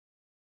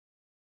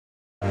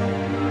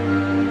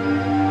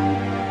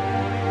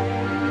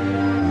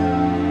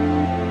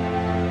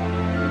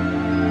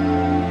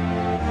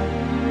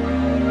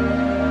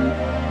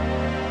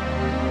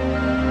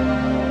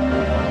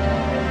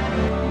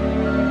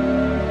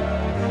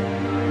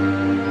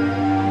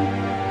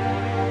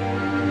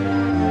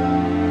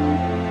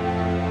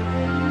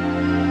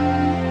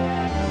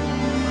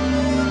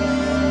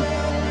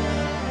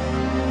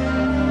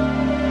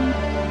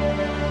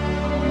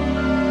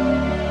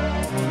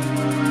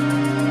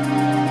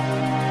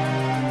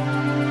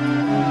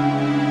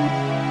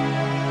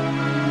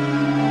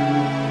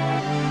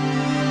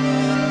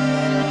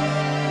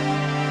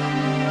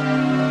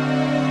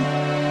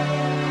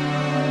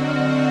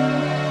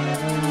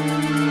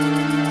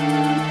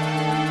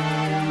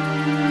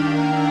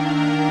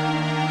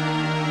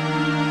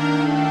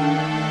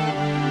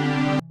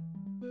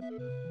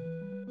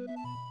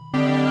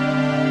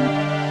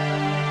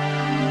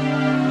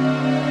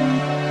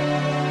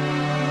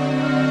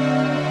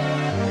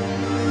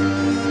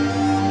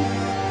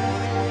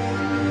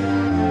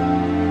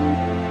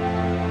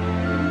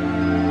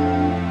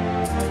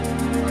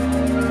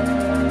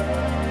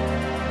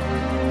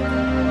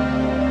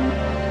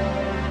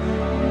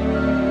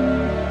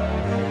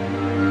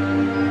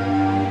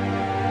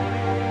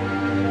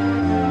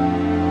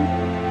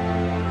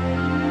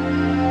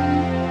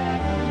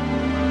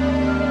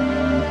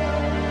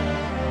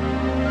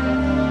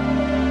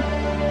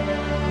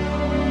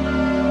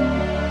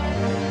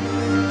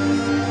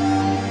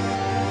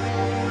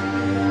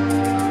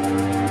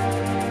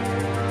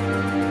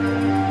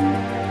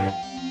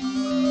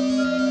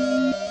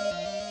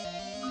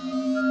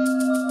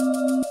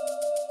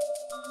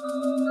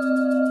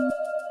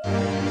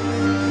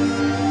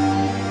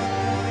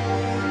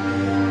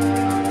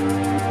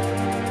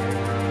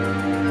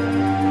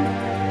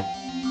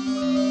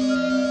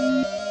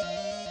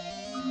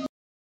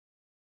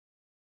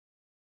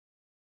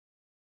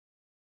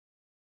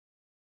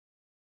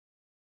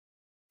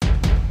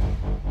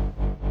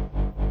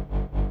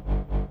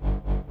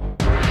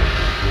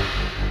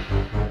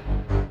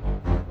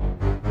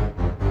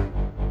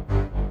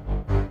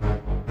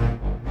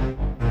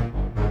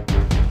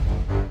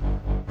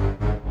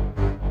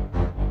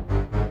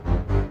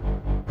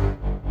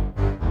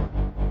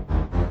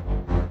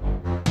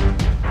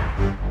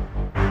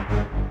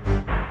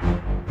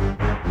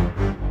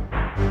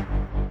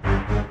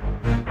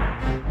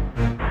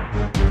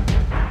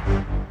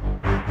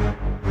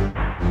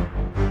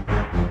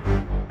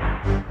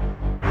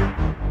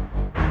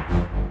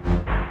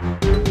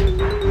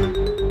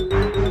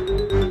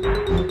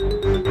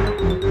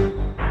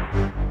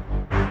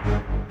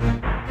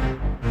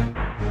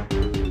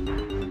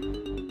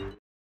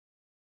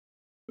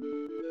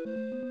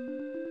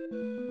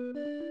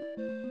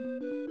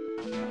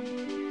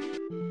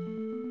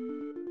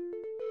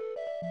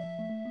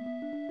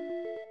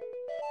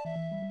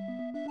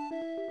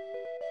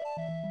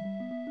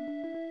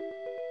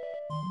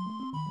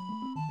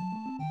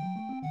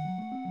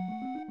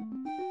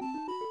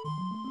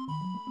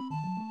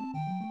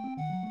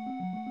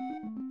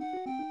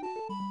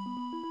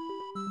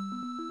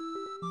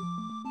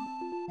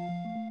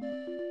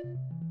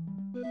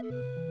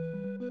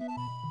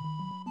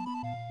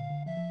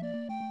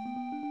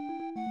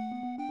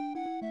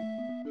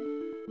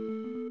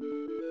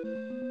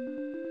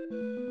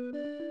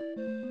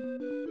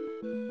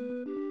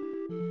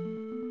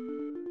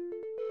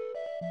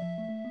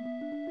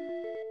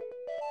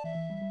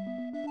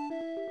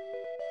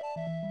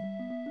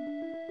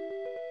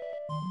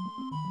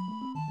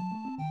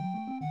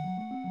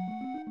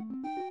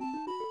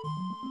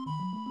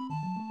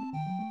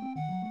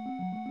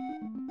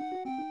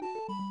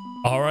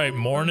All right,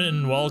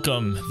 Mornin,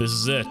 welcome. This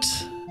is it.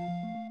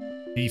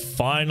 The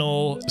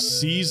final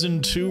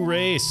Season 2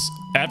 race.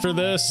 After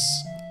this,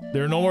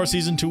 there are no more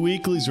Season 2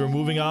 weeklies. We're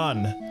moving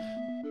on.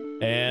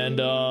 And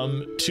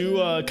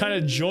to kind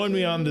of join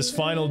me on this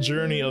final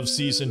journey of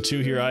Season 2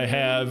 here, I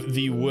have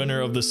the winner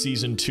of the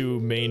Season 2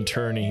 main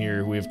tourney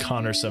here. We have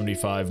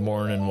Connor75.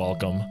 Mornin,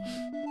 welcome.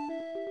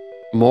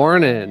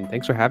 Mornin.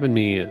 Thanks for having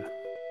me.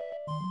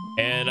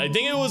 And I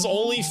think it was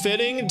only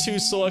fitting to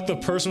select the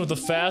person with the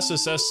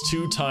fastest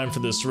S2 time for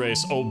this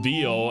race,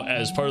 Obiyo,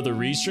 as part of the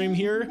restream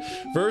here,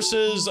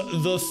 versus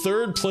the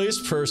third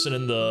place person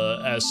in the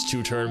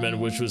S2 tournament,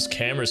 which was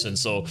Kamerson.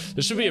 So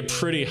this should be a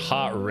pretty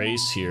hot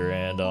race here,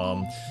 and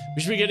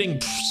we should be getting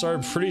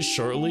started pretty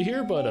shortly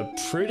here, but a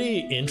pretty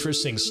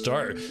interesting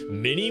start.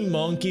 Mini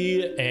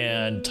Monkey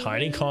and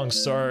Tiny Kong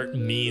start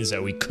means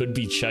that we could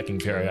be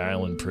checking Fairy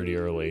Island pretty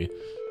early.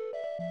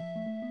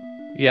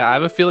 Yeah, I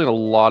have a feeling a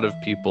lot of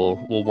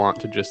people will want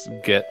to just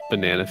get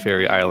Banana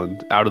Fairy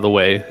Island out of the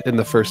way in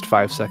the first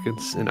 5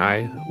 seconds, and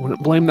I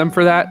wouldn't blame them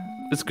for that.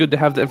 It's good to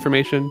have the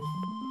information.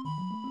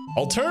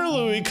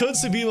 Alternatively, we could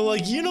see people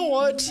like, you know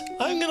what?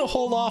 I'm gonna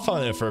hold off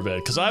on it for a bit,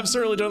 because I've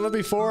certainly done that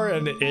before,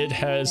 and it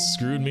has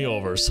screwed me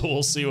over, so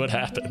we'll see what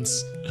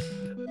happens.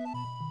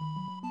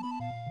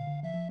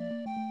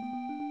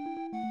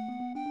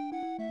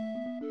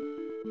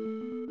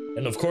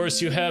 And of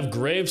course, you have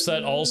grapes.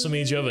 That also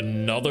means you have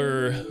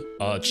another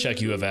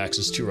check you have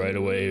access to right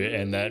away,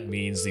 and that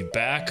means the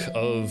back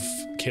of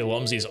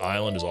Kalumzi's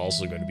island is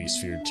also going to be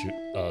Sphere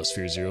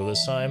 0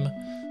 this time.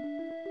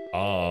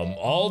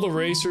 All the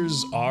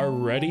racers are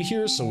ready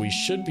here, so we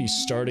should be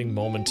starting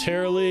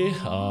momentarily.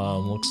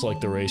 Looks like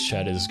the race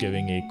chat is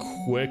giving a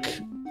quick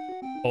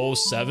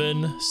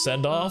 07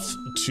 send-off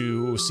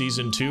to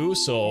Season 2,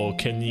 so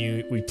can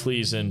we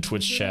please in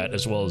Twitch chat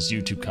as well as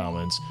YouTube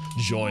comments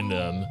join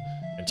them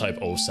and type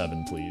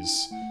 07,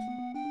 please.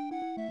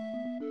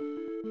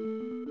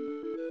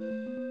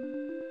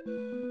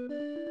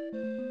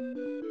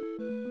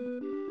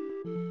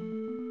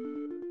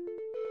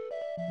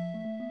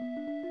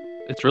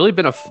 It's really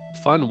been a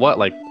fun, what,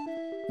 like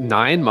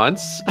 9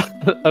 months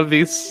of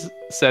these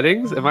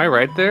settings? Am I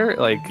right there?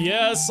 Like,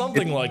 yeah,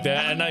 something like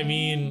that. And I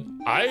mean,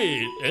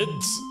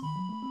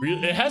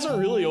 it hasn't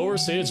really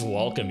overstayed its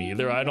welcome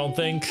either, I don't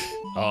think.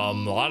 A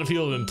lot of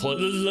people have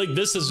been like,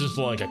 this has just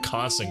been like a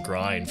constant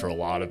grind for a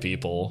lot of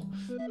people.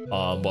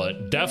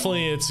 But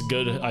definitely it's a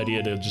good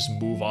idea to just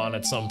move on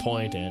at some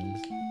point. And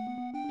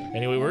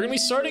anyway, we're gonna be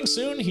starting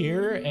soon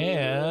here,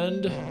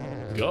 and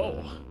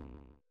go.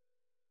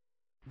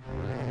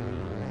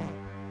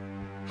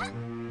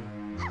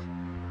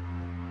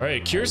 All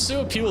right, curious to see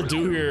what people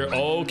do here.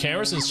 Oh,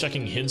 Kamerson's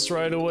checking hints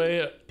right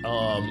away.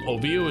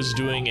 Obiyo is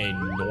doing a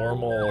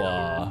normal,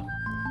 I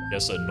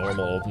guess a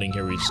normal opening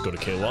here. We just go to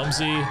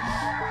Kalumzi.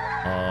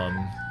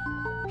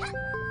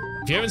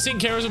 If you haven't seen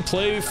Kamerson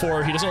play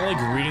before, he doesn't like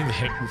reading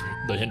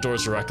the hint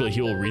doors directly.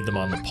 He will read them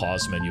on the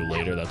pause menu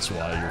later. That's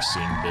why you're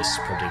seeing this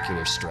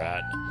particular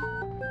strat.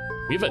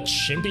 We have a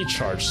Chimpy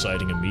charge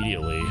sighting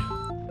immediately.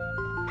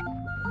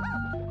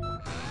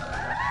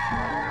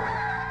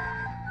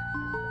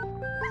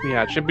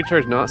 yeah, Chimpy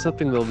Charge not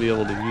something they'll be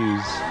able to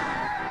use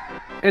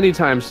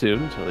anytime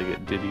soon until they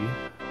get Diddy.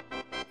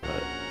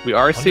 But we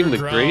are seeing the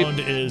great. Underground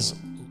is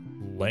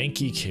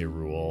Lanky K.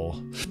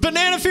 Rool.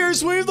 Banana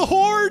Fairies Wave the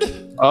Horde!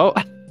 Oh.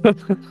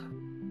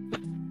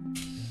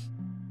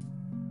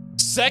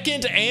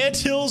 Second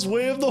Anthills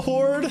Wave the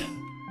Horde?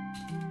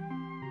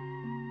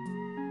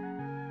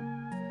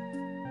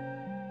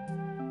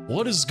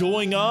 What is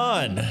going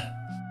on?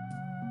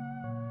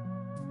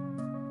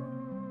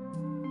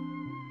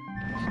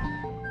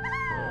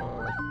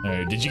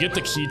 Alright, did you get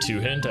the key 2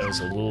 hint? I was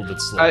a little bit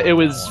slow. It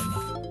was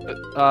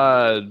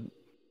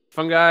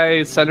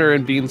Fungi, Center,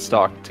 and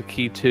Beanstalk to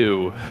key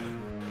 2.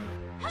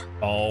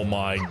 Oh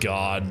my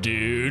god,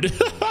 dude.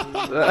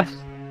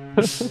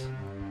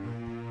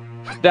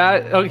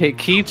 Okay,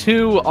 key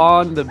 2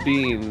 on the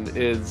bean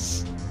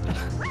is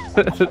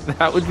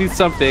that would be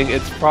something.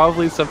 It's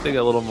probably something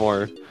a little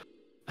more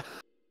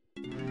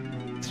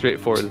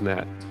straightforward than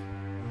that.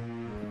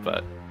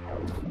 But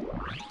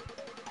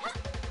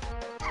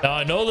now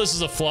I know this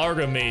is a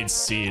Flower made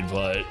seed,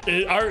 but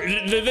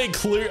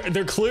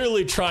they're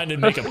clearly trying to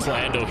make a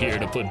plando here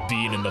to put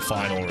Bean in the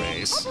final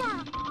race.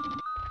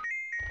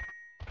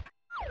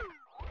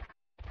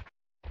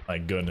 My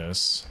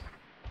goodness.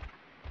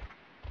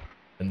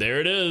 And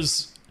there it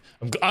is.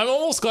 I'm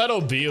almost glad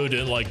Obiyo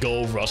didn't like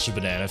go rush the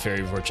Banana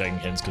Fairy before checking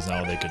hints, because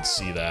now they could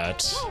see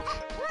that.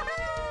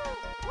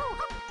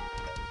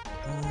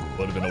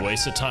 Would have been a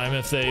waste of time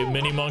if they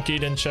mini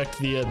monkeyed and checked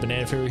the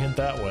Banana Fairy hint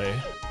that way.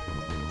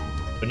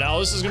 But now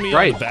this is gonna be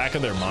on the back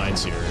of their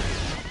minds here.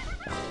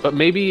 But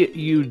maybe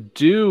you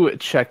do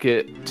check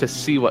it to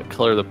see what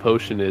color the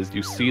potion is.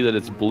 You see that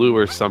it's blue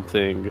or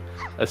something,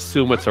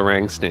 assume it's a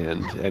rank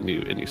stand, and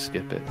you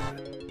skip it.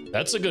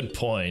 That's a good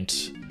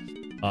point.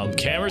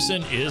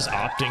 Kamerson is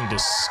opting to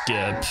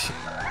skip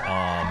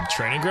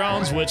Training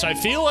Grounds, which I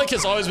feel like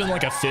has always been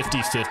like a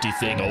 50-50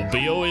 thing.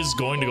 Obiyo is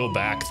going to go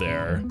back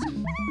there.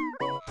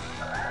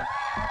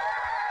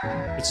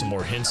 get some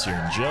more hints here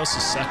in just a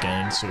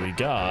second. So we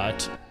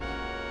got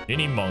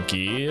Mini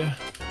Monkey.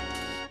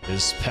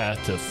 His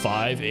path to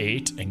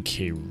 5-8 and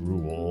K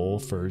Rule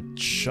for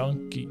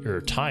Chunky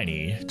or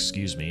Tiny,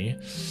 excuse me.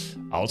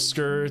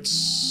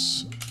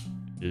 Outskirts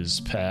is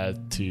path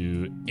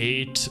to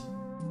 8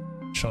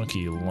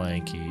 Chunky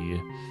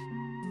Lanky.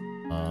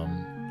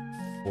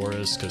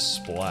 Forest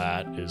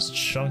Splat is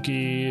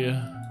Chunky.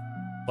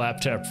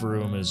 Lap Tap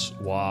Room is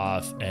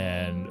Wath,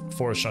 and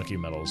Forest Chunky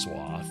Metal is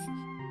Wath.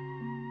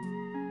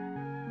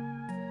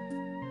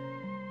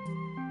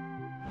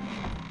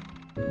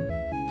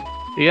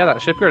 Yeah,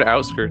 that shipyard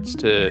outskirts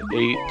to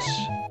 8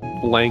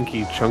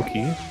 Lanky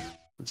Chunky.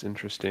 That's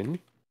interesting.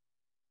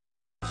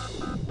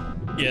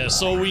 Yeah,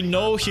 so we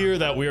know here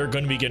that we are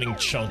going to be getting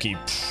Chunky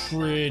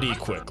pretty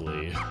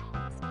quickly.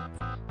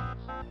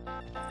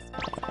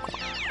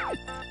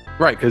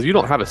 Right, because you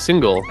don't have a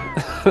single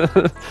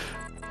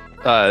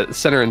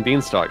center and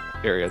beanstalk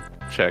area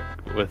check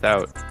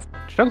without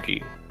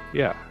Chunky.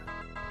 Yeah.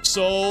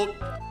 So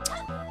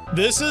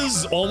this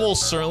is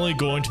almost certainly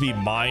going to be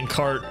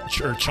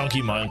minecart or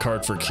Chunky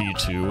minecart for key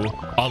 2,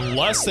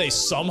 unless they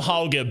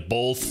somehow get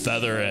both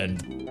Feather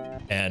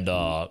and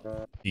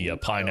the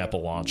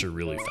pineapple launcher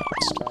really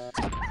fast.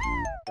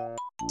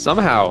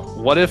 Somehow,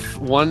 what if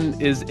one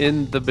is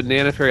in the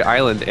Banana Fairy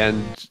Island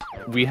and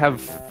we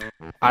have,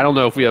 I don't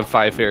know if we have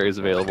 5 fairies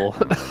available.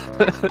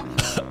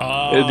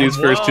 In these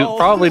first 2,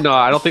 probably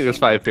not. I don't think there's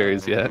 5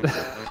 fairies yet.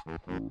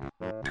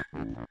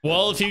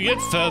 Well, if you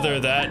get Feather,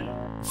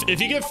 if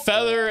you get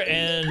Feather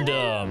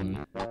and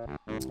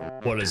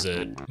what is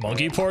it,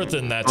 Monkey Port,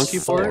 then that's Monkey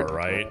 4, Port?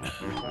 right?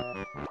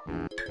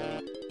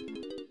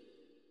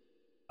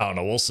 I don't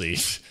know. We'll see.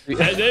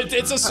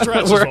 It's a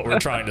stretch, is what we're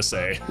trying to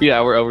say.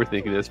 Yeah, we're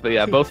overthinking this, but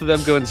yeah, both of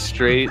them going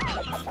straight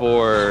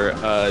for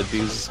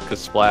these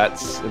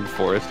Kasplats in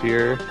Forest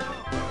here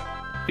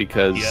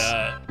because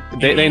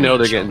they know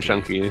they're getting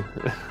Chunky.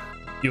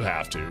 You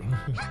have to.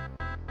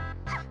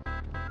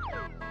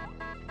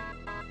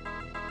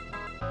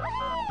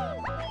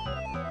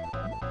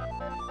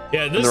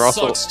 Yeah, this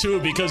sucks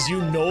too because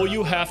you know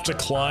you have to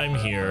climb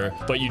here,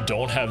 but you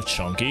don't have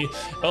Chunky.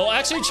 Well,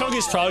 actually,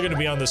 Chunky's probably going to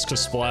be on this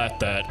Kasplat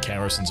that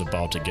Kamerson's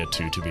about to get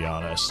to be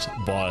honest.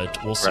 But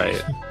we'll see.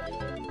 Right.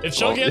 If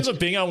Chunky ends up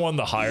being on one of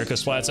the higher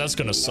Kasplats, that's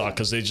going to suck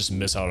because they just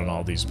miss out on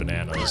all these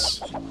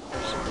bananas.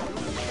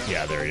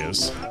 Yeah, there he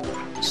is.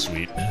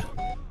 Sweet.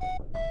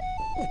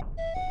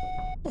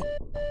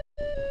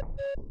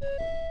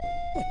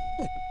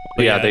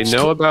 Yeah, they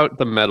know about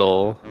the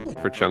metal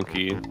for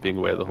Chunky being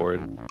Way of the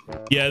Horde.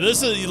 Yeah,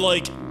 this is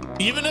like,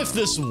 even if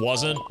this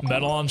wasn't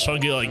metal on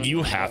Chunky, like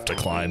you have to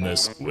climb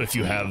this if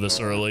you have this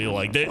early.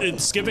 Like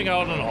skipping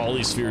out on all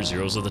these Sphere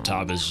Zeros at the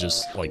top is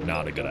just like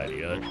not a good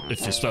idea,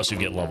 especially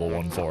if you get level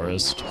 1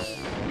 Forest.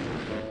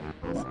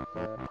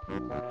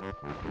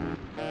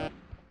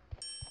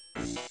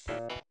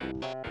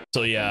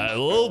 So yeah, a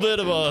little bit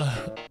of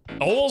a,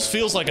 almost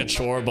feels like a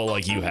chore, but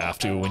like you have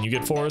to when you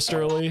get Forest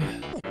early.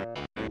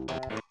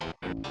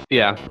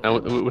 Yeah,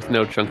 with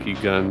no Chunky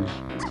gun,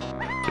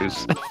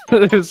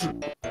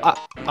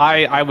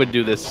 I would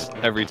do this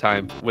every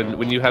time.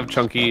 When you have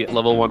Chunky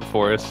level 1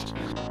 Forest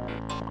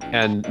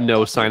and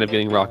no sign of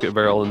getting Rocket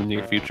Barrel in the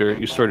near future,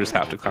 you sort of just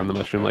have to climb the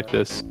mushroom like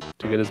this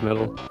to get his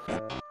medal.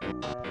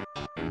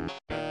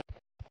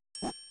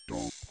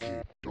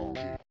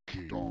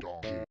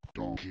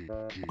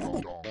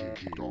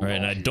 Alright,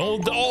 and I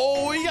don't,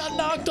 oh, he got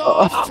knocked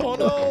off! Oh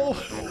no!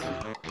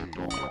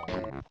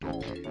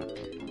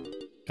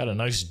 Got a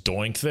nice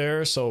doink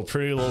there, so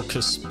pretty low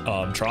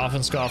Trough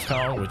and Scoff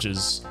count, which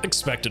is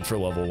expected for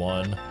level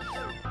 1.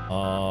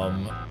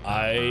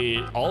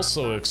 I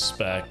also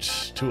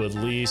expect to at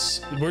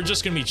least, we're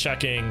just gonna be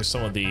checking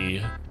some of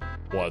the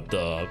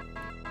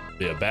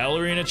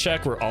ballerina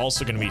check. We're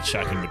also gonna be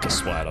checking the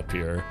Kasplat up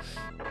here.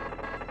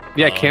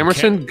 Yeah,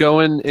 Kamerson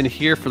going in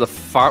here for the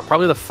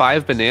probably the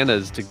 5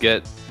 bananas to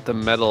get the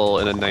medal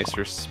in a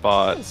nicer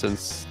spot,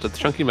 since the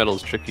Chunky medal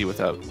is tricky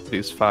without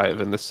these 5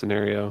 in this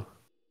scenario.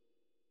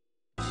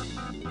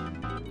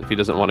 If he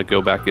doesn't want to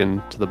go back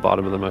into the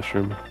bottom of the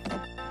mushroom.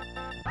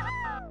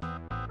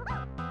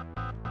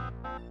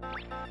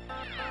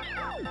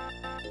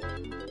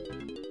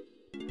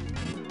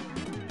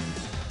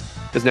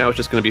 Because now it's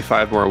just going to be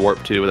 5 more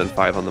warp 2 and then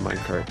 5 on the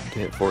minecart to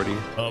hit 40.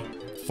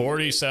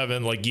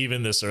 47, like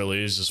even this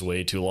early is just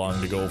way too long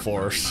to go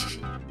for.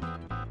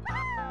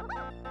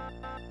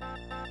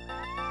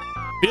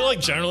 I feel like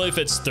generally if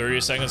it's 30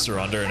 seconds or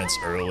under and it's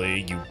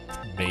early, you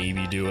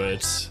maybe do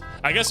it.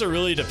 I guess it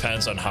really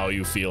depends on how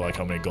you feel like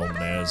how many gold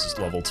bananas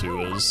level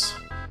 2 is.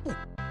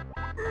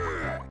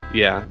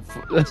 Yeah,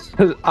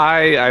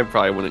 I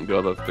probably wouldn't go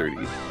above 30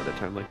 at a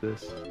time like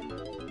this.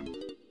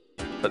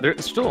 But they're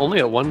still only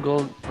at 1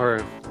 gold,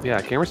 or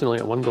yeah, Kamerson only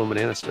at 1 gold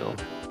banana still.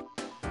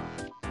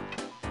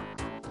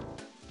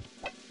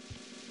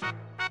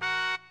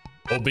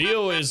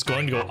 Obiyo is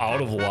going to go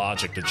out of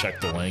logic to check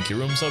the lanky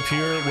rooms up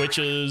here, which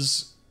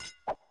is,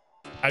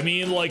 I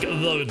mean, like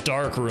the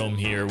dark room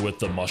here with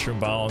the mushroom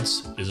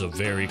bounce is a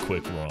very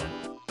quick run,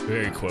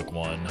 very quick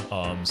one.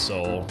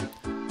 So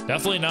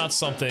Definitely not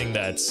something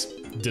that's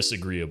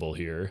disagreeable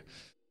here.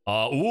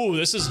 Ooh,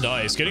 this is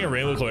nice. Getting a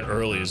rainbow coin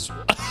early is...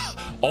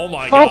 oh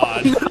my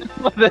god.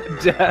 What a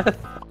death.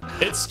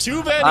 It's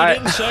too bad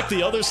he didn't check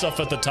the other stuff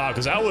at the top,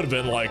 because that would have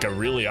been like a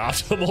really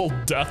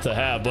optimal death to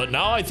have. But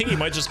now I think he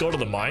might just go to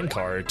the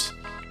minecart.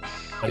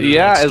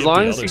 Yeah, as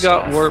long as he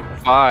got warp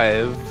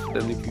 5,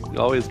 then he can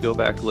always go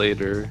back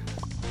later.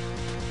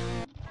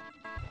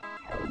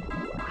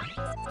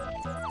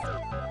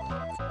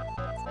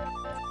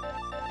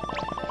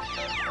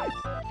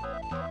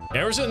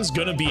 Kamerson's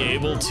gonna be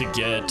able to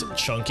get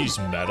Chunky's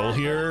medal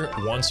here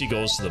once he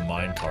goes to the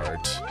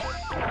minecart.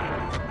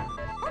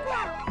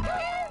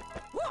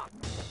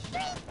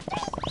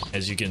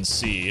 As you can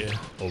see,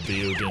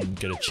 Obiyo didn't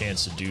get a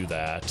chance to do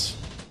that.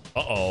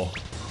 Uh-oh.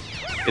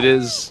 It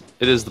is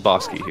the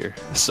boss key here,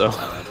 so...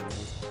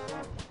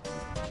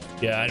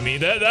 Yeah, I mean,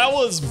 that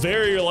was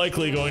very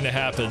likely going to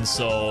happen,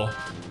 so...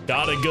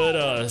 Got a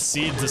good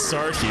seed to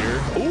start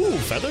here. Ooh,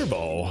 feather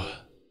bow.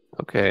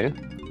 Okay.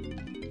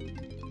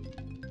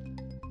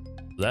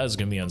 That is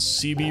going to be on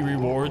CB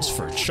rewards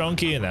for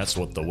Chunky, and that's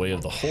what the Way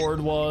of the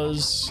Horde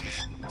was.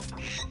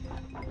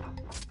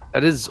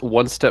 That is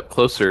one step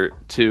closer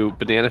to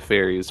banana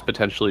fairies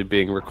potentially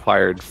being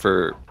required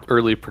for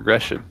early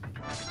progression.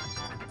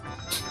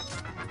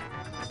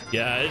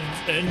 Yeah,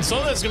 and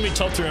something that's going to be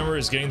tough to remember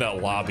is getting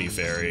that lobby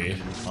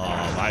fairy.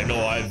 I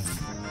know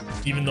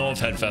even though I've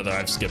had feather,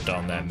 I've skipped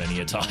on that many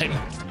a time.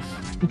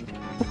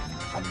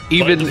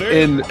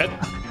 Even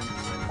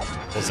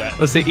What's that?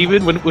 Let's say,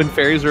 even when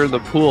fairies are in the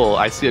pool,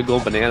 I see a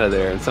gold banana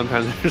there, and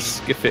sometimes they're just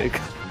skipping.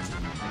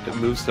 It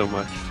moves so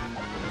much.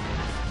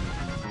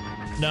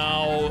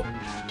 Now,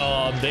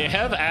 they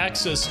have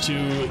access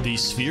to the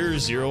Sphere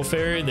Zero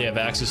Fairy. They have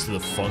access to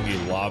the Fungi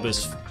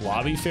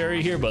Lobby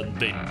Fairy here, but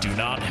they do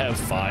not have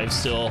 5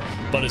 still.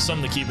 But it's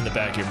something to keep in the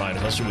back of your mind,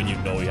 especially when you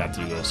know you have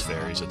to do those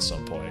fairies at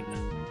some point.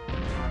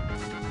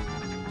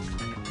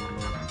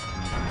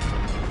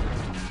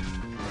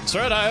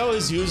 Strat I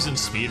always use in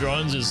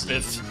speedruns is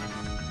if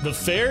the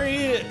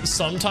fairy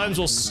sometimes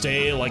will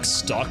stay like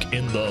stuck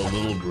in the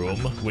little room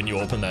when you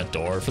open that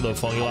door for the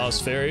Fungi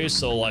fairy,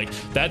 so like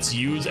that's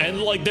used, and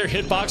like their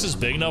hitbox is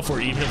big enough where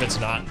even if it's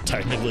not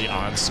technically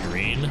on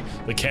screen,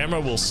 the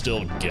camera will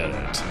still get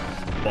it.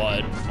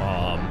 But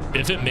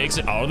if it makes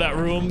it out of that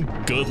room,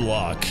 good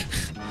luck.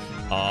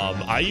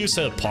 I used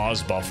to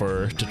pause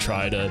buffer to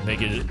try to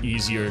make it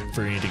easier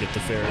for you to get the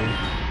fairy.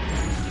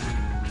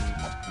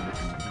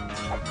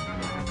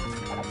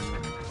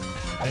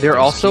 They're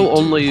also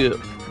only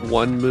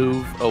one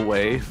move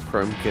away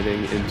from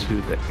getting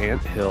into the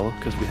anthill,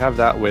 because we have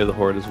that Way of the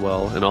Horde as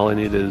well, and all I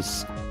need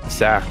is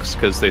sacks,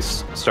 because they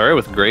started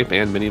with grape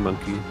and mini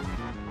monkey.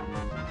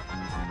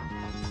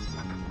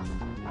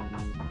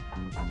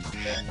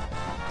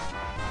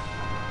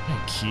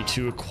 Key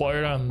 2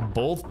 acquired on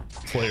both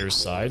players'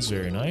 sides,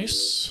 very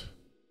nice.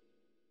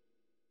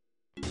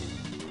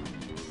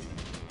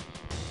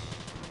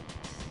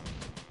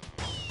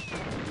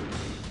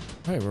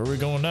 All right, where are we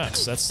going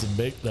next? That's the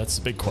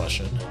big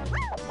question.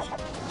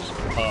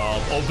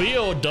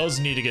 Obiyo does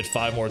need to get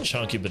 5 more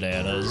chunky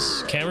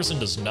bananas. Kamerson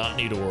does not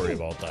need to worry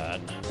about that.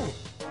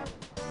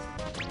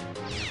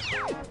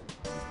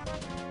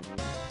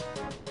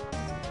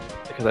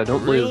 Because I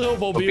don't believe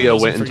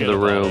Obiyo went into the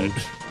room.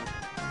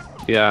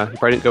 Yeah, he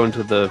probably didn't go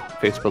into the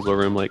face puzzle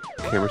room like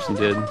Kamerson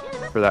did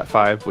for that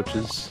 5, which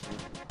is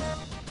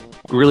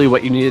really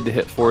what you needed to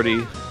hit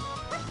 40.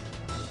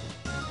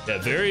 Yeah,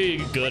 very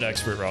good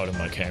expert routing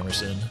by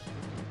Kamerson.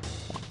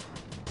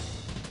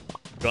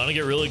 If you want to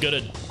get really good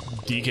at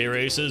DK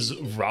races,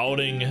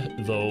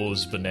 routing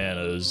those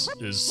bananas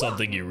is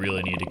something you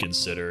really need to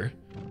consider.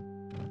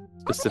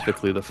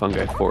 Specifically the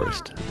fungi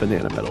forest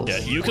banana medals. Yeah,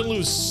 you can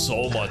lose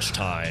so much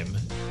time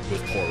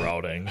with poor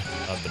routing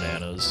of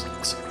bananas.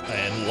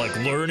 And like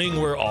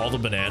learning where all the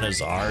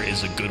bananas are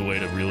is a good way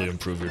to really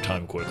improve your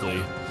time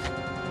quickly.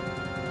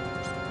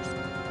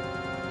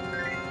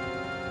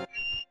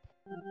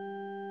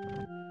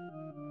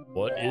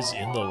 What is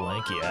in the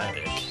lanky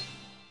attic?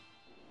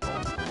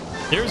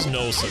 There's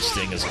no such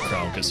thing as a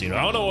crown casino.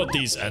 I don't know what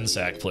these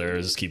NSAC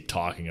players keep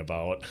talking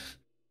about.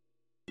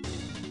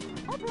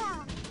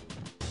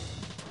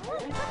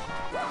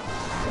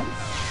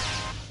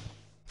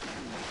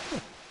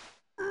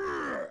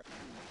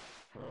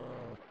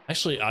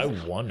 Actually, I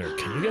wonder,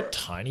 can you get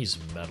Tiny's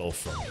medal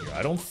from here?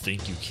 I don't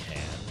think you can.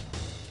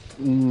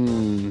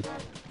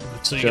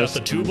 So you got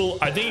the 2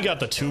 I think you got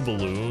the 2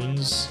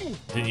 balloons,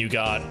 then you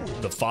got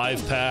the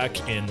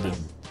 5-pack in the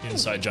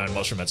inside giant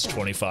mushroom, that's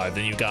 25,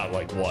 then you got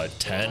like what,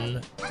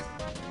 10?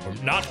 Or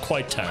not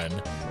quite 10.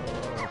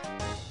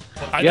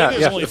 I think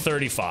there's only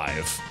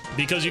 35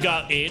 because you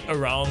got 8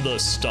 around the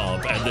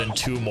stump and then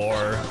 2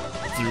 more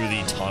through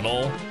the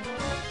tunnel.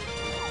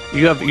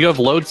 You have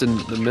loads in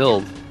the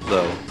mill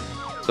though,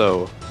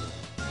 so.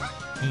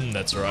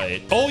 That's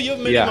right. Oh, you have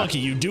Mini Monkey.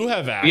 You do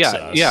have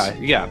access.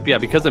 Yeah.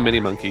 Because of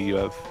Mini Monkey,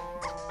 you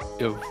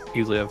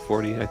easily have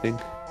 40, I think.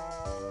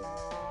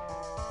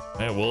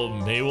 Man,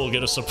 maybe we'll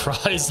get a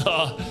surprise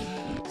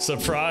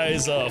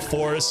surprise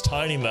forest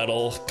tiny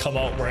metal come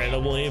out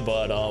randomly,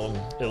 but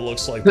it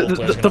looks like both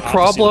players are the gonna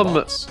problem.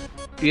 boss.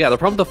 Yeah, the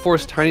problem with the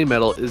Force Tiny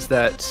Metal is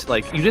that,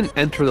 like, you didn't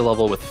enter the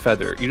level with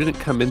Feather. You didn't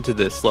come into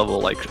this level,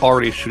 like,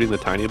 already shooting the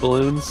tiny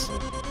balloons.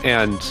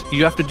 And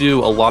you have to do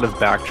a lot of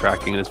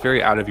backtracking, and it's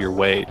very out of your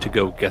way to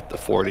go get the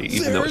 40,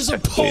 even though it's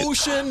There's a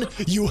potion!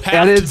 You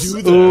have and to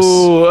do this!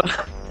 Ooh.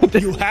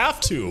 You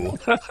have to!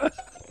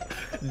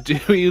 Do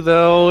you,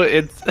 though?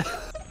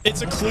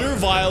 It's a clear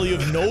vial, you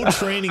have no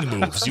training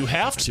moves, you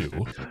have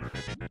to.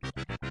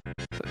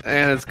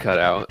 And it's cut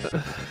out.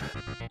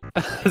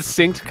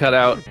 Synced cut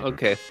out,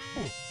 okay.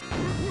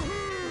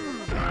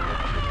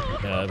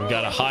 Yeah, we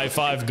got a high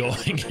five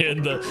going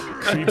in the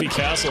creepy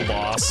castle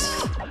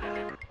boss.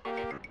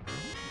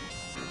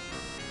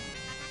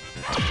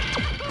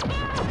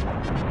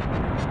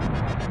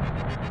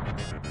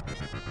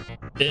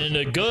 And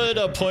a good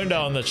point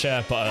out in the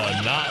chat,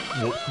 not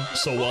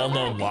so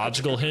well-known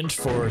logical hint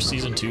for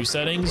Season 2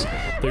 settings,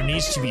 there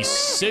needs to be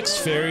 6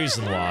 fairies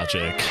in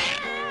logic,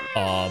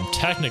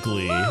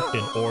 technically,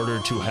 in order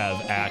to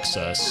have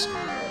access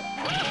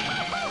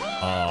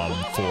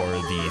for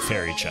the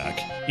fairy check,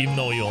 even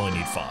though you only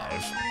need 5.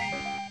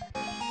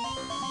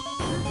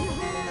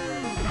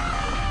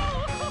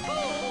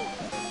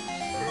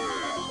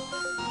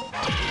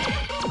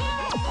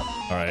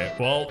 Alright,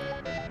 well,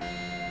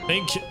 I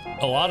think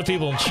a lot of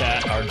people in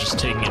chat are just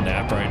taking a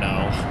nap right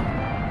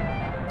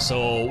now.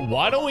 So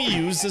why don't we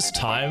use this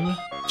time,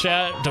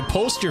 chat, to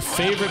post your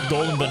favorite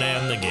golden banana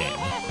in the game?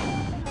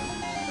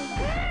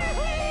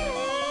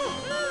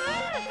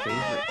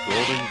 Favorite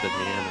golden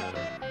banana.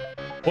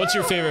 What's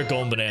your favorite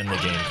golden banana in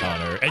the game,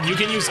 Connor? And you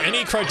can use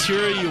any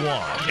criteria you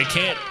want.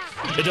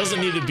 It doesn't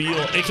need to be,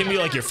 it can be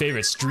like your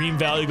favorite stream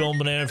value golden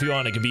banana if you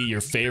want. It can be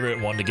your favorite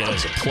one to get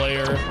as a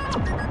player.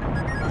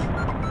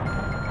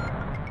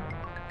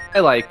 I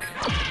like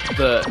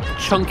the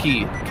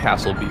chunky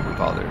castle beaver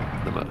bother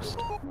the most.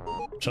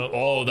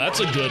 Oh, that's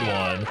a good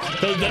one.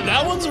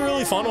 That one's a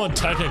really fun one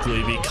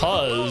technically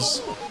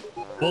because,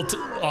 well,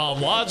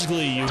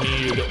 logically you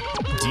need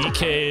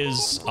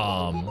DK's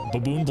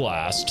Baboon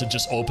Blast to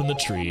just open the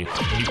tree.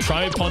 You need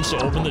Prime Punch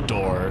to open the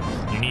door.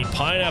 You need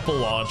Pineapple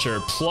Launcher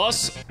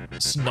plus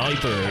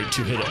Sniper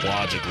to hit it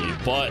logically.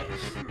 But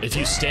if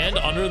you stand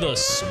under the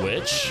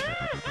switch,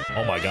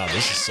 oh my god,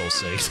 this is so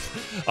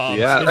safe.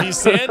 Yeah.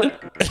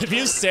 If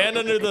you stand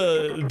under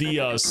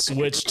the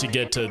switch to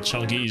get to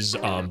Chunky's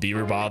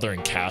Beaver Bother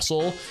and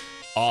Castle,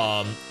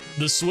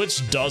 the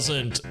switch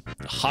doesn't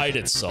hide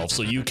itself,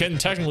 so you can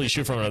technically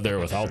shoot from under there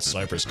without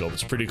sniper scope.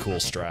 It's a pretty cool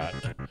strat.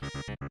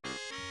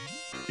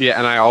 Yeah,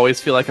 and I always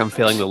feel like I'm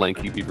failing the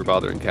lanky Beaver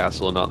Bother and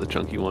Castle and not the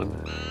chunky one.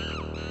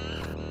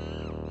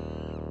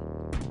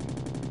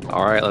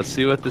 Alright, let's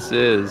see what this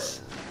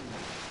is.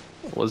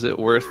 Was it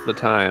worth the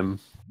time?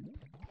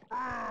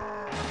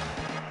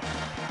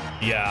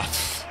 Yeah.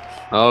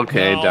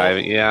 Okay, No.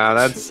 diving. Yeah,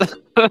 that's...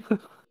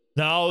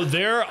 Now,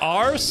 there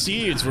are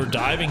seeds where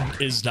diving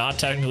is not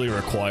technically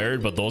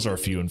required, but those are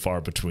few and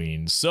far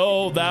between.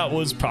 So that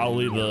was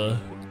probably the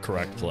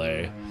correct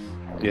play.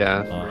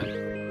 Yeah.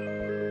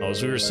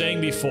 As we were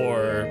saying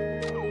before,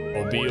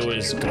 Obiyo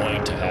is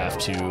going to have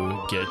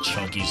to get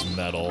Chunky's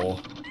medal.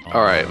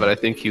 Alright, but I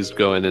think he's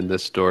going in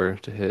this door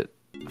to hit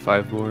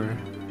 5 more.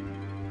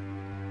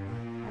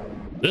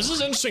 This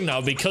is interesting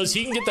now because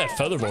he can get that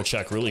Featherbow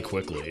check really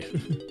quickly.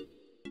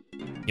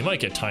 He might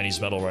get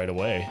Tiny's medal right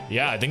away.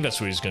 Yeah, I think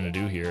that's what he's gonna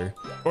do here.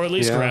 Or at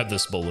least grab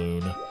this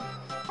balloon.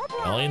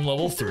 Alien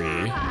level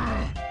 3.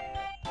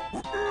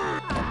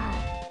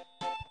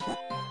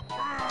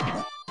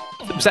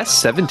 Was that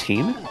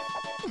 17?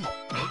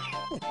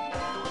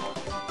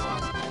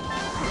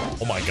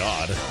 Oh my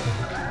god.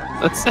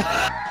 That's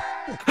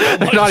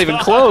not even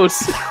close.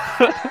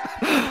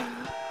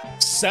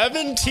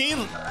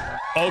 17?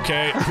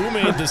 Okay, who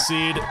made the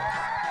seed?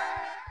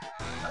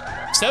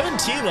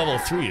 17 level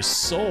 3 is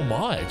so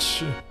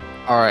much.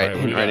 Alright,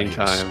 writing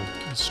time.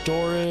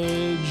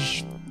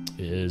 Storage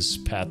is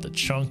Pat the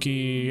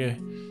Chunky.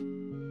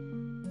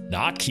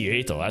 Not key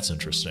 8 though, that's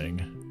interesting.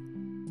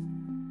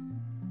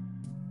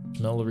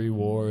 Smell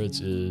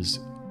rewards is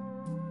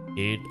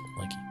 8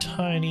 Lucky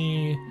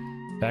Tiny.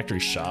 Factory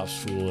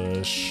Shop's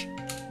Foolish.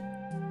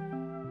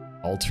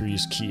 All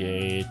trees key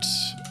 8.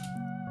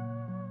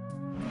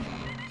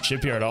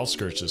 Shipyard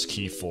Outskirts is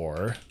key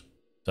 4.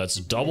 That's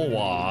double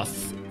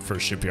Wath for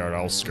Shipyard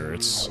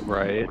Outskirts.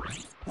 Right.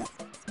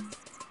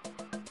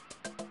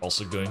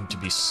 Also going to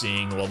be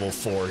seeing level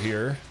 4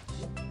 here.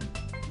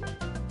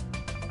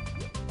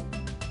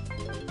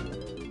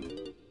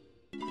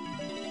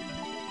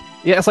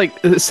 Yeah, it's like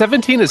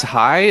 17 is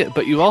high,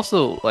 but you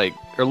also like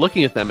are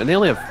looking at them, and they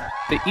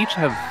each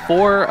have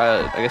 4.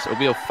 I guess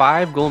Obiyo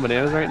 5 golden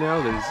bananas right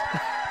now. There's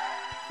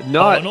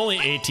not. Oh, and only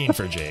 18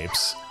 for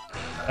Japes.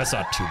 That's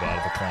not too bad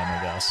of a climb,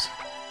 I guess.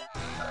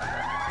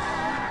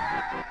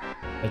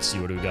 Let's see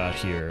what we got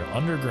here.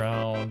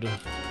 Underground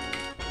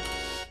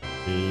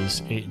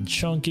is 8 and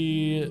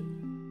Chunky.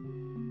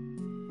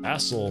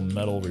 Castle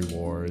Medal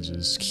Rewards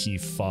is key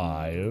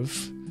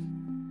 5.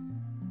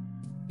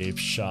 Ape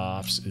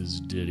Shops is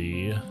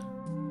Diddy.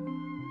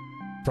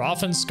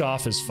 Prof and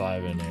Scoff is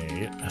 5 and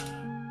 8.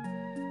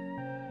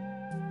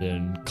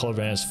 Then Color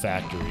Bananas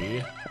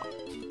Factory.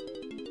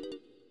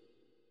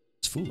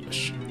 It's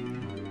foolish.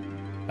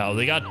 Now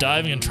they got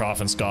Diving and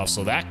Trough and Scoff,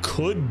 so that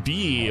could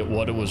be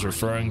what it was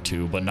referring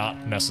to, but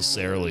not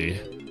necessarily.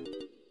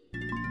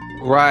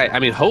 Right. I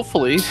mean,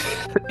 hopefully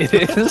it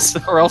is,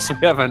 or else we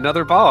have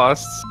another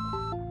boss.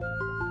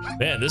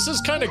 Man, this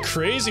is kind of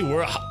crazy.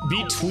 We're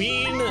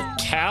between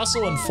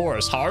Castle and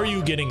Forest. How are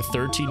you getting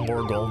 13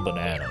 more golden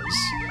bananas?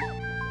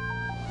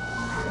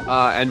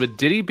 And with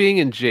Diddy being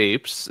in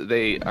Japes,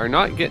 they are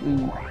not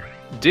getting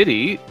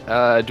Diddy.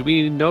 Do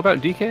we know about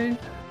DK?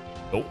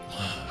 Nope.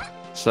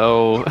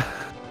 So...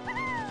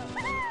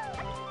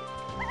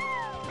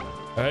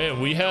 Alright,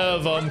 we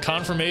have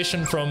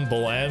confirmation from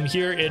Balam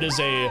here. It is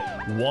a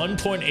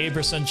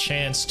 1.8%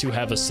 chance to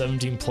have a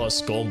 17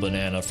 plus golden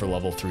banana for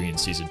level 3 in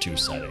Season 2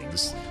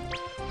 settings.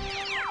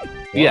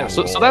 Yeah,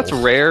 so that's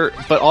rare,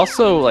 but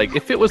also, like,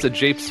 if it was a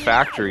Japes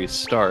Factory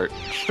start,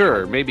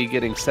 sure, maybe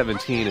getting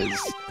 17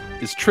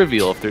 is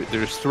trivial if they're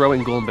just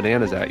throwing golden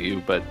bananas at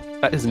you, but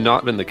that has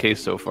not been the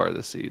case so far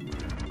this seed.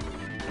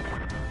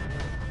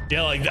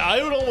 Yeah, like,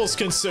 I would almost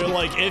consider,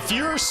 like, if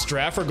you're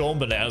strapped for golden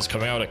bananas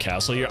coming out of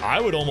Castle here, I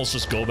would almost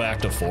just go back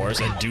to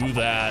Forest and do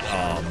that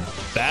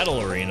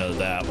battle arena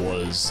that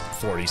was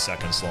 40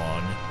 seconds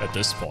long at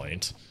this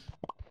point.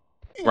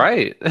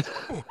 Right.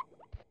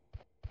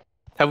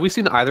 Have we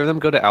seen either of them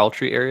go to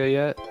Owltree area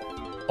yet?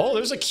 Oh,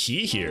 there's a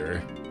key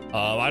here.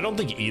 I don't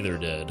think either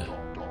did.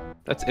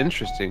 That's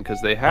interesting, because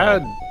they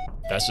had...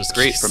 that's just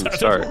great from the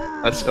start.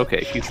 That's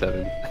okay, key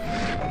 7.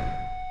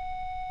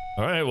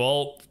 Alright,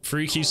 well,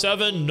 free key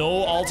 7, no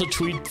Alta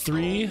Tweet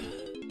 3.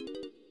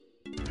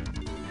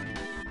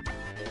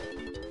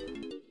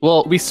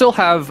 Well, we still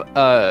have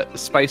a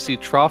spicy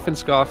Trough and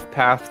Scoff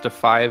path to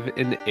 5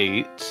 and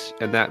 8,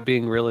 and that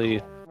being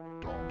really,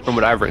 from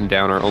what I've written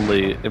down, our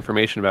only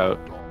information about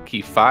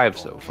key 5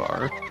 so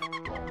far.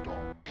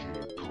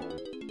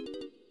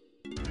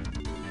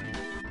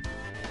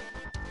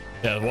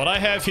 Yeah, what I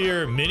have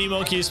here, Mini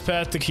Monkey's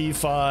path to key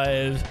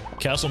 5,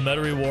 Castle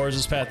Meta Rewards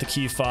is path to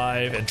key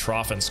 5, and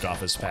Trough and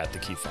Scoff is path to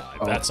key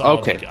 5. That's all.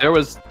 Okay, there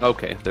was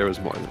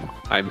more than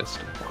I missed.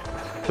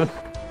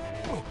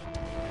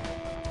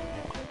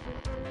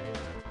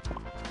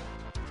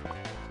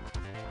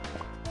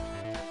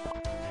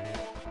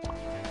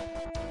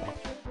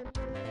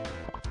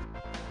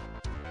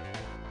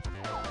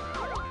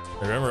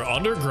 Remember,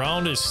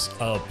 Underground is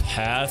a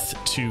path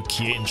to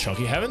Key 8 and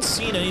Chunky. Haven't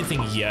seen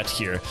anything yet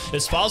here.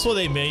 It's possible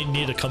they may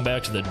need to come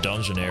back to the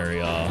dungeon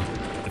area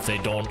if they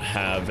don't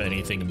have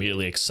anything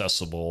immediately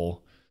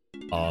accessible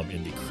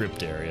in the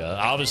crypt area.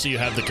 Obviously, you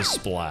have the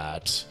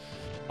Kasplat.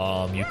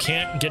 You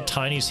can't get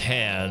Tiny's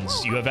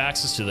hands. You have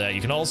access to that.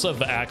 You can also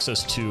have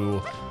access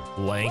to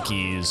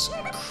Lanky's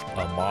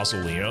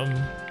mausoleum,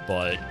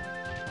 but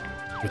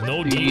with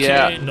no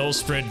DK, no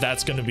sprint,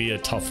 that's going to be a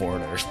tough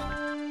order.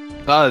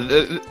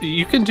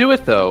 You can do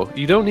it though.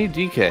 You don't need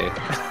DK.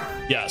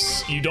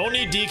 Yes, you don't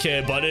need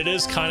DK, but it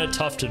is kind of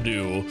tough to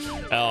do.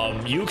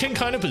 You can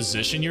kind of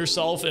position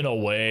yourself in a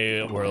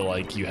way where,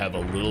 like, you have a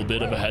little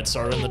bit of a head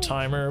start on the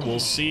timer. We'll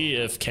see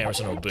if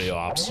Kamerson or Obiyo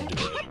opts to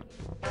do it.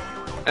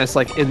 And it's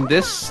like, in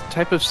this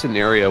type of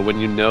scenario, when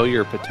you know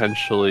you're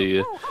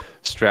potentially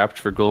strapped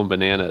for golden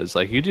bananas,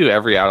 like, you do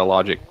every out of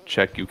logic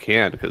check you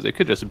can, because it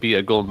could just be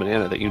a golden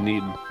banana that you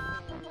need.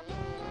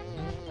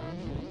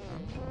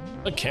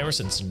 But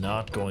Kamerson's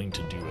not going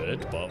to do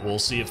it, but we'll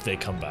see if they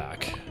come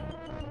back.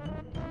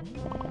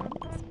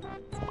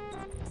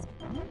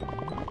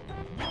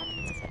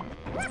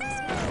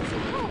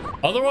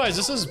 Otherwise,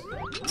 this is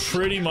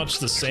pretty much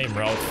the same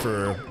route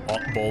for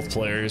both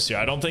players here.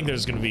 I don't think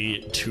there's going to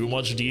be too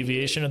much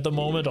deviation at the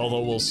moment,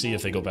 although we'll see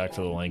if they go back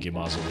for the Lanky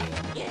Mausoleum.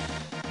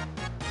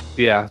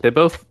 Yeah, they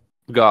both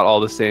got all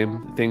the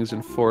same things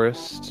in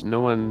Forest. No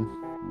one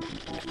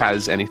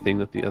has anything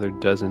that the other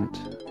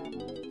doesn't.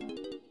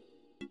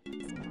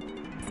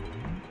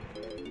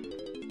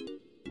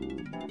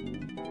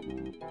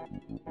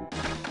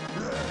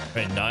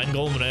 Alright, 9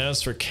 golden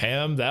bananas for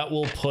Cam. That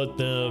will put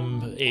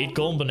them 8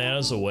 golden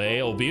bananas away.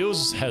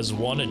 Obiyo's has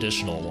 1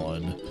 additional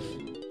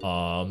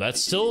one.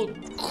 That's still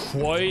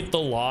quite the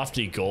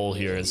lofty goal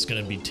here. It's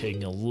going to be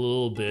taking a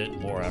little bit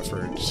more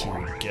effort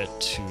to get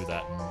to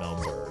that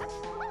number.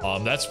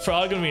 That's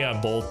probably going to be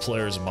on both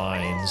players'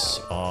 minds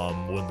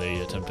when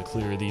they attempt to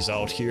clear these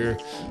out here.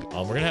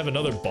 We're going to have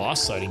another boss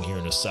sighting here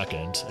in a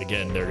second.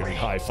 Again, they're going to be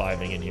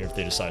high-fiving in here if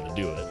they decide to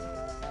do it.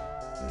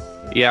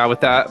 Yeah, with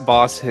that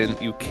boss hint,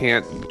 you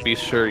can't be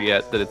sure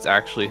yet that it's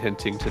actually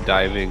hinting to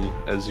diving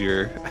as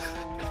your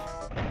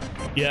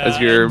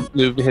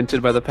move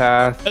hinted by the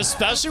path.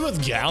 Especially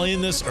with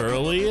Galleon this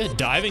early,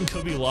 diving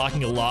could be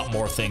locking a lot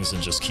more things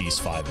than just keys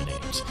 5 and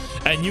 8.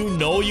 And you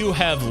know you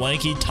have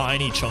Lanky,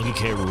 Tiny, Chunky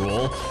K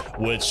rule,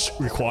 which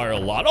require a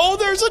lot. Oh,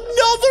 there's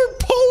another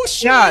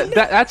potion!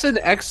 Yeah, that's an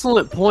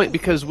excellent point,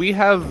 because we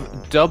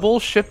have double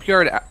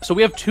shipyard. So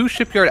we have 2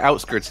 shipyard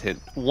outskirts hint.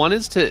 One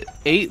is to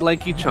 8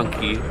 Lanky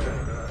Chunky.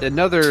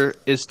 Another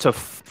is to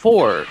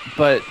 4,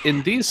 but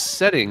in these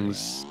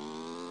settings,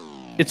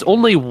 it's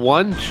only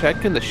one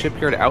check in the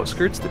shipyard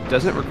outskirts that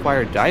doesn't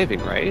require diving,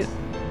 right?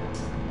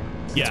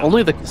 Yeah. It's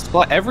only the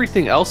spot.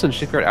 Everything else in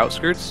shipyard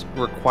outskirts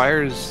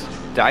requires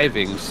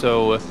diving,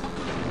 so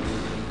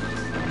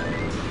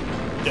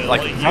yeah,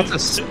 like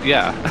that's a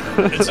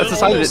that's a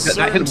sign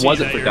that hit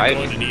wasn't for diving.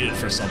 Going to need it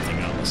for something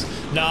else.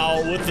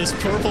 Now, with this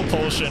purple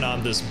potion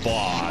on this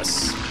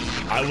boss,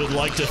 I would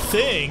like to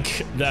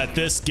think that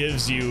this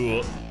gives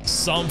you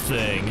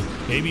something,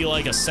 maybe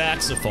like a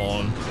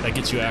saxophone, that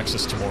gets you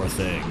access to more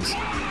things.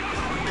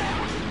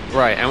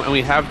 Right, and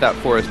we have that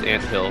forest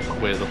anthill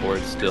way of the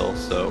horde still,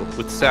 so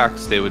with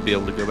sax they would be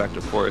able to go back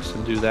to forest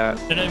and do that.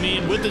 And I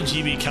mean, with the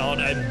GB count,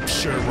 I'm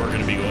sure we're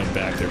going to be going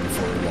back there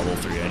before level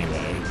 3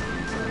 anyway.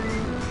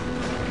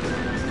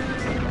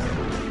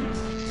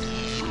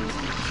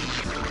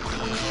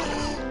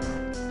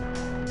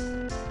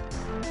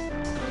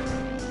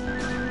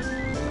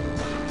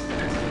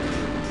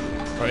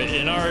 Right,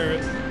 in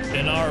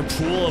our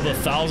pool of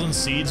 1,000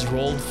 seeds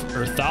rolled,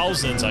 or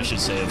thousands, I should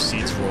say, of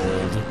seeds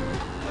rolled,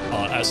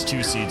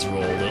 S2 seeds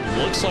rolled, it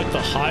looks like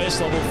the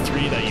highest level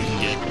 3 that you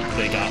can get,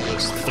 they got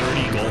was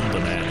 30 golden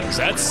bananas.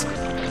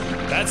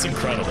 That's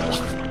incredible.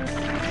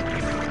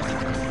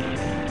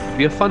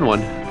 Be a fun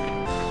one.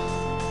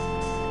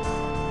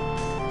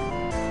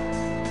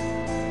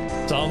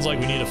 Sounds like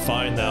we need to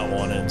find that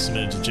one and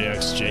submit it to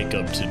JX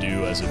Jacob to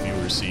do as a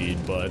viewer seed,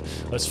 but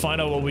let's find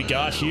out what we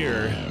got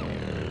here.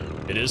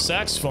 It is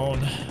saxophone.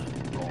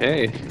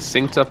 Hey,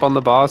 synced up on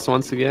the boss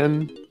once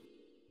again.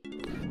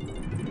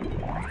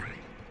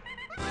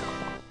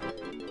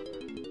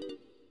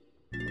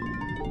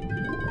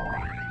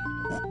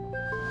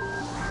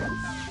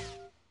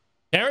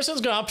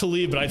 Harrison's gonna have to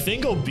leave, but I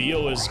think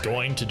Obiyo is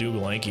going to do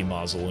Lanky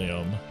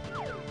Mausoleum.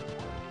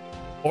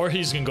 Or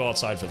he's gonna go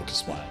outside for the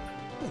splat.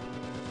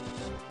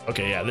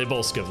 Okay, yeah, they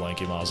both skip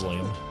Lanky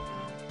Mausoleum.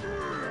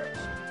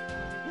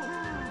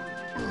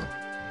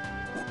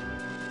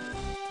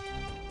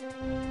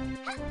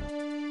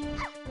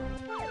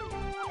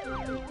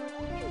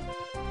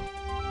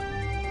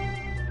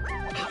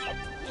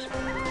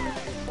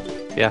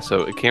 Yeah,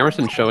 so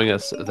Kamerson showing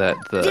us that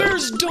the...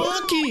 There's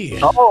Donkey!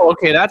 Oh,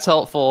 okay, that's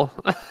helpful.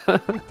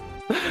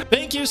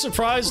 Thank you,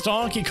 surprise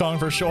Donkey Kong,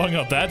 for showing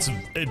up.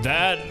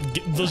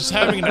 Just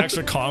having an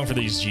extra Kong for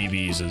these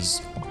GBs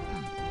is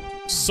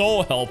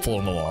so helpful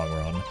in the long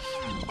run.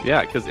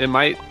 Yeah, because it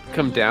might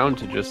come down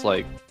to just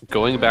like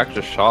going back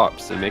to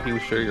shops and making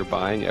sure you're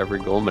buying every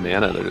gold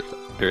banana that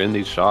are in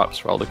these shops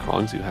for all the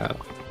Kongs you have.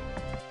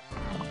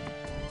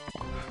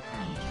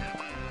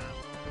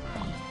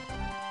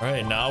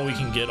 Alright, now we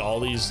can get all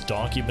these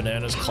donkey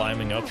bananas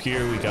climbing up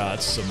here. We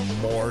got some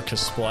more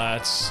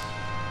Kasplats.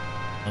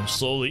 I'm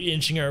slowly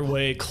inching our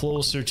way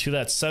closer to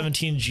that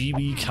 17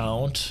 GB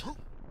count.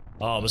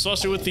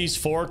 Especially with these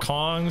 4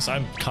 Kongs,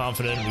 I'm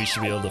confident we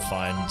should be able to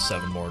find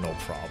 7 more, no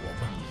problem.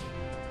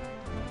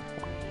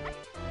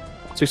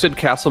 So you said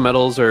castle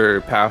medals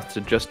are path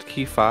to just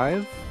key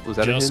 5? Was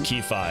that just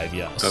key 5,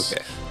 yes.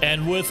 Okay.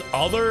 And with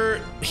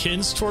other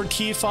hints toward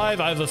key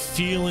 5, I have a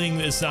feeling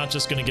it's not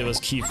just going to give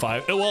us key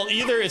 5. Well,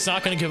 either it's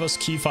not going to give us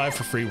key 5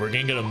 for free, we're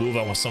going to move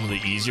on with some of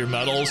the easier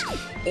medals,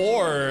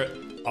 or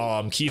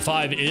key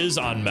 5 is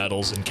on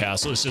medals in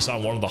castle, it's just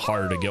on one of the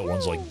harder to get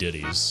ones like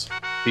Diddy's.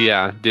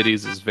 Yeah,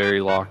 Diddy's is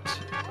very locked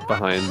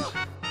behind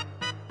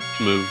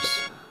moves.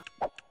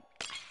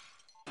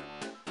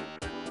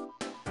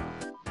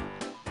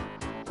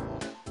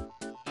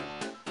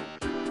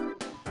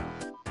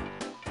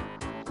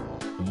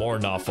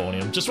 Mornin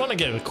Ophonium. Just want to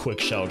give a quick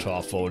shout to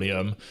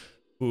Ophonium,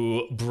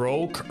 who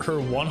broke her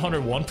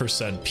 101%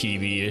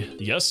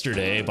 PB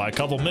yesterday by a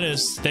couple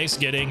minutes thanks to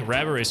getting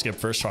Rabbit Race skip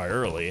first try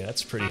early.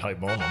 That's a pretty hype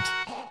moment.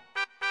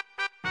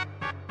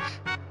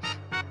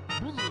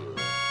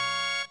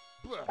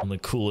 One of the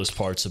coolest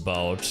parts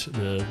about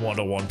the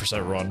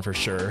 101% run for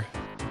sure.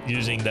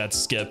 Using that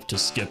skip to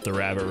skip the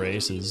Rabbit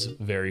Race is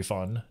very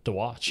fun to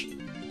watch.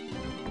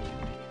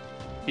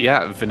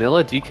 Yeah,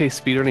 vanilla DK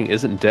speedrunning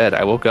isn't dead.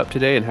 I woke up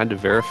today and had to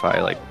verify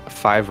like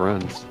 5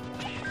 runs.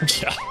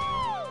 Yeah.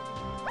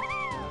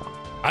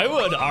 I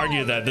would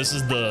argue that this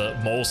is the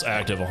most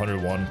active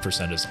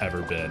 101% has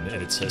ever been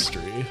in its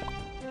history.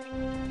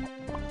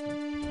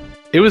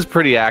 It was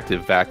pretty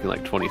active back in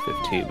like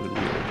 2015.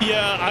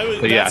 Yeah, I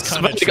would. But yeah,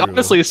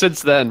 honestly,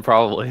 since then,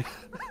 probably.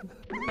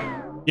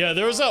 Yeah,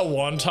 there was that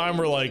one time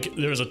where like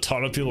there was a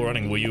ton of people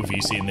running Wii U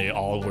VC and they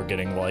all were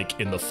getting like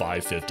in the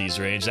 550s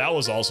range. That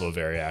was also a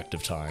very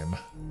active time.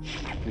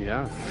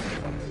 Yeah.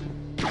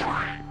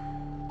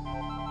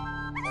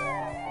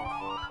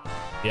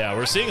 Yeah,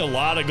 we're seeing a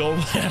lot of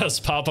gold bananas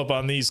pop up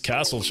on these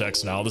castle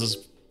checks now. This is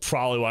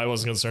probably why I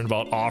wasn't concerned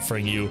about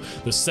offering you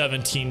the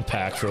 17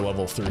 pack for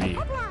level 3.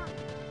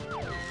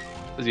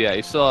 Yeah,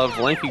 you still have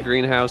Lanky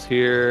Greenhouse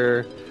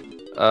here.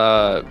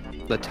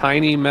 The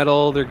tiny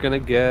metal they're gonna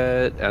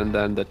get, and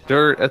then the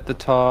dirt at the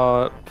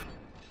top.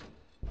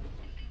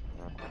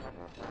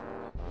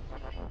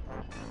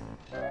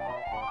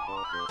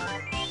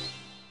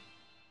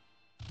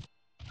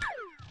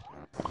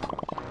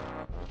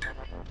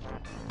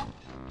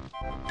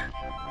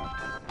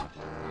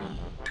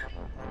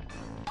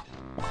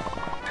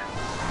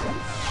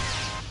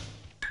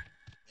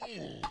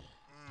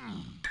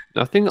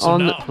 Nothing So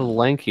on now- the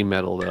lanky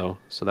metal though,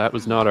 so that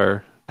was not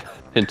our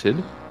hinted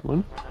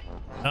one.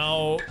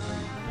 Now,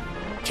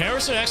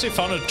 Kamerson actually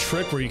found a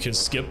trick where you can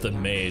skip the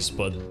maze,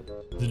 but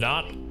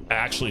not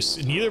actually.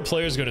 Neither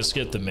player is going to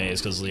skip the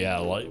maze because, yeah,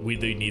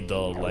 they need the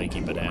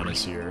lanky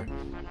bananas here.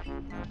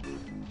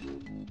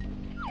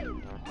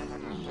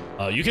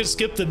 You can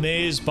skip the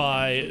maze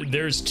by,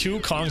 there's two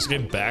Kongs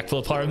getting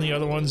backflip higher than the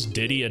other ones,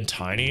 Diddy and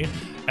Tiny.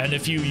 And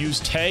if you use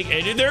tag,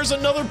 and there's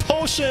another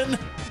potion.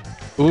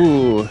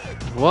 Ooh,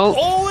 well.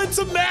 Oh, it's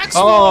a max.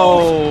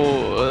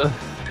 Oh.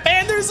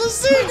 And there's a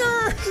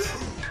zinger.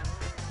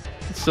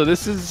 So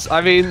this is,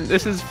 I mean,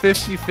 this is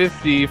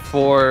 50-50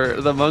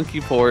 for the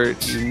monkey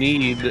port you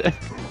need.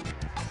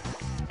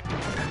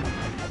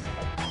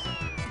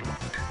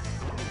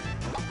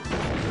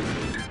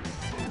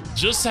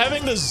 Just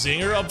having the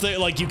zinger up there,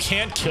 like, you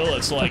can't kill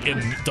it, so, like, it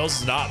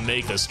does not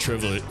make this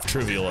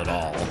trivial at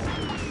all.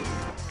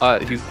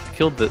 He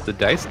killed the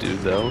dice dude,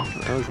 though.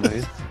 That was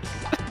nice.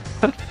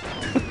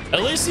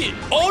 At least he...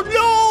 Oh,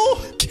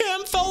 no!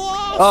 Cam fell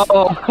off!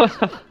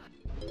 Oh!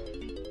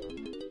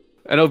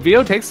 And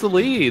Obiyo takes the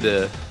lead.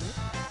 Yeah,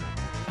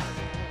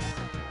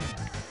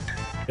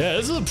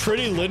 this is a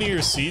pretty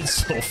linear seed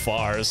so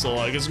far, so,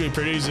 like, it's gonna be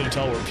pretty easy to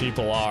tell where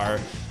people are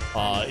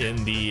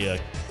in the...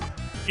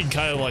 in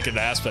kind of like an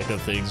aspect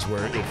of things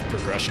where if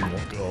progression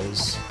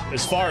goes,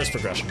 as far as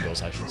progression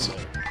goes, I should say.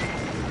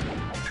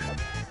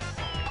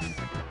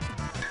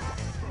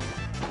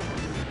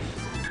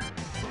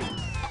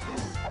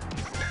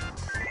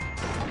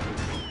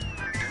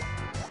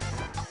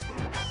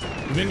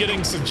 We've been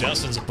getting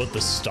suggestions to put the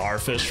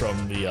starfish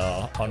from the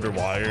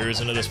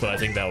underwires into this, but I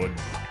think that would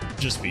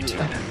just be too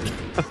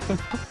weird.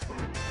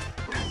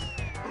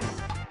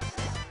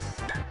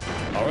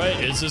 All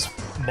right, is this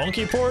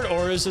monkey port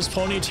or is this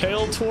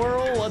ponytail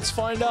twirl? Let's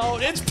find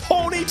out. It's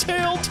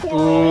ponytail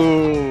twirl.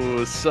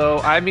 Ooh, so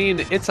I mean,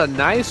 it's a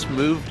nice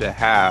move to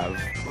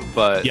have,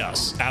 but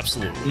yes,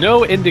 absolutely.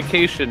 No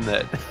indication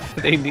that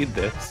they need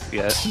this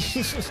yet.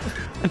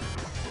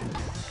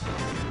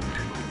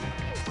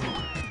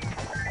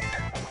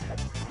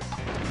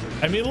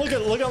 I mean,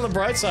 look on the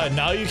bright side.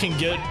 Now you can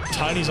get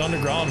Tiny's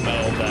underground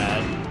medal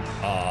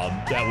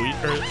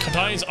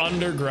Tiny's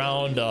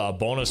underground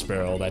bonus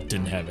barrel that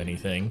didn't have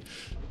anything.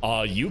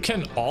 You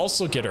can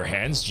also get her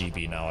hands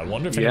GB now. I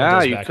wonder if anyone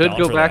goes you back could down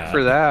go for back that.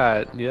 for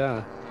that.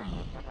 Yeah.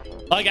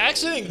 Like, I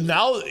actually think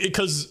now,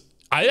 because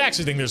I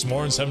actually think there's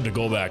more incentive to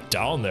go back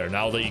down there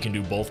now that you can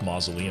do both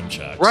mausoleum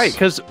checks. Right,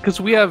 because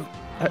we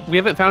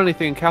haven't found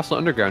anything in Castle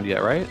Underground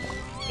yet, right?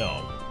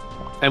 No.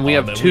 And we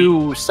have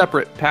two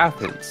separate path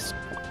hints.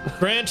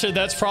 Granted,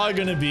 that's probably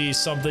going to be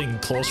something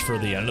close for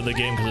the end of the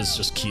game because it's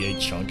just key 8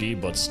 chunky,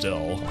 but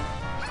still.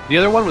 The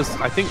other one was,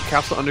 I think,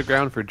 Castle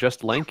Underground for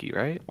just Lanky,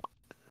 right?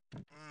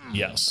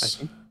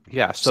 Yes.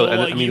 Yeah, so and,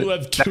 like, I mean, you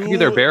have that could be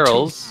their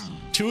barrels.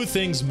 Two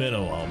things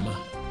minimum.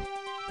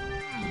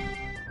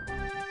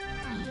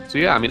 So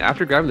yeah, I mean,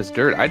 after grabbing this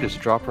dirt, I just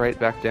drop right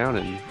back down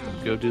and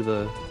go do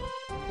the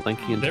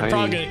Lanky and They're Tiny.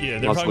 probably gonna,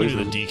 they're probably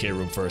going to do mausoleum. the DK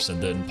room first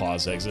and then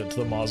pause exit to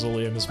the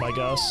mausoleum is my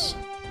guess.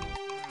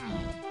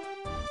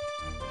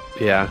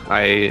 Yeah,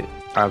 I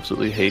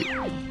absolutely hate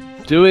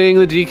doing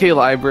the DK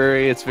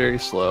library. It's very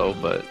slow,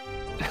 but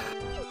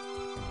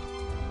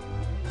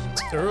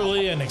It's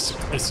early and it's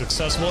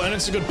accessible and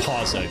it's a good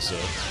pause exit.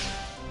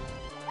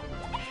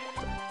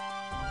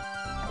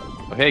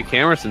 oh, hey,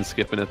 Kamerson's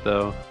skipping it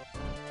though.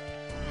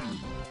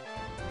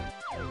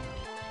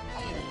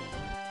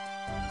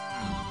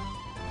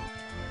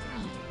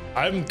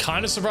 I'm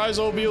kind of surprised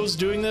Obiyo's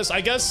doing this.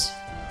 I guess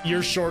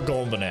you're short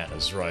golden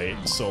bananas, right?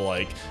 So,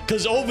 like,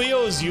 because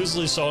Obiyo is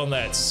usually someone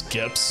that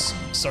starts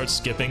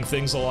skipping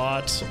things a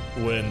lot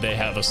when they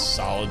have a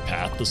solid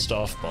path to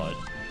stuff, but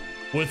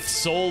with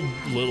so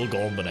little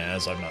golden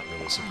bananas, I'm not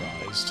really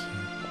surprised.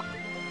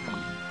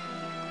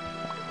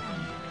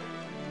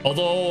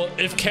 Although,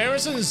 if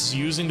Kamerson is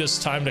using this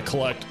time to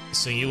collect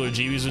singular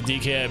GBs with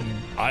DK,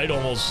 I'd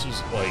almost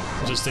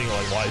just think,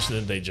 like, why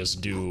shouldn't they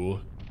just do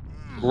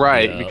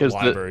Right, because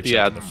library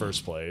check in the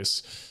first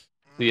place?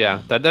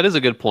 Yeah, that is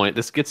a good point.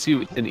 This gets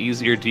you an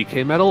easier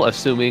DK medal,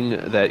 assuming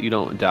that you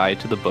don't die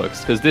to the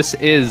books, because this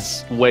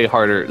is way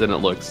harder than it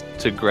looks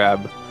to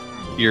grab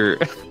your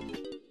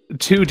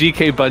 2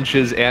 DK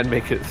bunches and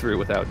make it through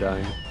without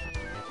dying.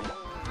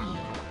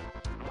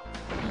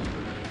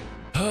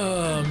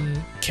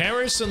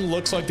 Kamerson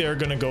looks like they're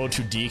gonna go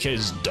to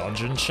DK's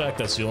dungeon check.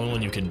 That's the only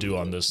one you can do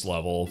on this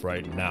level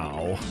right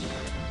now.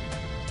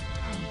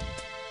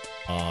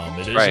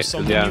 It is just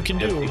something you can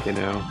do. DK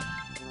now.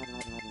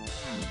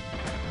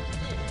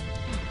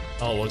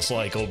 Oh, looks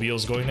like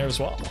Obiyo's going there as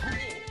well.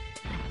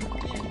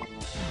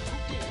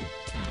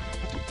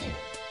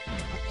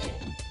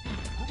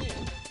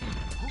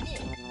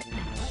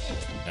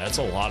 That's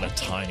a lot of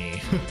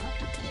tiny.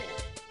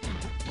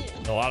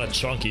 A lot of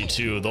chunky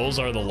too. Those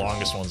are the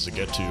longest ones to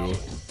get to.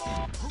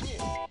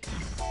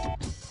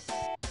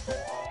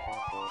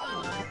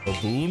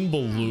 Baboon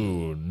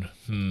balloon.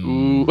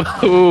 Ooh.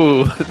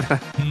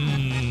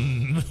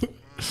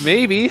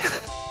 Maybe.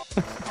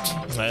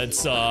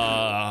 That's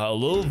a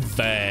little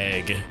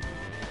vague.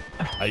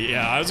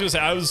 Yeah, I was gonna say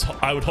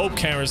I would hope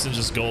Kamerson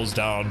just goes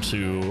down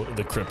to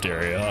the crypt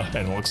area,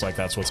 and it looks like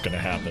that's what's gonna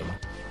happen.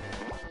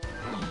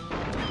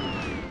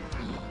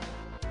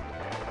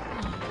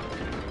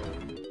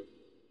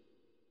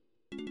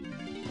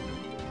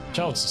 Watch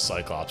out, it's a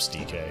Cyclops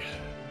DK.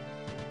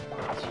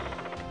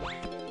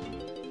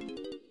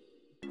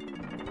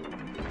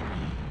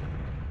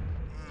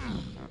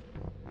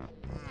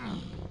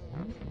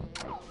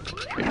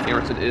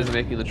 Kamerson is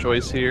making the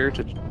choice here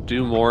to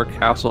do more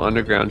Castle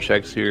Underground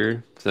checks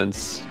here,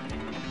 since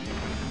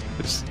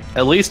there's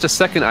at least a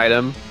second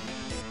item.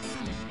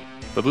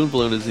 Baboon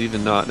Balloon is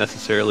even not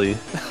necessarily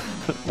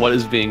what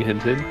is being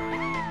hinted.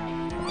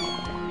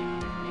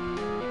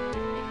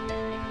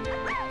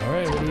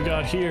 Alright, what do we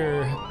got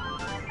here?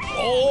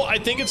 Oh, I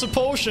think it's a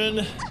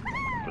potion!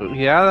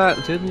 Yeah,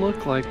 that did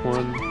look like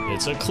one.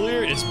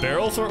 It's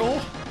barrel throw?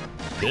 Oh,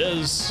 it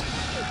is.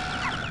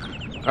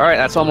 Alright,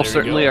 that's almost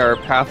certainly our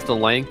path to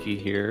Lanky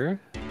here.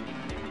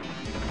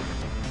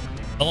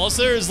 Unless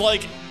there's,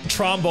 like,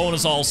 trombone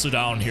is also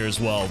down here as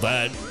well.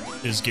 That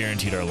is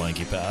guaranteed our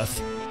Lanky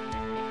path.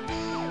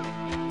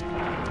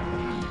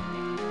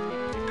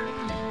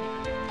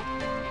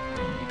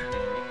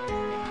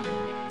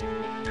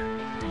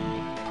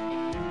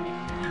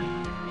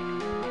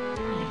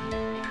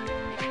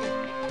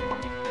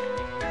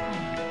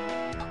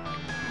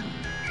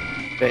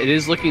 It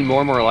is looking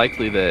more and more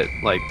likely that,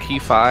 like, Key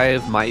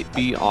 5 might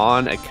be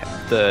on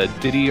the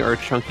Diddy or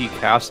Chunky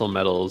Castle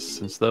medals,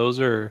 since those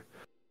are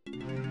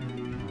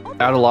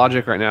out of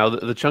logic right now.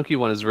 The Chunky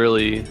one is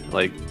really,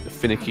 like,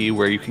 finicky,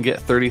 where you can get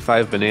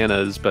 35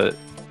 bananas, but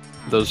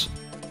those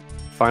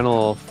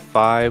final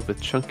 5 with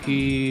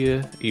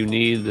Chunky, you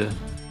need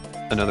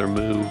another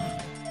move.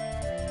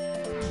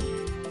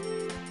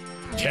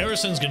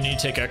 Kamerson's gonna need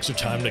to take extra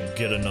time to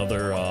get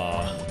another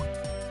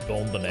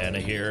golden banana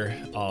here.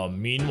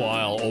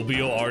 Meanwhile,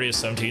 Obiyo already is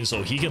 17,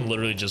 so he can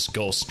literally just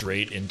go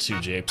straight into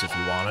Japes if he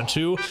wanted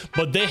to.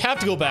 But they have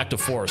to go back to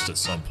Forest at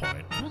some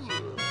point.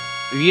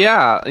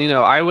 Yeah, you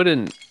know, I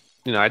wouldn't,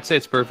 you know, I'd say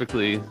it's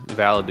perfectly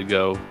valid to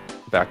go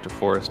back to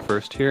Forest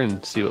first here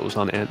and see what was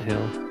on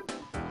Anthill.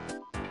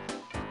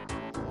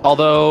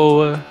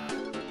 Although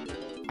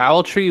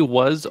Owl Tree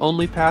was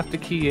only path to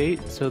Key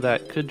 8, so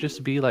that could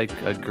just be like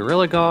a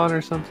Gorilla Gone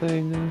or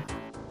something.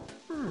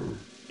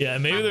 Yeah,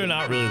 maybe they're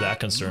not really that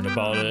concerned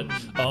about it.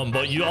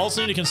 But you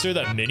also need to consider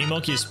that Mini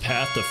Monkey's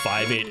path to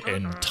 5, 8,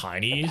 and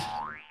Tiny.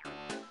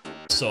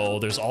 So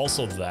there's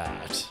also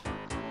that.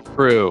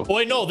 True. Oh,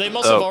 wait, no, they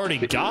must have already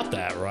got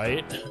that,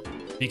 right?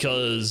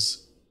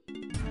 Because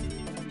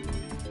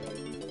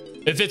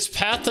if it's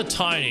path to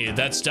Tiny,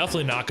 that's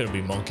definitely not going to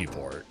be Monkey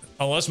Port.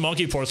 Unless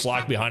Monkey Port's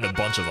locked behind a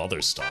bunch of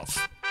other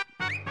stuff.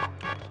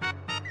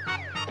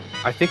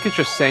 I think it's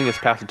just saying it's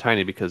path to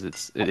Tiny because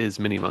it is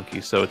Mini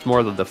Monkey, so it's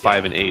more than the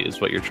 5 and 8 is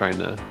what you're trying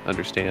to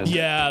understand.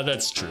 Yeah,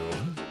 that's true.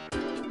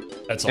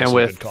 That's also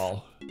a good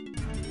call.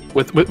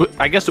 With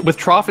I guess with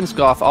Trough and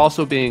Scoff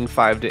also being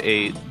 5 to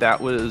 8,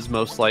 that was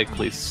most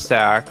likely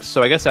Sack.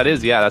 So I guess that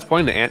is, yeah, that's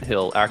pointing to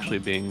Anthill actually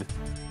being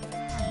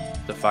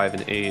the 5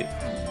 and 8.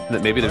 And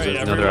that maybe there's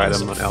another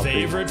item on Alfie.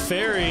 Favorite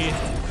fairy.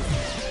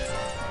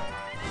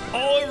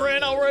 Oh, it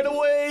ran out right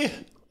away.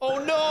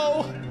 Oh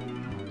no.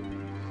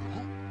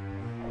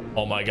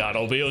 Oh my god,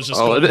 Obiyo's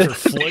just going for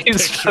flick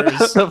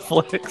pictures. The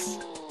flicks.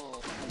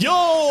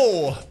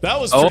 Yo!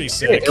 That was pretty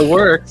sick. It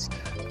worked.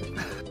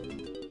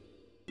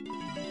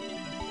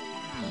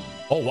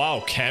 Oh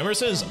wow,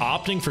 Kamerson is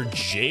opting for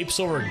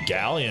Japes over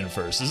Galleon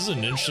first. This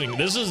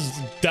is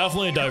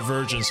definitely a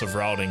divergence of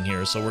routing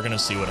here, so we're gonna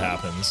see what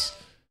happens.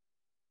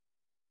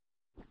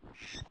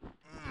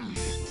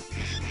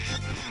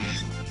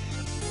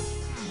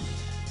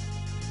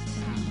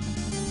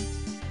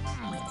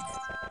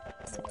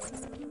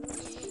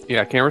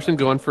 Yeah, Kamerson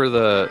going for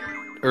the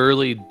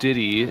early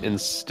Diddy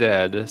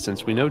instead,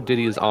 since we know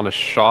Diddy is on a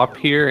shop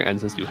here, and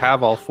since you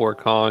have all 4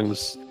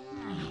 Kongs,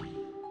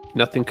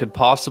 nothing could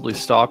possibly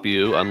stop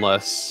you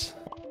unless...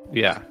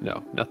 Yeah,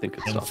 no, nothing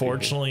could stop you.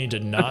 Unfortunately,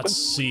 did not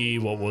see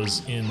what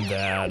was in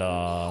that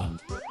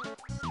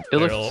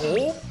barrel.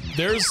 Oh,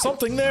 there's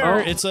something there. Oh.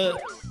 It's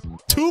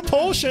 2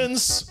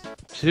 potions.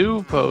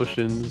 2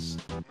 potions.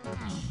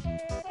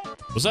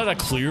 Was that a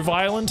clear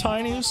violin,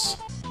 Tinies?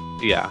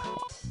 Yeah.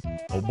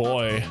 Oh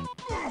boy.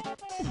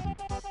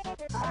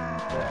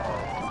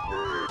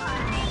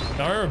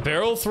 Now remember,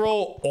 barrel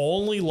throw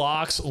only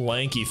locks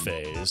Lanky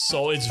phase,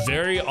 so it's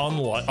very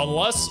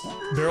unless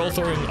barrel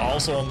throwing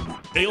also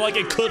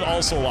it could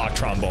also lock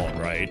trombone,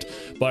 right?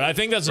 But I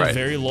think that's a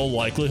very low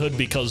likelihood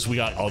because we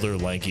got other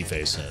Lanky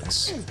phase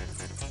hints.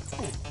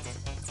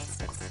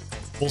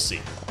 We'll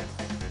see.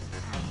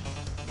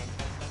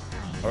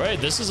 All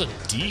right, this is a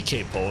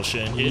DK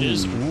potion. It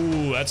is.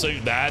 Ooh,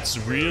 that's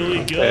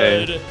really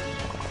good.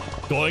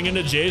 Going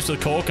into Jace with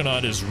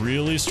Coconut is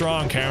really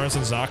strong.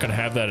 Kamerson's not going to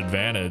have that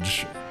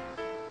advantage.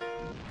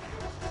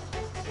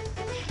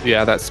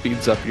 Yeah, that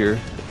speeds up your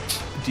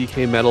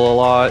DK metal a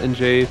lot in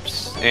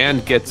Japes,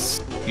 and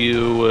gets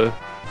you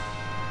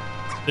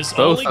This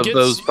both only of gets...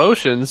 those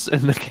potions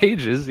in the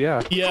cages,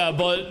 yeah. Yeah,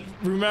 but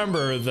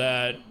remember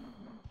that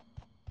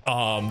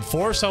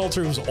Force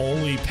Helter's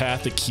only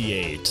path to key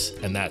 8,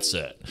 and that's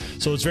it.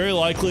 So it's very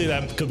likely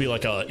that could be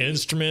like an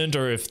instrument,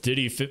 or if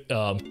Diddy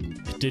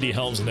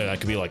Helm's in there, that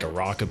could be like a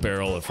rocket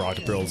barrel. If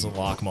rocket barrel doesn't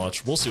lock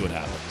much, we'll see what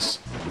happens.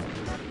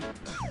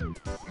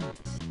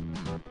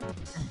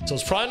 So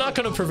it's probably not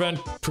going to prevent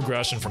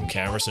progression from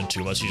Kamerson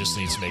too much. He just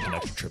needs to make an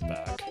extra trip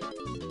back.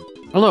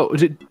 I don't know.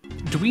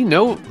 Do we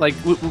know? Like,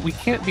 we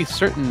can't be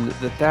certain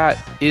that that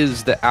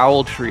is the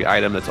owl tree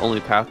item that's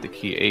only path to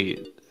key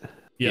 8.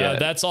 Yeah,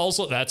 that's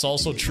also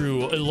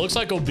true. It looks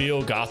like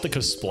Obiyo got the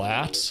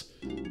Kasplat,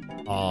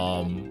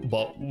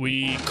 but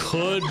we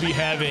could be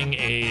having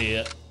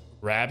a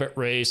rabbit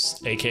race,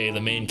 aka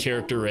the main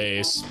character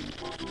race,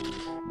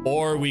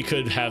 or we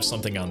could have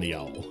something on the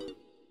owl.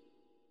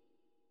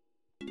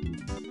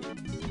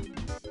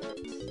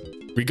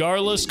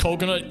 Regardless,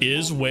 Coconut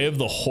is Way of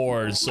the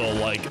Horde, so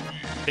like,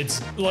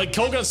 it's like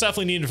Coconut's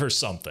definitely needed for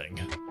something.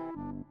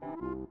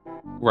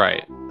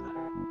 Right.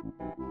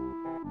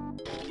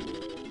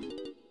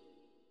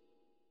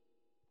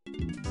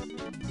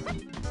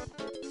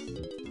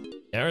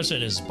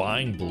 Kamerson is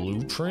buying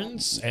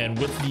blueprints, and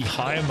with the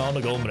high amount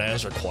of gold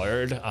bananas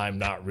required, I'm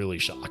not really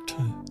shocked.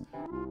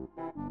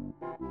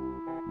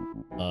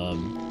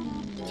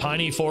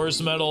 Tiny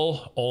forest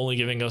metal, only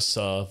giving us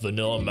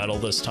vanilla metal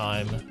this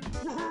time.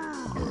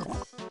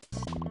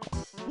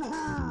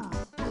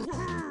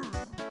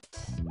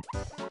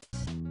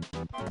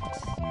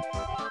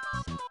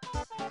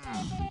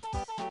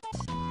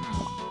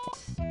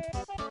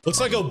 Looks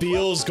like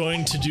Obiyo is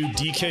going to do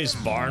DK's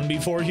barn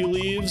before he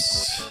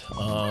leaves.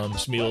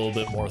 Just be a little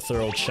bit more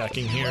thorough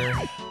checking here.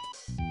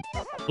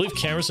 I believe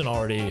Kamerson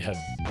already had...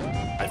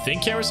 I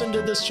think Kamerson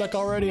did this check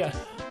already? I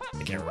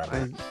can't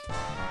remember.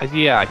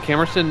 Yeah,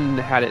 Kamerson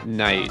had it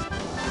night,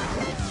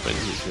 but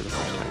he was here the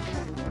first time.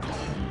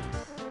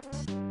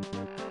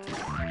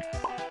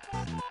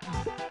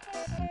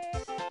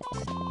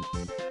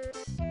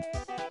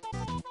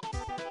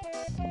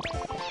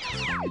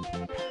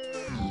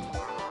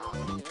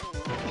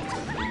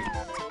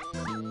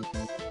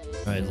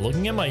 Alright,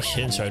 looking at my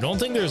hints here, I don't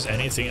think there's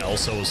anything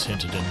else that was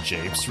hinted in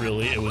Japes,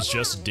 really. It was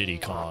just Diddy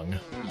Kong.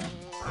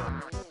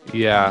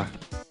 Yeah.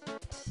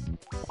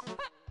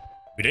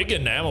 We did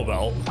get an ammo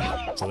belt,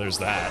 so there's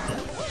that.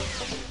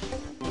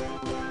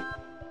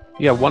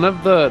 Yeah, one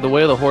of the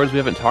Way of the Hordes we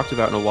haven't talked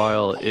about in a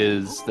while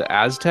is the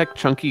Aztec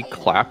Chunky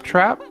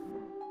Claptrap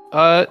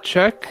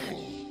check.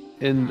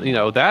 And, you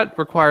know, that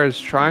requires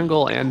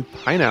triangle and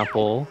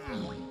pineapple,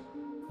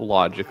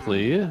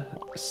 logically.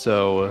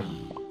 So...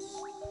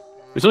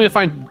 we still need to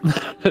find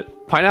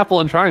pineapple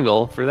and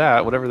triangle for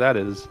that, whatever that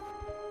is.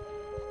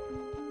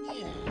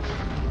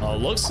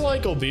 Looks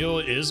like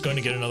Obiyo is going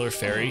to get another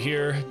fairy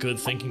here. Good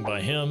thinking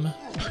by him.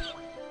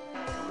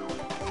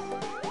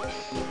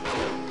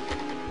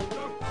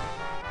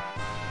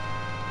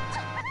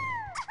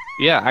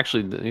 Yeah,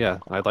 actually, yeah,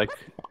 I like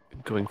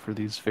going for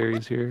these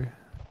fairies here.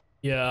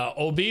 Yeah,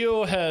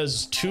 Obiyo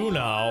has 2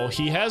 now.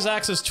 He has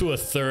access to a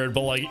 3rd,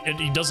 but like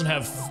he doesn't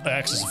have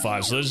access to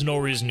 5, so there's no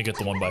reason to get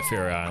the one by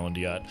Fairy Island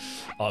yet.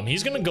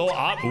 He's gonna go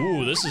opt.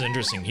 Ooh, this is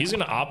interesting. He's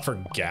gonna opt for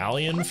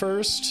Galleon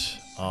first.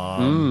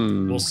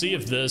 We'll see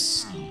if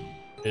this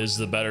is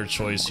the better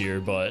choice here,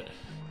 but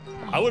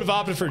I would have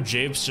opted for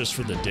Japes just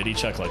for the Diddy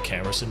check like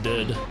Kamerson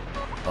did.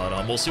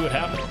 But we'll see what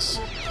happens.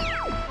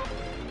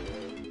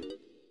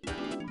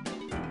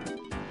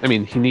 I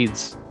mean, he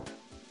needs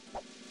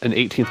an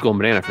 18th gold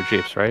banana for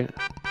Japes, right?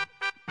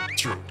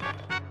 True.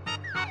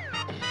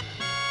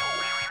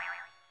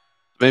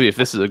 Maybe if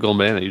this is a gold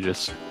banana, you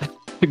just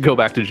go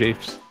back to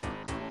Japes.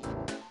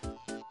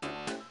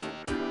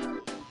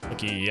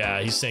 Okay,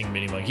 yeah, he's saying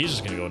mini Mike. He's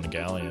just gonna go into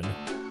Galleon.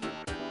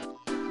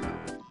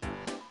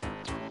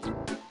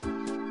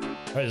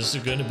 Alright, this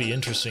is gonna be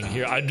interesting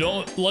here. I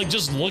don't like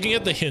just looking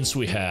at the hints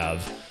we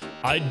have.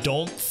 I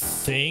don't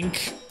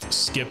think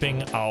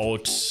skipping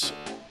out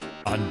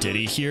on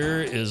Diddy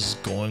here is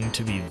going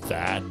to be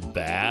that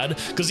bad,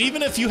 because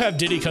even if you have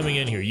Diddy coming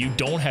in here, you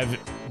don't have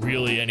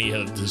really any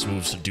of his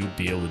moves to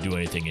be able to do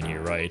anything in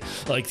here, right?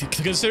 Like,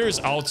 consider his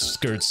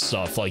outskirts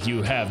stuff. Like,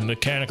 you have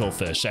Mechanical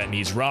Fish that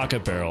needs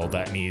Rocket Barrel,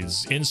 that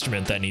needs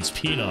Instrument, that needs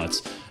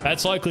Peanuts.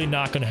 That's likely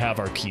not going to have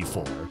our key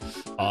 4.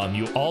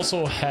 You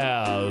also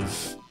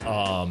have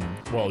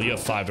well, you have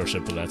 5-door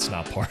ship, but that's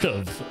not part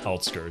of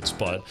outskirts.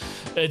 But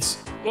it's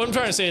what I'm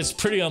trying to say. It's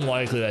pretty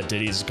unlikely that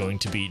Diddy's going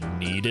to be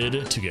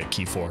needed to get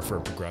key 4 for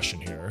progression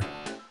here.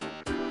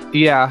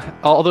 Yeah,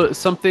 although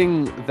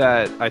something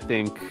that I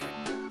think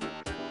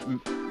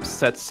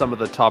sets some of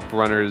the top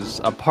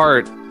runners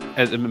apart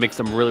and it makes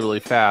them really, really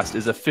fast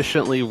is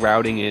efficiently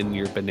routing in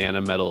your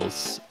banana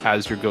medals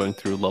as you're going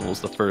through levels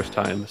the first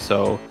time.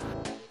 So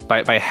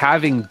by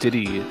having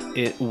Diddy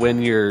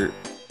when you're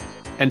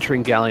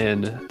entering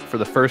Galleon for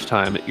the first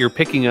time, you're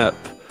picking up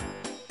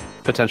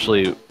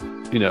potentially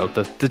you know,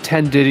 the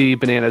 10 Diddy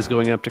bananas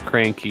going up to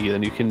Cranky,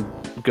 then you can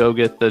go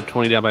get the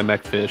 20 down by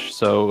Mechfish.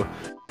 So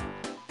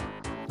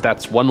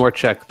that's one more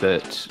check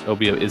that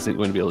Obiyo isn't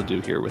going to be able to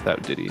do here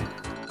without Diddy.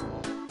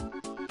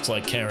 It's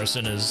like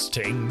Kamerson is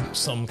taking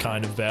some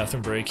kind of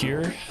bathroom break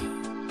here.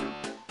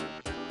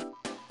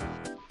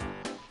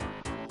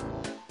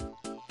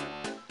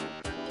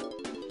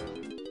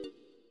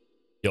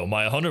 Yo,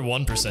 my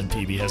 101%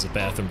 PB has a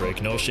bathroom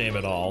break. No shame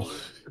at all.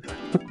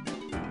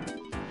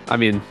 I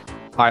mean,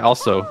 I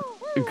also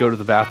go to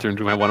the bathroom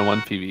to my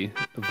 101 PB,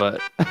 but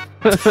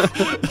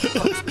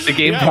the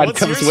gamepad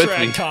comes with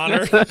me.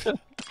 Connor?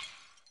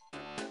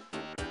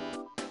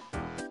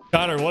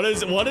 Connor, what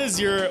is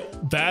your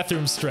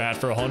bathroom strat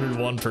for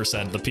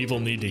 101%? The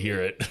people need to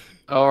hear it.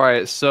 All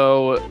right,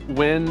 so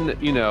when,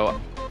 you know,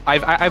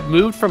 I've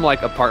moved from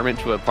like apartment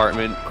to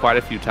apartment quite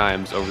a few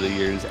times over the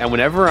years, and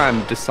whenever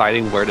I'm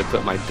deciding where to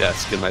put my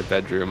desk in my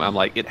bedroom, I'm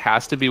like, it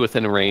has to be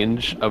within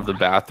range of the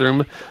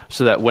bathroom,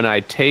 so that when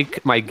I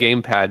take my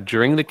gamepad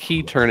during the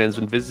key turn-ins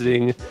when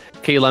visiting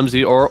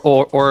K-Lumsy,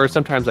 or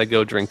sometimes I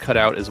go during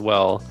cutout as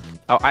well,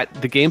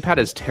 the gamepad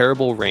has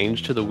terrible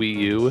range to the Wii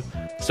U,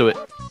 so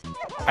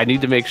I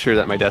need to make sure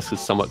that my desk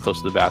is somewhat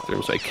close to the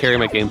bathroom, so I carry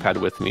my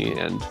gamepad with me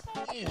and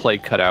play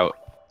cutout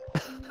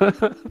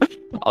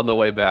on the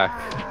way back.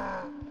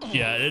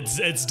 Yeah,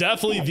 it's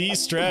definitely the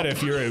strat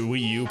if you're a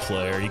Wii U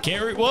player. You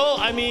can't well,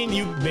 I mean,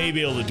 you may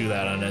be able to do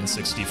that on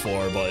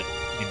N64, but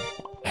you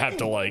have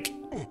to, like,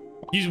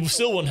 you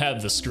still wouldn't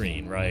have the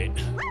screen, right?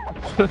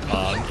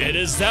 It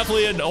is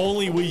definitely an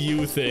only Wii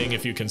U thing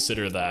if you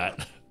consider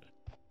that.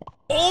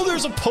 Oh,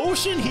 there's a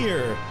potion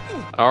here!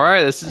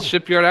 Alright, this is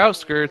Shipyard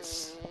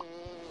Outskirts.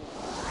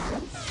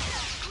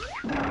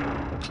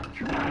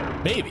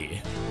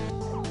 Maybe.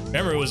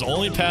 Remember, it was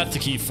only path to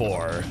key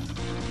 4.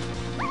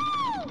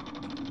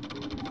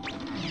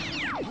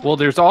 Well,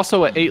 there's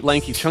also an 8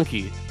 Lanky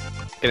Chunky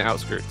in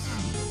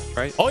Outskirts,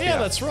 right? Oh yeah,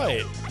 that's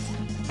right.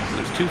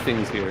 There's two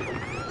things here.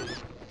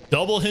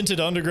 Double hinted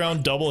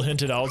underground, double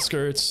hinted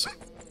outskirts.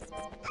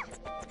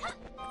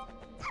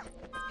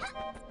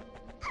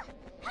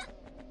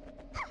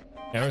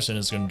 Kamerson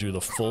is going to do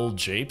the full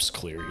Japes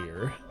clear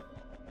here.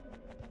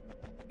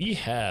 We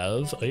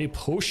have a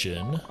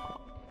potion.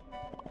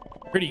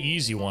 Pretty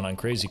easy one on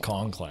Crazy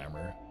Kong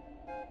Clamor.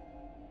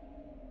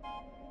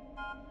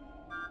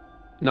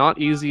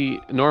 Not easy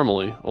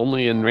normally,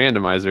 only in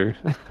Randomizer.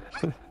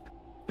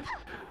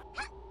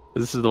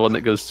 This is the one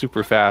that goes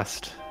super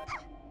fast.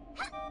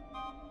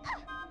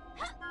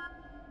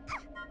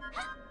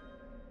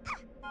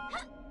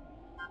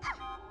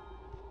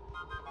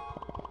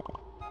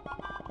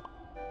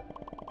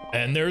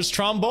 And there's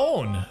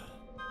Trombone.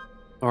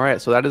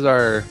 Alright, so that is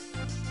our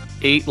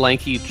 8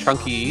 Lanky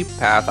Chunky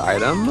path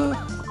item.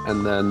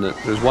 And then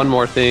there's one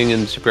more thing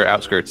in Super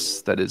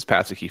Outskirts that is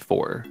path to key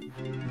 4.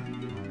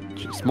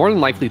 It's more than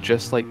likely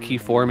just like key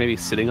 4, maybe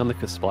sitting on the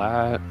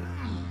Kasplat.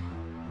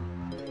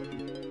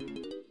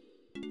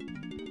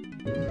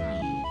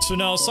 So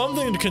now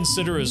something to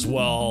consider as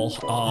well.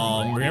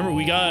 Remember,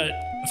 we got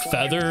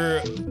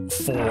Feather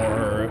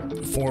for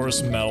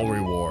Forest Metal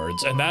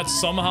rewards, and that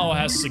somehow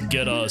has to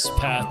get us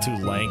path to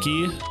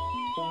Lanky.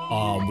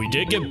 We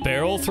did get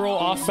Barrel Throw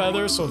off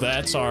Feather, so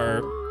that's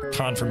our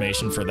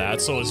confirmation for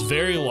that. So it's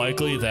very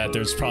likely that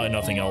there's probably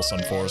nothing else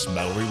on Forest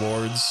Metal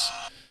rewards.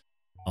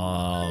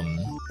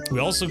 We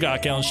also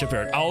got Gallon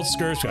Shipyard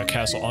Outskirts, we got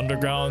Castle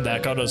Underground.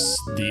 That got us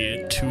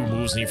the 2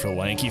 moves needed for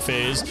Lanky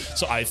phase.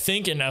 So I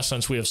think in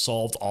essence we have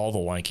solved all the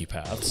Lanky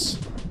paths.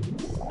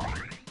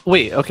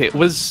 Wait, okay,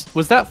 was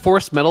that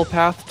Forest Metal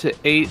path to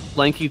 8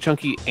 Lanky,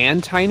 Chunky,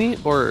 and Tiny,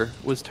 or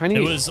was Tiny? It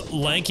was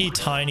Lanky,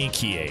 Tiny,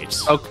 Key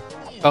 8. Oh,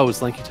 it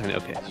was Lanky, Tiny.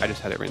 Okay, I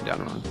just had it written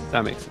down wrong.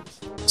 That makes sense.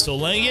 So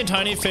Lanky and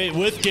Tiny phase,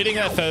 with getting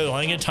that Feather,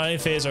 Lanky and Tiny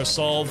phase are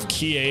solved.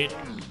 Key 8,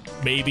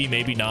 maybe,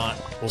 maybe not.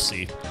 We'll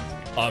see.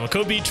 It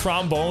could be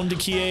Trombone to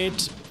key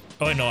 8.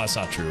 Oh, no, that's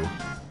not true.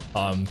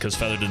 Because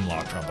Feather didn't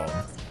lock Trombone.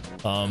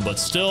 But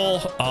still,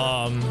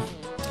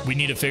 we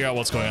need to figure out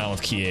what's going on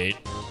with key 8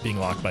 being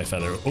locked by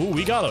Feather. Oh,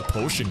 we got a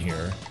potion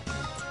here.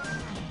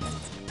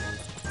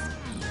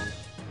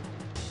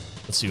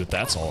 Let's see what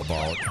that's all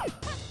about.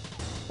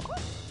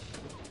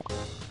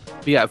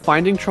 Yeah,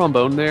 finding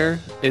Trombone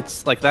there,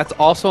 it's like that's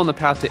also on the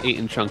path to 8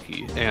 and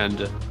Chunky, and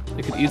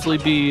it could easily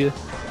be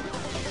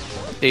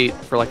 8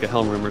 for like a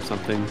Helm Room or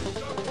something.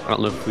 I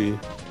don't know if we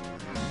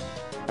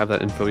have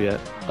that info yet.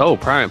 Oh,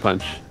 Primate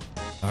Punch.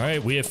 All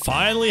right, we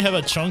finally have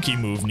a Chunky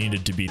move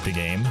needed to beat the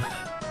game.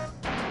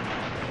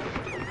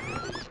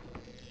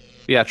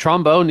 Yeah,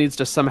 Trombone needs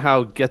to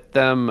somehow get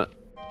them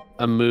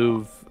a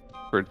move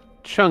for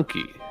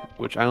Chunky,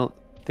 which I don't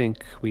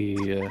think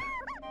we...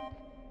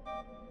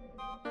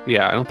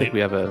 Yeah, I don't think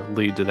we have a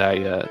lead to that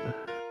yet.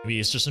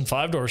 Maybe it's just in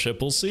 5-door ship,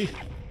 we'll see.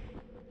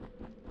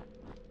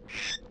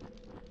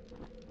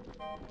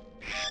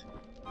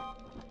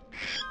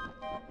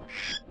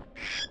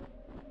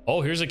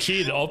 Oh, here's a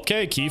key.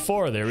 Okay, key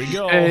 4. There we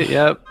go. Hey,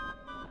 yep.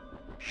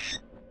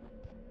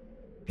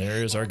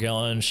 There's our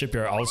Gallon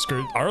Shipyard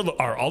Outskirts.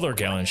 Our other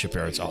Gallon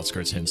Shipyard's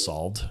Outskirts hint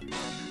solved.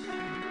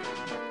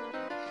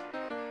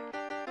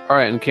 All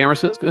right, and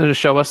Kamerson's going to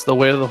show us the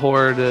way of the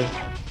horde.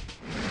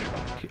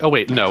 Oh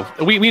wait, no,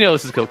 we know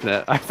this is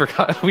Coconut. I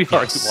forgot we've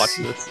already watched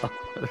this.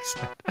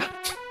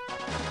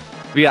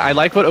 But yeah, I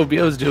like what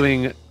Obiyo's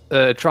doing.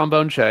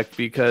 Trombone check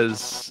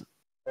because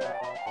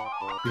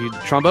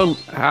the trombone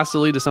has to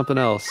lead to something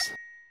else.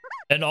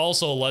 And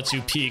also lets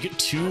you peek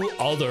 2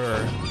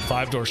 other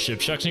 5-door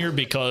ship checks in here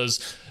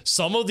because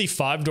some of the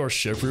 5-door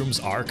ship rooms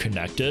are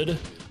connected.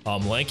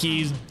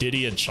 Lanky,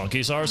 Diddy, and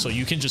Chunky's are, so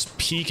you can just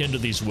peek into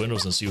these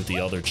windows and see what the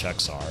other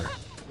checks are.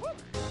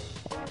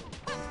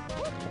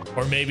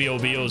 Or maybe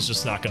Obiyo is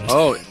just not gonna.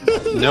 Oh,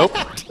 nope.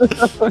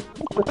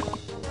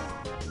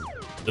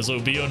 Does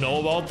Obiyo know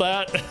about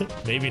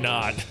that? Maybe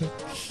not.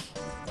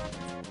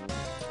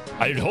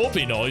 I'd hope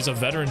he knows. He's a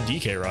veteran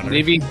DK runner.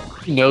 Maybe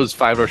he knows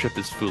 5-door ship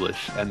is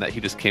foolish and that he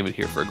just came in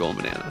here for a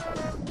golden banana.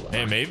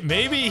 Hey,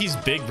 maybe he's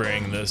big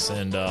braining this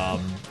and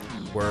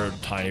we're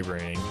tiny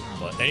braining.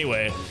 But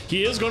anyway,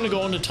 he is going to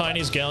go into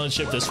Tiny's Gallon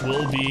ship. This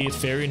will be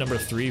ferry number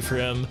 3 for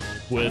him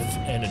with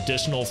an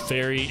additional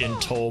ferry in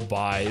tow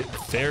by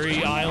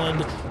Ferry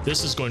Island.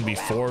 This is going to be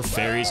 4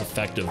 ferries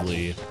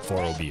effectively for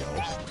Obiyo.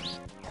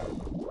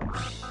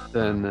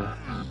 Then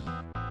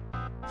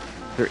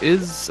there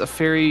is a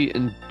ferry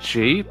in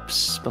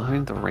Japes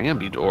behind the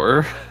Ramby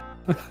door.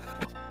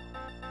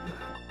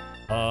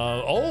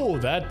 Oh,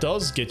 that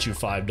does get you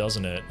 5,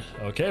 doesn't it?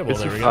 Okay, well,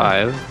 there we go.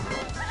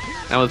 5.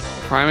 Now with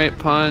Primate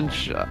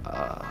Punch.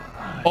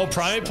 Oh,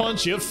 Primate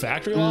Punch, you have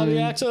factory lobby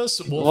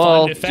access? We'll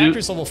well, find it.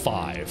 Factory's level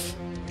 5.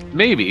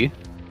 Maybe.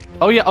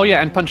 Oh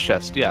yeah, and Punch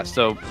Chest. Yeah,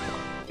 so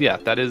yeah,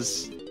 that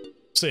is.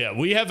 So yeah,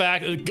 we have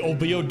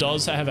Obiyo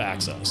does have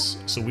access,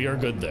 so we are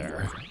good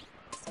there.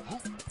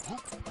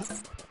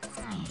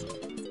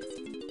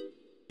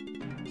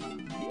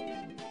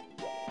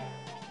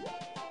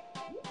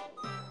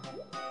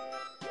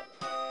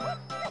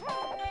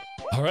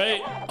 All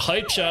right,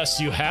 hype chest,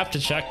 you have to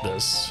check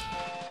this.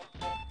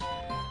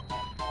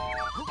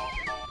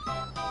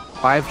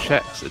 5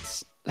 checks.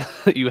 It's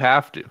you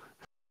have to.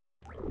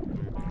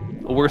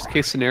 A worst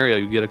case scenario,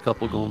 you get a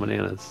couple gold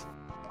bananas.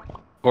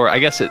 Or I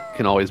guess it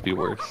can always be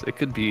worse. It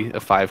could be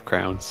a 5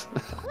 crowns.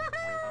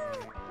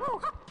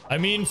 I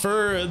mean,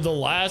 for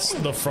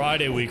the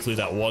Friday weekly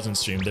that wasn't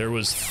streamed, there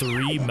was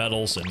 3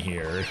 medals in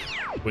here,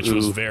 which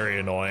was very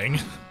annoying.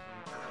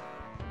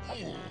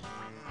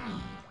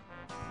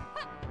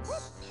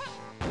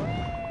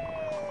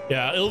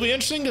 Yeah, it'll be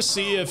interesting to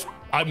see if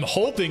I'm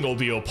hoping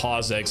Obiyo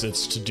pause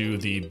exits to do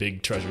the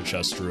big treasure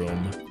chest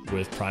room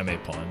with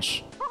Primate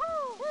Punch.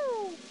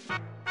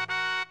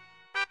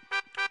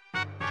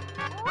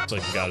 Looks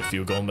like we got a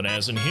few golden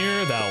bananas in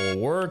here. That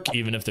will work,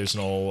 even if there's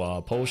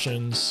no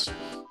potions.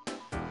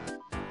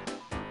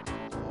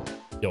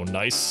 Yo,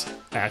 nice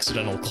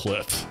accidental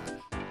clip.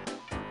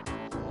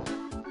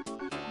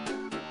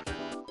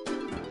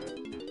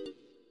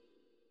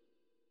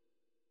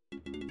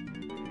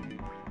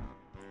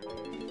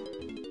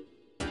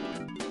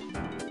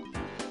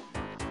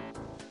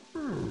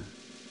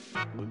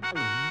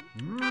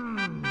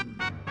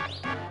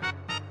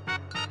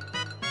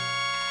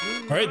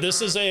 All right,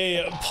 this is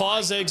a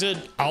pause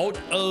exit out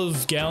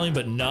of Galleon,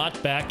 but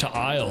not back to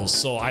Isles.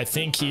 So I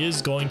think he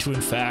is going to,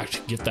 in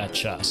fact, get that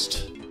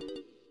chest.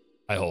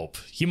 I hope.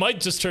 He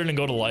might just turn and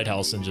go to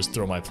Lighthouse and just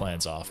throw my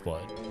plans off,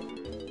 but...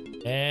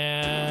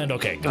 And,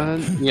 okay,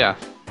 good. Yeah.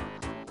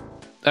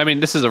 I mean,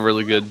 this is a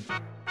really good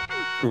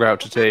route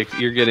to take.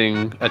 You're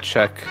getting a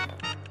check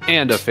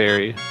and a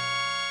ferry.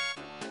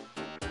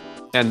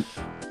 And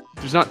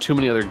there's not too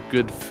many other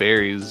good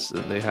ferries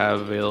that they have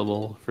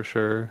available, for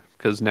sure.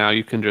 Because now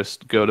you can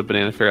just go to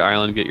Banana Ferry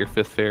Island, get your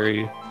 5th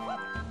ferry.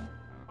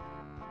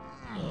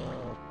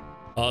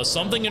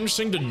 Something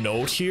interesting to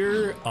note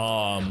here,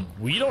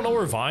 we don't know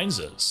where Vines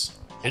is.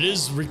 It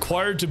is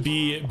required to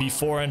be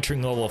before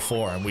entering level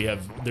 4, and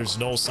there's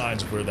no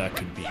signs of where that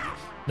could be.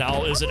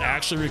 Now, is it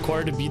actually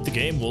required to beat the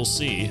game? We'll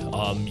see.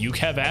 You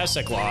have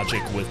Aztec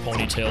logic with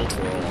Ponytail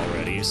Twirl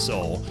already,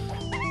 so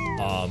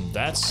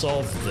that's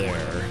solved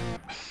there.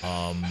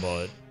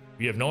 But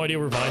we have no idea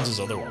where Vines is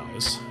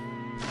otherwise.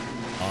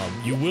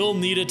 You will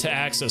need it to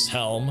access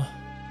Helm.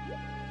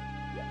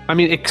 I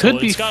mean, it could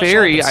be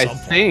Fairy, I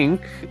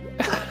think.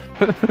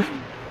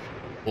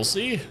 We'll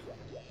see.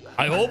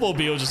 I hope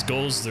Obiyo just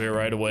goes there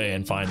right away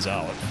and finds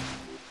out.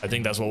 I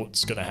think that's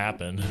what's gonna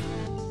happen.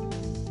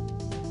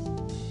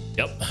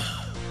 Yep.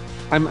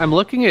 I'm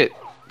looking at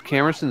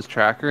Kamerson's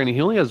tracker, and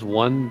he only has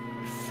 1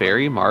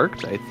 fairy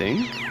marked, I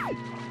think.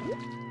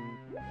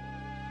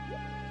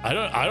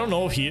 I don't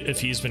know if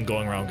he's been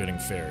going around getting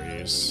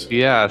fairies.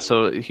 Yeah,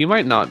 so he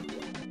might not be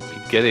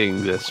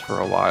getting this for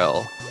a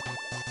while.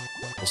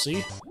 We'll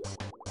see.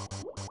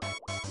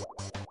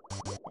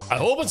 I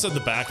hope it's at the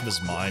back of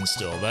his mind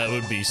still. That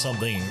would be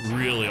something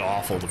really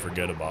awful to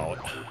forget about.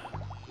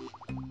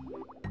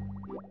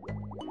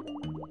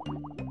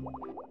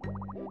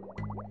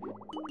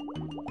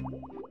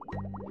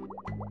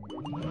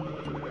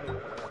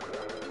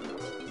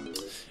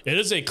 It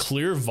is a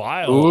clear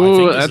vial.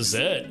 Ooh, I think this is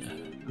it.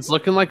 It's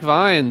looking like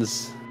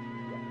Vines.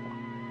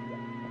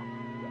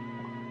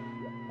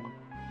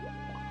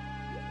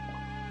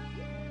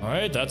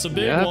 right, that's a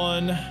big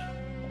one.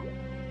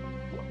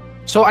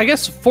 So I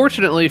guess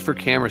fortunately for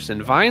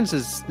Kamerson, vines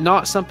is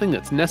not something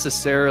that's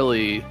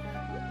necessarily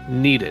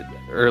needed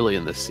early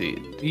in the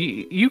seed.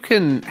 You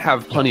can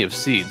have plenty of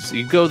seeds.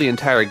 You go the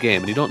entire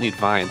game and you don't need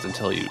vines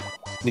until you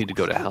need to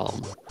go to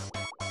Helm.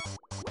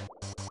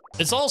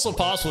 It's also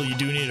possible you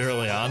do need it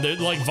early on.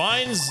 Like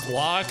vines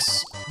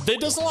locks, it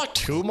doesn't lock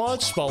too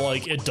much, but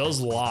like it does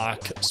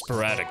lock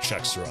sporadic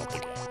checks throughout the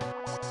game.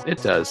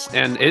 It does,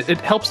 and it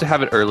helps to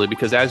have it early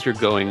because as you're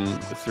going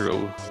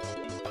through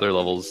other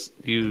levels,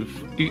 you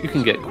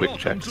can get quick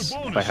checks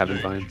by having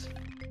vines.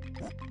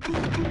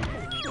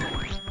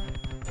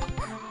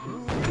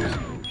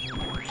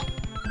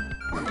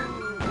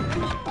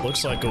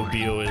 Looks like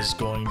Obiyo is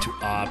going to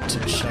opt to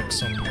check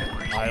some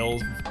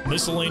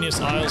miscellaneous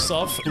aisle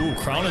stuff. Ooh,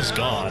 crown is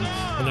gone,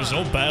 and there's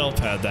no battle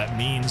pad. That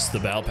means the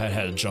battle pad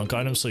had a junk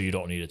item, so you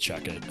don't need to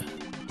check it.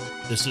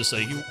 It's just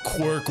a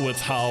quirk with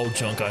how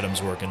junk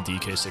items work in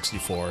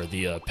DK64.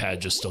 The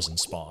pad just doesn't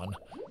spawn.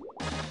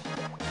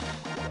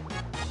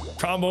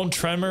 Trombone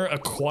Tremor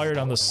acquired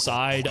on the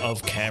side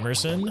of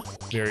Kamerson.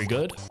 Very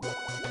good.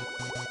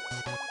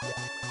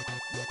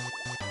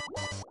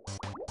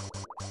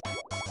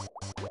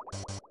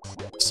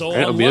 So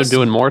Obiyo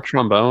doing more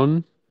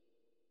trombone.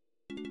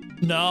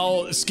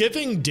 Now,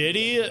 skipping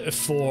Diddy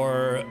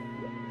for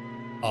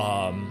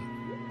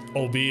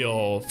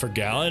Obiyo for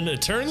Gallon,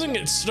 it's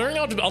turning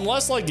out to be,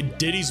 unless like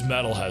Diddy's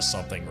medal has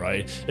something,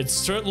 right?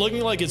 It's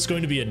looking like it's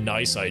going to be a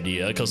nice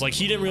idea because like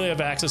he didn't really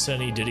have access to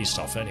any Diddy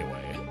stuff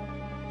anyway.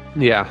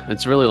 Yeah,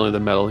 it's really only the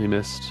medal he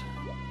missed.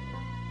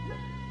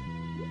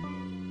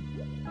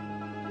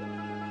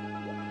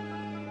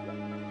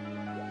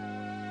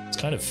 It's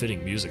kind of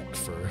fitting music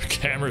for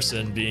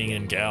Kamerson being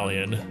in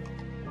Galleon.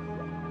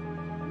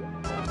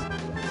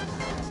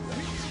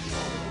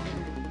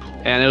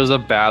 And it was a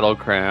battle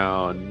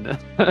crown.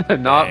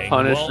 Not Dang,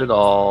 punished well, at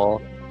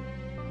all.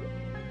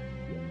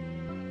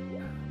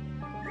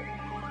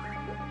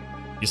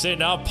 You say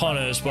not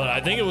punished, but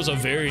I think it was a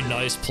very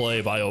nice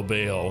play by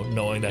Obiyo,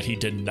 knowing that he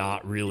did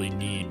not really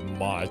need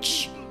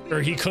much.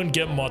 Or he couldn't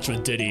get much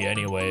with Diddy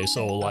anyway,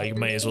 so like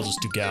may as well just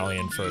do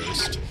Galleon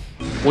first.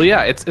 Well,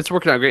 yeah, it's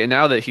working out great. And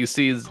now that he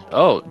sees,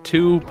 oh,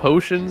 2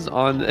 potions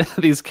on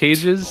these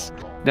cages,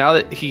 now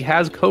that he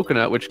has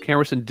Coconut, which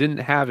Kamerson didn't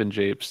have in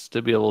Japes,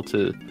 to be able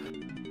to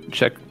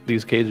check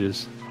these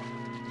cages.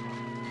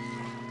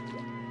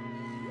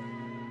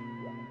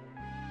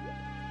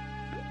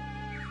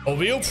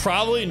 Obiyo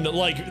probably,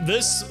 like,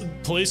 this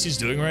place he's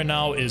doing right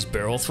now is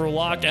barrel throw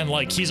locked, and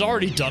like he's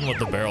already done with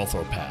the barrel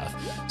throw path.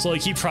 So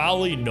like he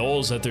probably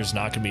knows that there's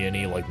not gonna be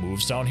any like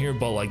moves down here,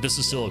 but like this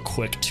is still a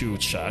quick 2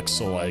 checks.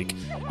 So like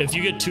if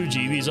you get 2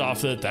 GBs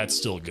off it, that's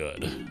still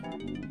good.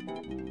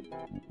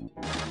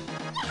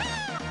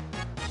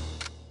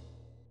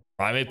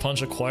 Primate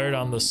Punch acquired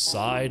on the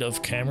side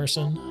of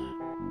Kamerson.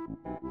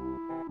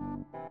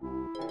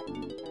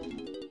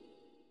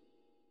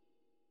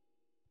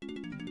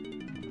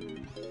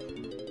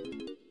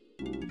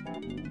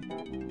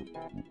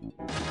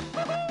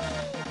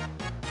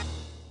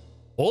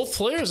 Both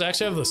players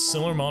actually have the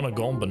similar amount of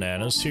golden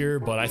bananas here,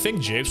 but I think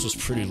Japes was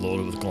pretty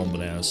loaded with golden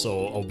bananas,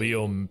 so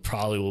Obiyo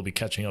probably will be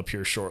catching up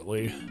here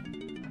shortly.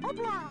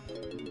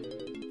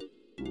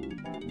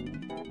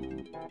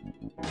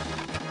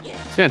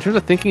 So yeah, in terms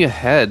of thinking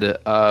ahead,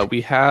 we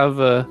have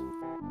a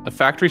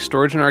factory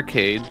storage and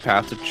arcade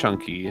path to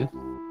Chunky.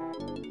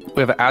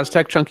 We have an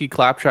Aztec Chunky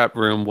Claptrap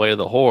Room, Way of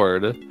the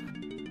Horde.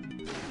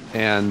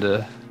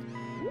 And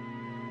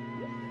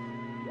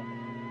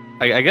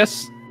I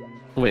guess...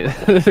 Wait,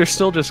 they're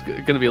still just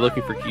going to be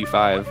looking for key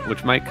 5,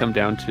 which might come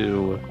down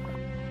to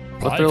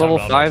what their level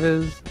 5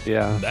 is.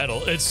 Yeah,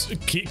 metal. It's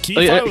key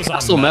 5 was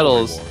Castle on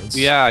Metals. Rewards.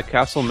 Yeah,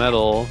 Castle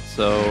Metal.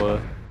 So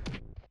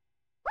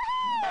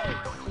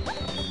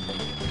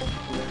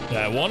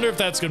yeah, I wonder if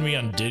that's going to be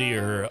on Diddy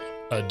or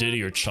a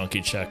Diddy or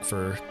Chunky check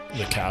for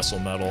the Castle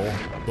Metal.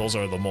 Those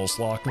are the most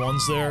locked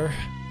ones there.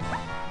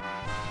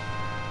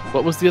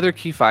 What was the other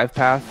key 5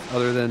 path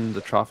other than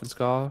the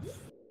Troffenscoff?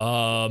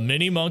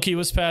 Mini Monkey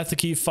was path to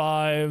key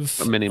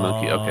 5. A Mini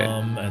Monkey, okay.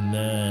 And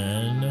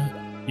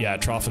then, yeah,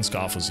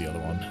 Troffenscoff was the other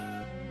one.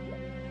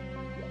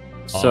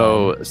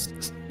 So,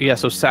 yeah,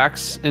 so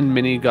Sax and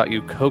Mini got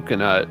you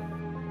Coconut.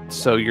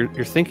 So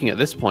you're thinking at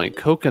this point,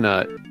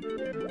 Coconut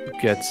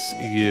gets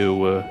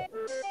you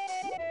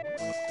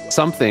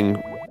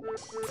something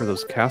for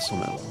those castle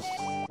medals.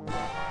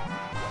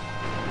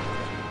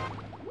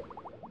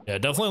 Yeah,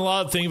 definitely a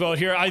lot to think about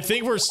here. I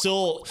think we're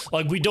still,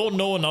 like, we don't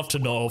know enough to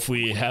know if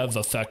we have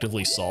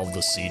effectively solved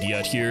the seed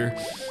yet here.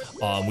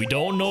 We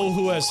don't know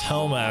who has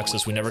Helm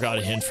access. We never got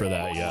a hint for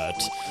that yet.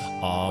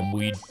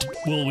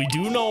 We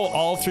do know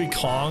all 3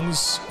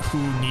 Kongs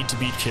who need to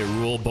beat K.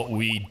 Rool, but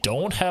we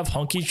don't have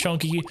Hunky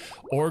Chunky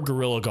or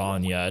Gorilla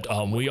Gone yet.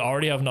 We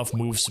already have enough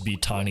moves to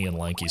beat Tiny and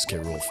Lanky's K.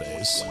 Rool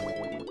phase.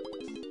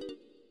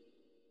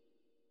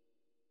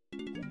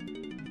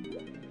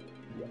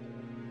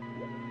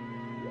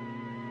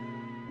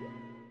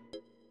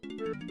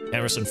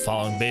 Kamerson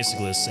following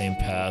basically the same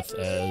path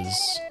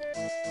as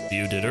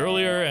Obiyo did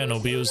earlier, and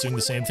Obiyo's doing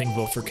the same thing,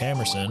 vote for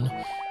Kamerson.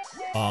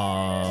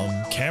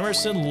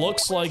 Kamerson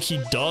looks like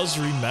he does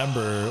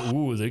remember.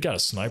 Ooh, they got a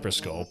sniper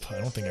scope. I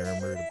don't think I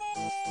remembered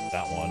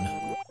that one.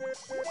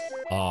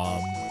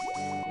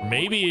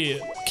 Maybe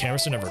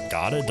Kamerson never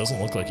got it.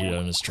 Doesn't look like he did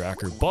on his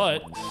tracker,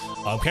 but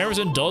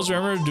Kamerson does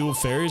remember to do a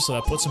fairy, so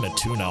that puts him at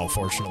 2 now,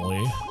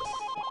 fortunately.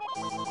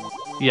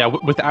 Yeah,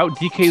 without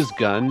DK's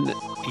gun,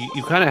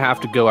 you kind of have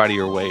to go out of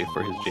your way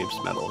for his Japes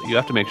medal. You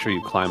have to make sure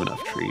you climb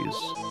enough trees.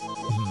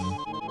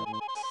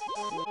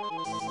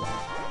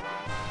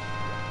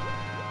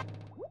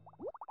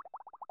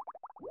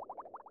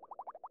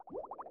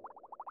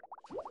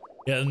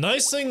 Yeah, the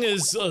nice thing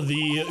is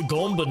the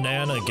golden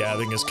banana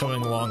gathering is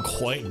coming along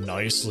quite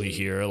nicely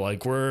here.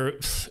 Like, we're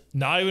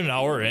not even an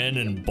hour in,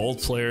 and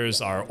both players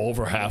are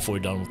over halfway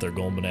done with their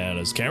golden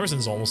bananas.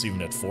 Kamerson's almost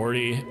even at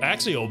 40.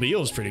 Actually,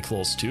 Obiyo's pretty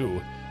close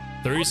too.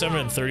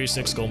 37 and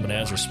 36 golden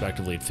bananas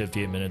respectively at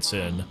 58 minutes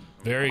in.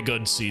 Very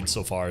good seed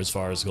so far as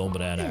golden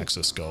banana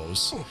access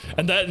goes.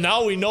 And that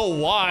now we know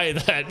why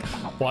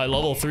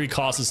level 3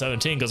 costs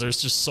 17, because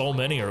there's just so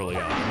many early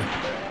on.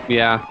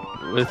 Yeah,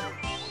 with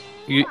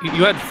you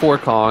had 4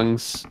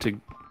 Kongs to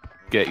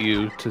get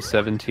you to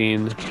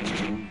 17.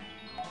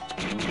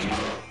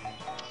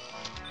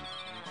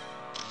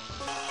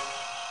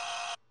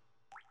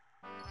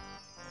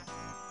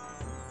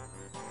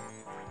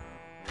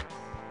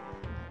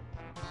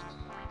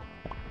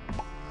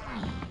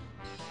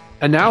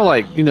 And now,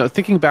 like, you know,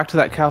 thinking back to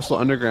that Castle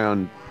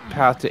Underground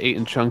path to 8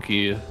 and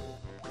Chunky,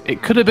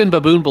 it could have been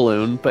Baboon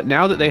Balloon, but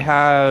now that they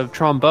have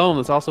Trombone,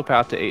 that's also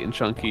path to 8 and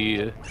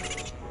Chunky,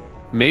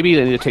 maybe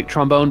they need to take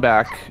Trombone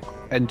back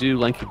and do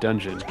Lanky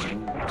Dungeon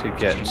to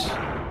get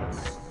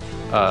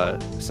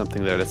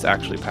something there that's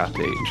actually path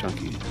to 8 and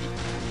Chunky.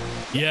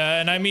 Yeah,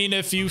 and I mean,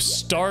 if you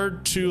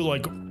start to,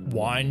 like,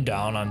 wind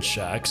down on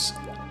checks,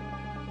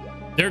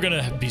 they're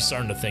gonna be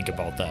starting to think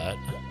about that.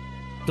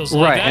 Like,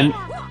 right,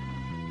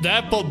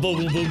 that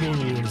balloon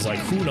is like,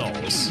 who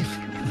knows?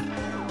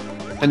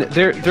 And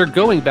they're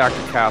going back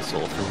to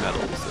Castle for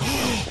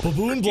medals.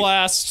 Baboon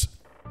Blast.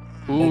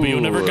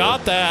 Obiyo never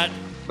got that.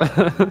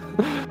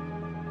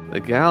 The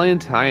Galleon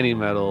Tiny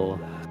medal.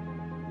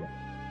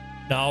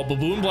 Now,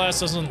 Baboon Blast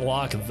doesn't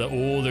lock the.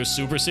 Oh, there's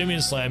Super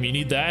Simian Slam. You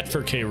need that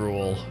for K.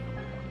 Rool.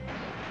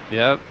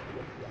 Yep.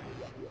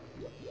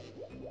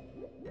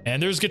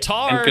 And there's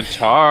Guitar. And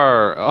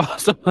Guitar.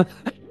 Awesome.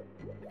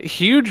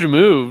 Huge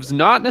moves.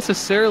 Not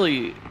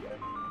necessarily.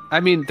 I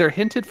mean, they're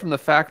hinted from the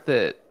fact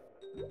that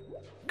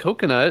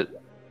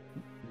Coconut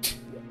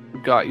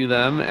got you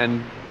them,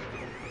 and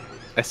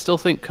I still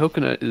think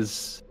Coconut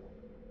is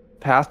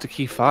path to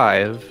key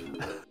 5.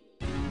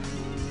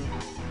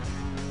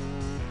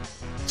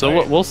 So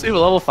right. We'll see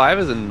what level 5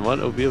 is and what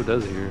Obiyo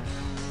does here.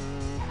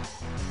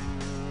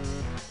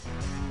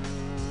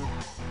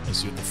 Let's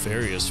see what the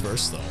fairy is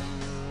first, though.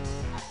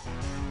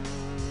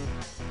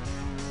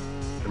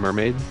 The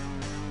mermaid?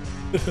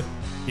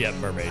 Yeah,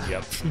 mermaid,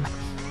 yep.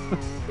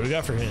 What do we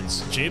got for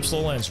hints? Japes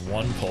Lowlands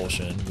 1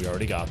 potion. We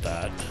already got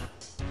that.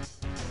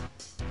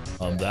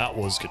 That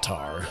was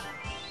Guitar.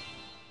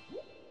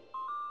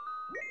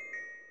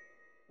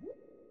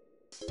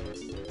 I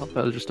thought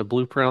that was just a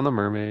blueprint on the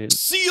mermaid.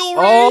 Seal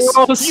Rays!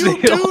 Oh,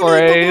 Seal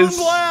Rays!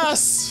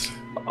 Blast!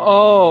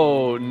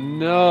 Oh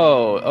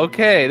no.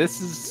 Okay,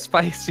 this is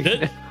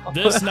spicy.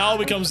 This now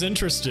becomes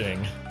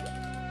interesting.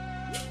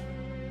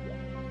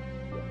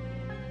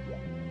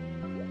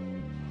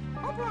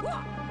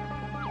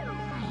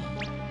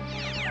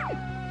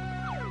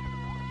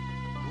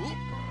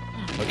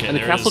 Okay, and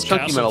the Castle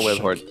Chunky medal with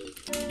Horde.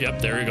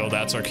 Yep, there we go.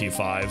 That's our key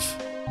 5.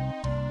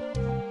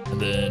 And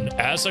then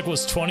Aztec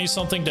was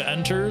 20-something to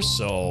enter,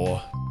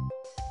 so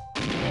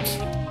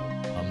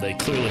they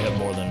clearly have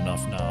more than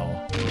enough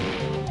now.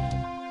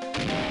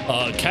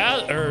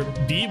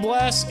 B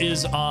Blast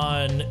is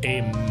on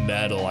a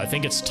medal. I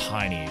think it's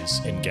Tiny's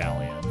in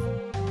Galleon.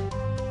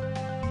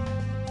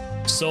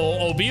 So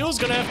Obiyo's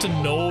gonna have to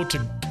know to.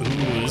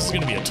 Ooh, this is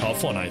gonna be a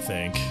tough one, I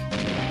think.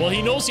 Well,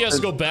 he knows he has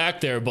to go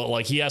back there, but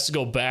like he has to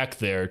go back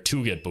there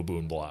to get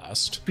Baboon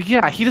Blast. But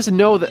yeah, he doesn't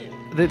know that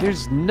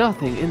there's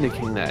nothing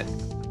indicating that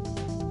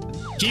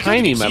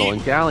Tiny medal in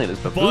Galleon is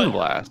Baboon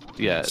Blast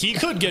yet. He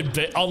could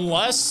get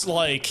unless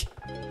like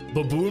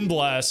Baboon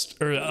Blast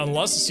or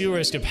unless the Seal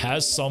Ray skip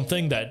has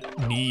something that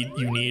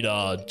you need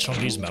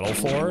Chunky's medal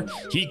for,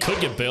 he could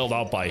get bailed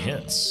out by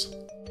hints.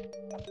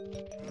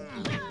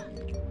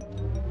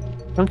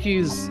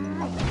 Chunky's,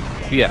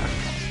 yeah.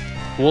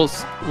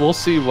 We'll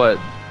see what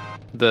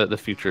the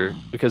future,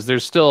 because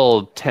there's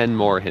still 10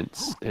 more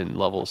hints in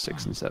levels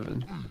 6 and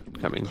 7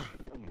 coming.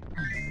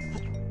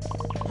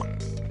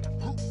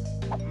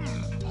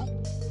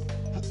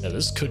 Yeah,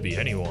 this could be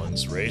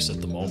anyone's race at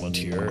the moment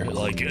here.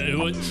 Like,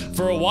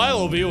 for a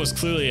while, Obiyo was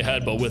clearly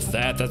ahead, but with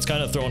that, that's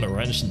kind of throwing a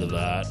wrench into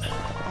that.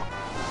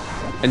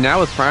 And now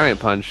with Primate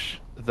Punch,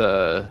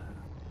 the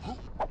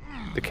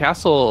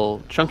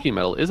Castle Chunky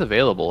medal is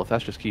available if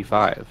that's just key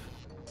 5.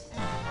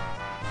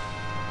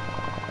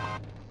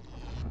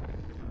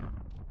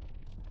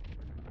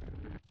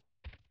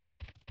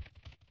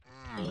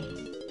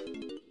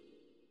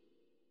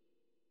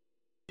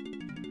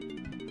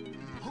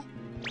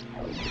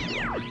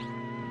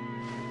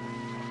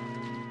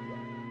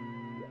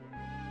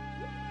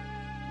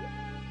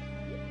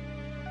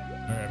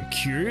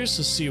 curious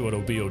to see what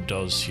Obiyo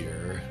does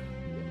here.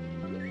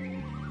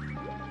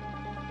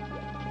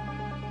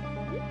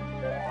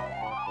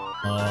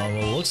 Well,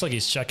 it looks like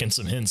he's checking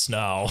some hints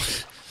now.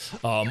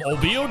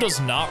 Obiyo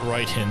does not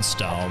write hints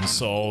down,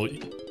 so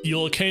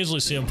you'll occasionally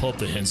see him pull up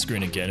the hint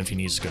screen again if he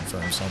needs to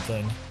confirm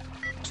something.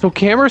 So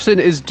Kamerson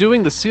is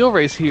doing the seal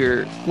race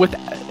here with...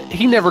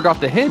 He never got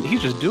the hint.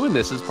 He's just doing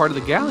this as part of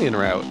the galleon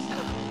route.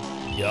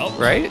 Yep.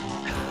 Right?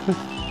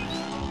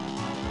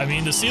 I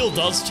mean, the seal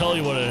does tell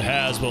you what it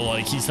has, but,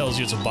 like, he tells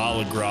you it's a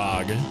bottle of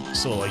grog.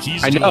 So, like,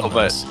 he's doing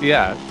this. But,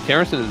 yeah,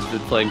 Kamerson has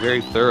been playing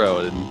very thorough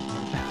and...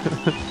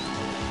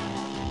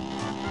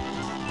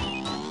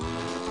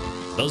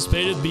 Does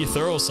pay to be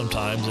thorough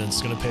sometimes, and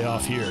it's going to pay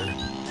off here.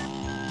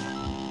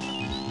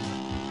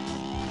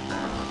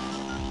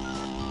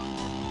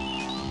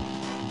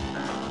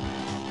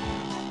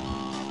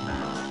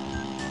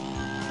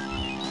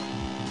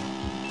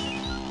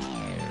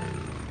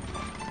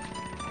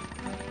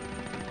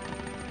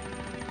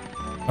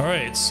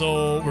 Alright,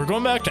 so we're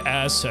going back to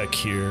Aztec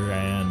here,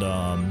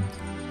 and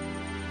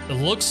it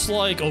looks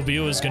like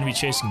Obiyo is going to be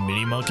chasing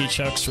mini monkey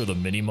checks for the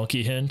mini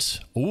monkey hint.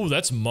 Ooh,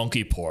 that's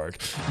monkey port.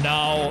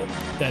 Now,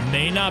 that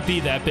may not be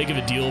that big of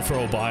a deal for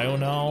Obiyo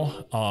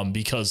now,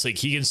 because like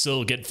he can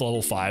still get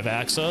level 5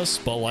 access,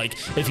 but like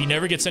if he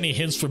never gets any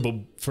hints for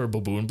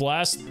Baboon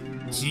Blast,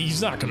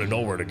 he's not going to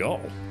know where to go.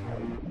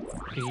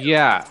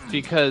 Yeah,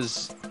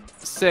 because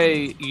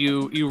say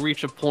you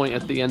reach a point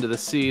at the end of the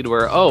seed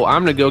where, oh,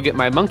 I'm gonna go get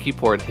my monkey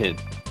port hint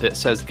that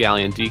says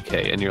Galleon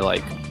DK, and you're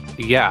like,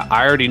 yeah,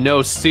 I already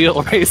know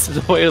Seal races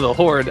away to the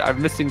Horde.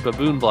 I'm missing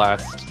Baboon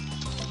Blast.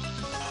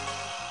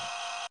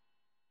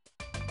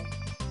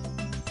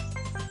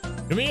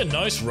 It'll be a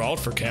nice route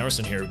for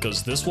Kamerson here,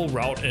 because this will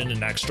route in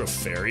an extra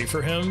ferry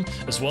for him,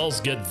 as well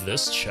as get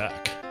this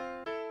check.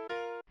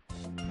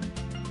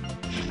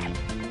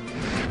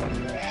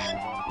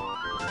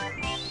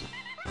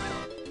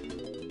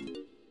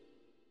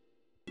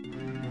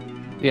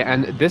 Yeah,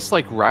 and this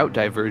like route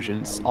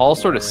divergence all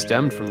sort of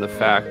stemmed from the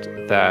fact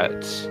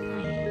that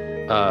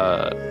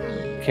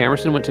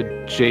Kamerson went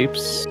to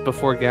Japes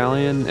before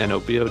Galleon, and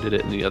Obiyo did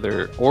it in the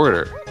other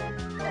order.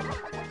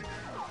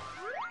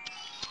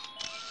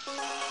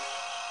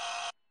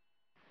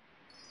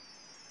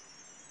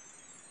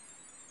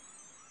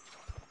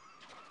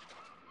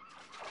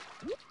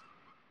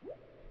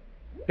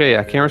 Okay,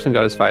 yeah, Kamerson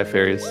got his 5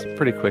 fairies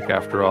pretty quick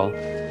after all.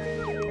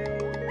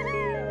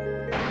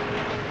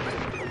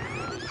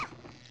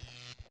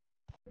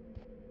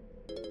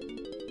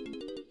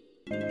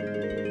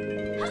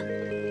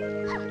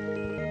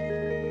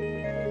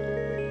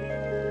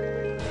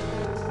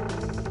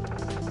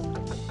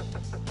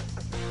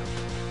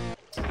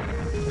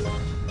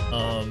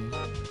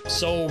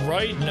 So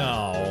right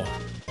now,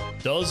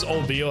 does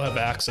Obiyo have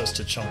access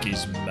to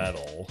Chunky's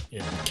medal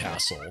in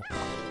Castle?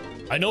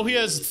 I know he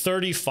has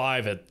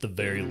 35 at the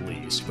very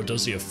least, but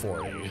does he have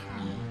 40?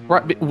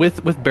 Right,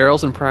 with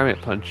barrels and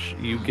primate punch,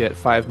 you get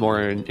 5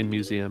 more in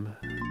museum.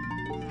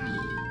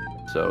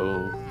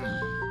 So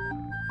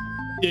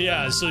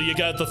yeah, so you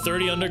got the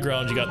 30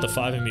 underground, you got the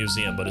 5 in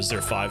museum, but is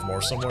there 5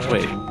 more somewhere?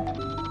 Wait.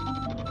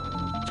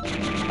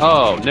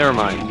 Oh, never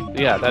mind.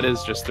 Yeah, that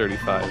is just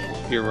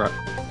 35. You're right.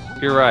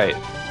 You're right.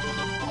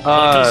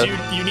 Because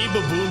you need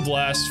Baboon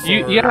Blast for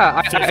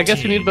yeah, I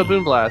guess you need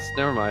Baboon Blast.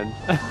 Never mind.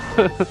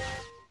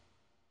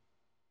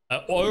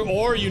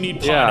 or you need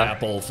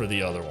Pineapple for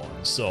the other one,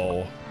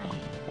 so...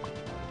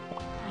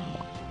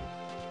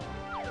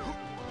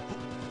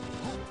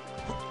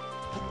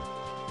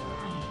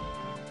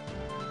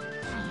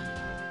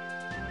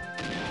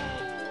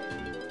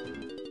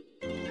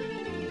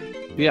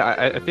 Yeah,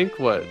 I think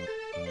what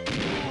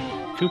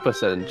Koopa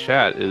said in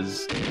chat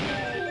is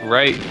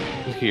right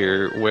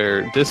here,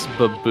 where this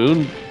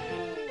Baboon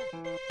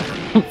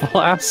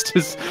Blast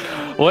is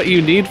what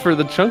you need for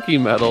the Chunky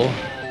medal.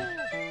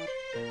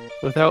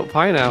 Without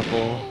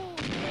Pineapple.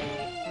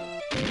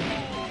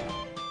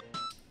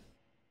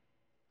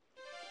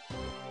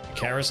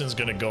 Kamerson's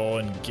gonna go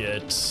and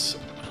get...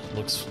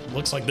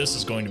 Looks like this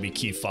is going to be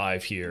key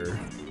 5 here.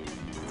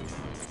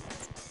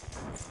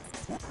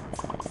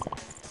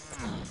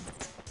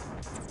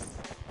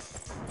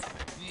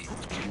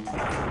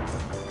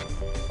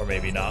 Or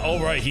maybe not. Oh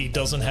right, he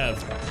doesn't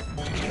have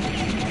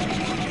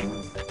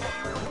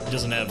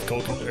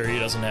coconut, or he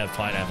doesn't have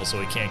pineapple, so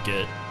he can't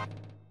get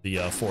the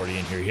 40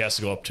 in here. He has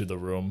to go up to the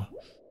room.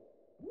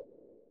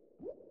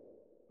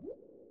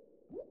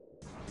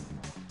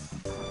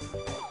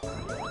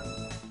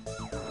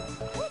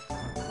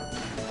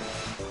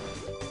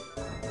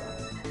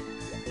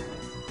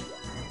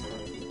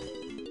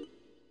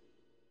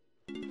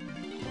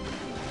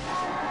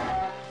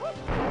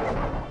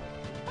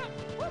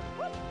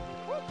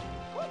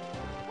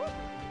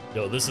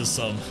 Yo, this is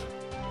some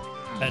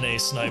NA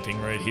sniping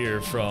right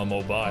here from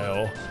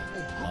Obiyo.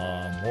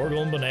 More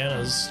golden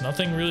bananas.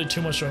 Nothing really too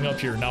much showing up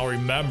here. Now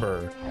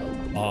remember,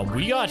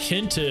 we got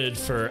hinted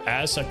for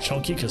Aztec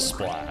Chunky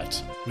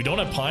Kasplat. We don't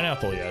have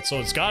pineapple yet, so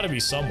it's got to be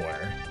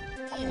somewhere.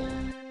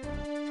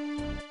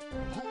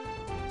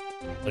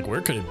 Like,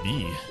 where could it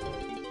be?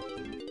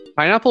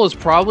 Pineapple is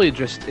probably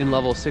just in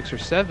level 6 or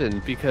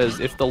 7 because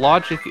if the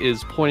logic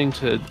is pointing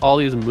to all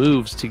these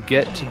moves to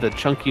get to the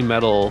chunky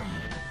metal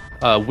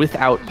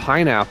without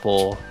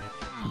pineapple,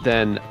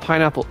 then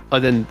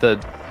then the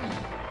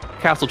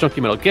castle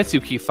chunky metal gets you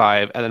key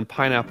 5, and then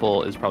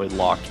pineapple is probably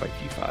locked by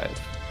key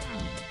 5.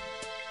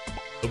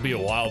 It'll be a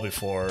while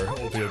before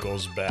Obiyo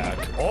goes back.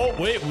 Oh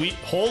wait,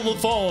 hold the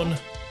phone.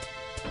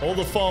 Hold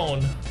the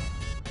phone.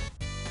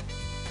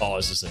 Oh,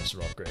 it's just an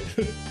instant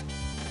upgrade.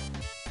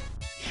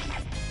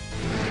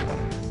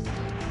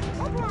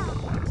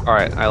 All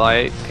right, I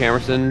like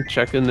Kamerson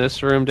checking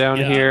this room down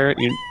Yeah. here.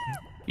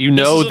 You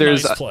know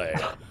there's nice play.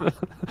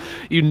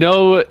 you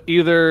know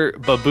either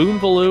baboon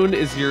balloon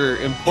is your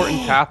important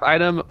path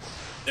item,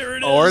 There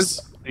it or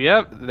is.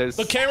 yep, there's.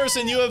 But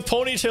Kamerson, you have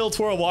ponytail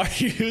twirl. Why are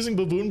you using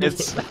baboon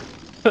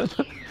balloon?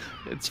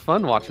 It's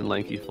fun watching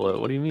Lanky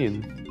float. What do you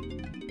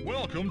mean?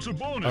 Welcome to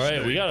bonus. All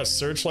right, we got a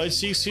searchlight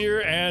seeks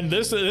here, and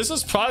this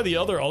is probably the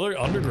other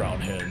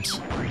underground hint.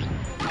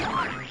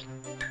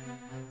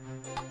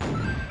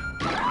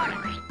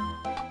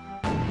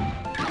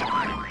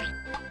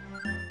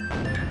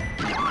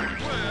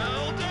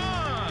 Well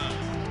done.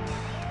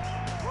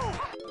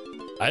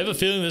 I have a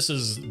feeling this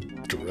is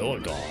Gorilla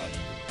Gone.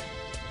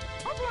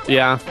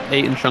 Yeah,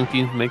 8 and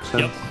chunky makes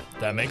sense. Yep,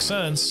 that makes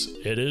sense.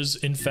 It is,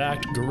 in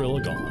fact,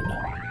 Gorilla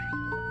Gone.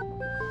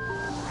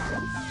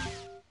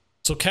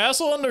 So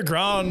Castle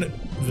Underground,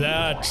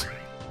 that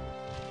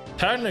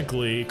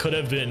technically could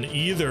have been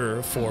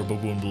either for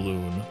Baboon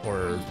Balloon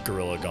or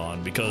Gorilla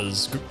Gone,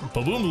 because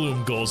Baboon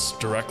Balloon goes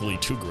directly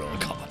to Gorilla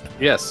Gone.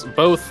 Yes,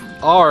 both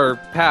are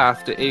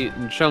path to 8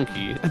 and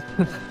chunky.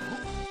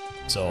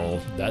 So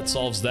that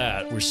solves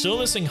that. We're still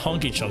missing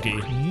Hunky Chunky.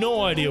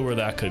 No idea where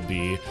that could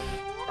be.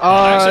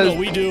 Uh, Actually, no,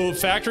 we do.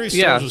 Factory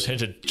Stores yeah. was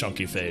hinted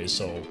Chunky Phase,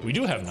 so we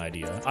do have an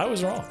idea. I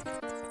was wrong.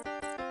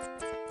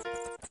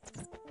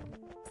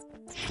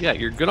 Yeah,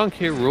 you're good on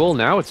K. Rool.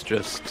 Now it's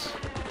just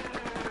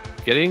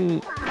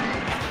getting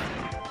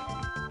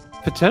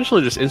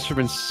potentially just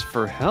instruments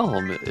for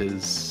Helm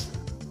is.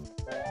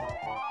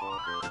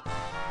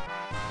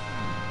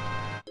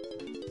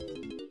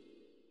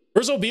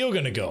 Where's Obiyo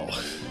gonna go?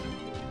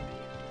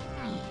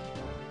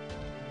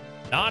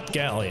 Not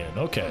Galleon.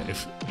 Okay.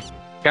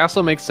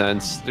 Castle makes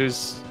sense.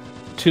 There's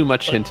too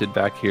much hinted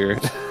back here.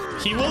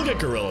 He will get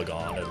Gorilla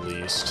Gone at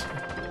least.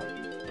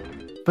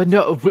 But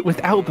no,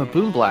 without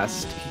Baboon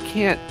Blast, he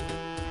can't.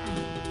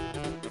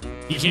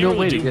 He can't no really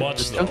way to do get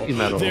much the though. chunky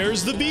metal.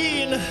 There's the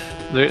bean.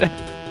 There-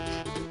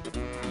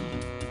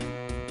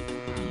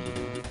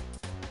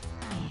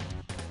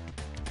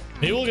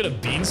 Maybe we'll get a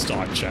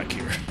beanstalk check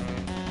here.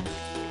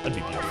 That'd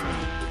be beautiful.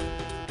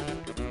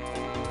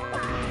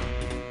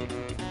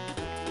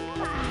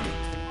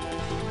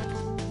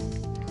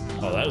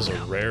 Oh, that is a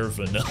rare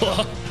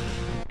vanilla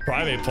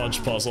primate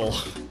punch puzzle.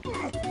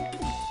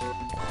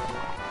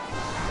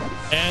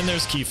 And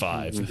there's key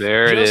 5.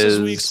 There it Just as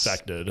we is.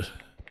 expected.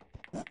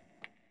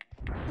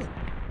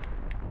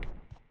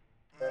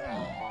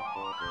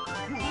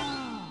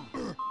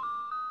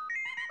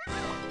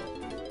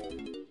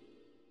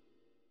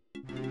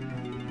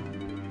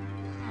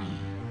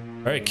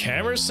 All right,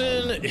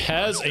 Kamerson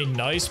has a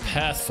nice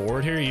path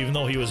forward here, even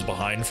though he was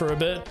behind for a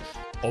bit.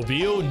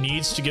 Obiyo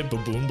needs to get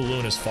Baboon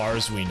Balloon as far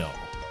as we know.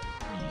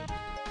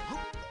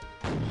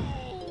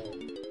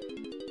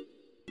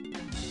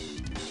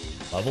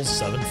 Level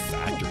 7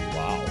 factory,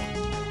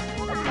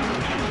 wow.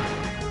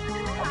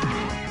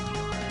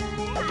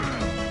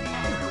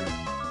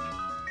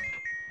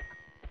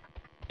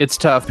 It's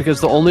tough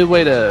because the only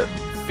way to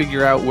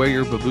figure out where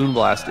your Baboon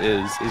Blast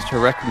is to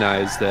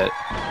recognize that,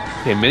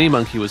 okay, Mini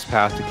Monkey was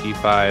path to key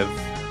 5,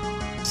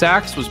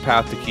 Sax was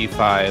path to key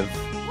 5,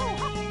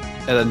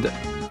 and then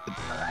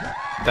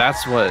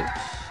that's what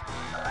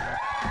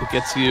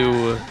gets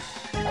you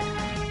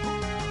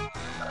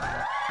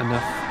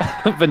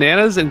enough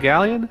bananas and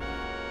Galleon?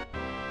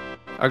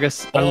 I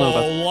guess, I don't know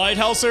about...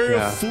 Lighthouse area,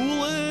 Yeah.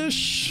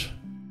 foolish.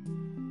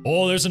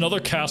 Oh, there's another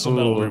Castle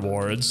Metal Ooh.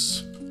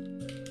 rewards.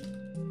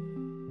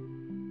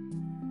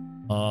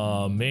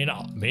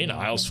 Main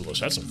Isle's foolish.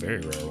 That's a very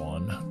rare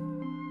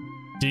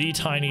one. Diddy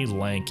Tiny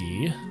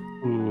Lanky.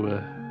 Ooh.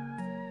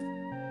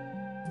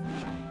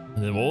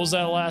 And then what was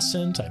that last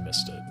hint? I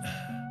missed it.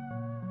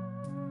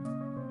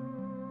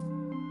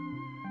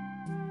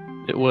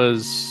 It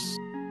was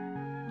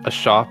a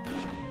shop.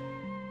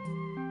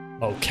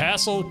 Oh,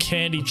 Castle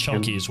Candy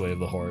Chunky's Way of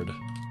the Horde.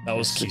 That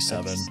was key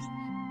 7.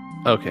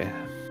 Okay.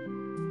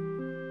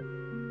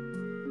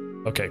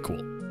 Okay,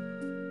 cool.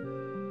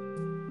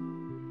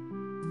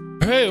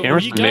 Hey, well,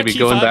 Kamerson you got maybe key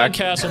going 5 on back.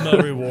 Castle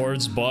Metal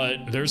rewards, but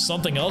there's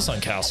something else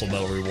on Castle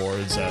Metal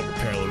rewards that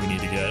apparently we need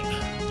to get.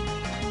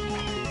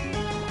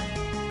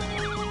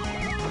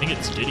 I think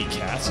it's Diddy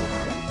Castle.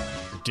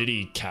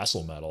 Diddy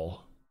Castle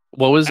Metal.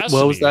 What was Has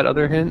to be. that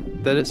other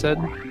hint that it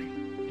said?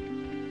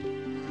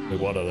 Wait,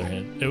 what other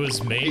hint? It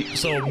was main.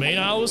 So main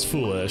Isle was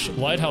foolish.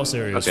 Lighthouse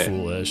area was Okay.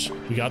 foolish.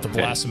 We got the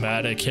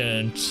Blastomatic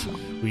hint.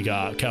 We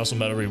got Castle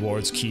Metal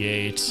rewards key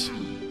 8.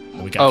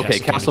 And we got Okay,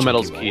 Castle Candy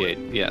Metal's Chunky key 8.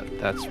 Yeah,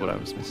 that's what I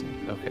was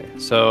missing. Okay,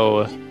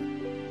 so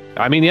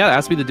I mean, yeah, that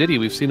has to be the Diddy.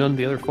 We've seen on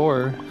the other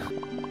 4.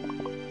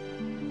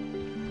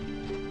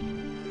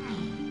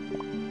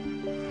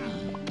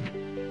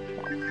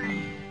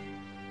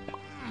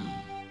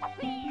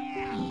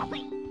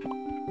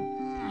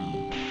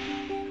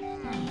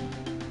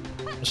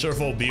 I'm sure if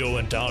Obiyo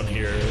went down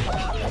here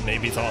and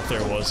maybe thought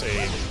there was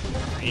a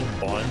green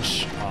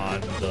bunch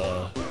on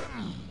the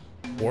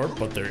warp,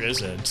 but there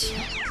isn't.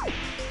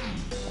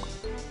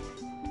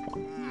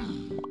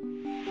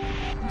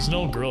 There's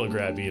no gorilla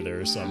grab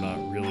either, so I'm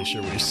not really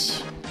sure what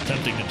he's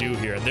attempting to do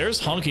here. And there's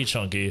Hunky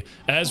Chunky,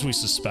 as we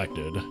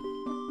suspected.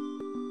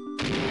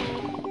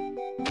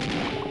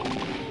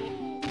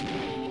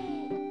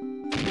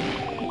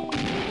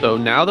 So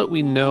now that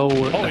we know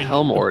the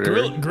helm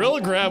order...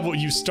 Gorilla grab what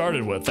you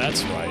started with,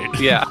 that's right.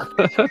 Yeah.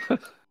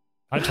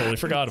 I totally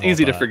forgot about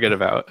Easy that. to forget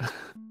about.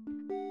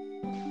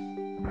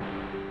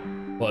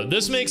 But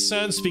this makes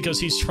sense because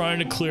he's trying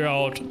to clear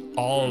out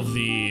all of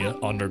the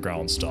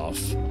underground stuff.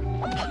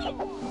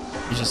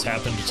 He just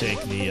happened to take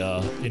the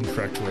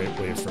incorrect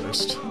way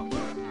first.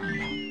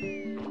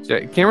 So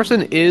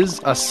Kamerson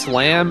is a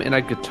slam and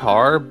a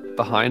guitar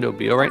behind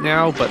Obiyo right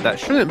now, but that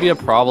shouldn't be a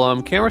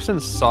problem. Kamerson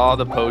saw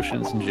the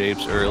potions and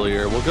japes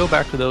earlier. We'll go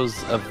back to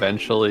those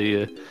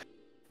eventually.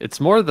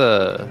 It's more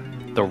the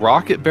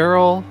rocket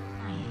barrel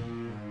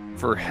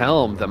for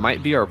helm that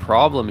might be our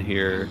problem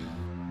here.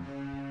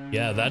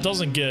 Yeah, that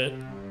doesn't get...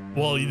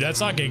 Well, that's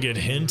not going to get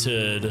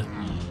hinted.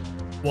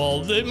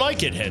 Well, it might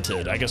get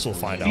hinted. I guess we'll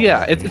find out.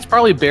 Yeah, it's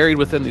probably buried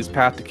within these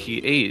Path to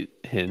Key 8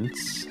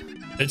 hints.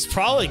 It's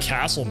probably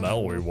Castle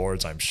Medal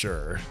rewards, I'm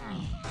sure.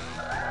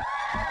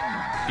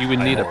 You would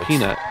need a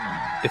peanut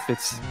if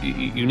it's...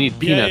 You need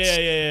peanuts.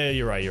 Yeah,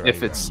 you're right.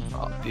 If it's...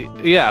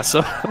 Yeah,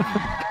 so...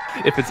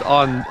 if it's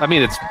on... I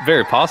mean, it's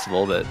very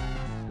possible that...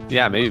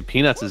 Yeah, maybe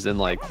peanuts is in,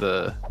 like,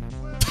 the...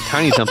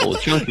 Tiny Temple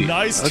with Chunky.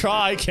 Nice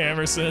try,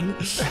 Kamerson.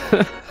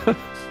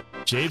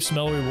 Jape's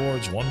Medal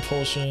rewards, 1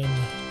 potion.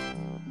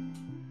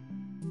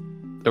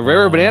 The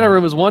rare banana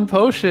room is 1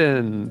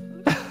 potion.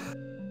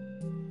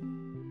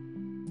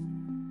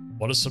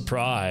 What a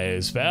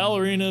surprise.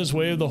 Ballerina's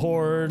Wave the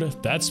Horde.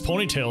 That's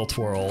Ponytail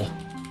Twirl.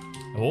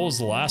 And what was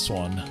the last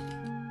one?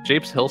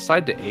 Jape's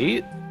Hillside to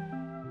 8?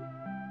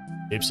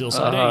 Jape's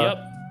Hillside 8, yep.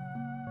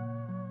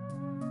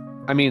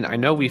 I mean, I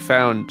know we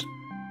found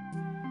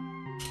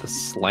a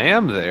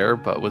slam there,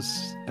 but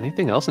was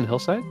anything else in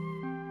Hillside?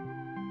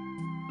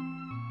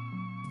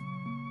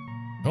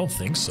 I don't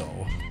think so.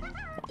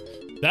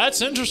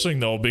 That's interesting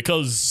though,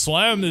 because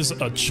Slam is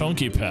a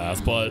chunky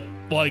path, but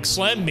like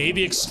Slam may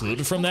be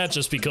excluded from that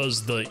just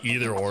because the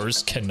either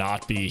ors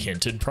cannot be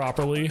hinted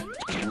properly.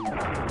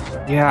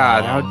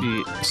 Yeah, that would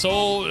be...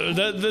 So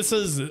this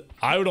is...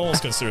 I would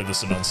almost consider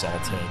this an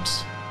unsolved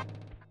hint.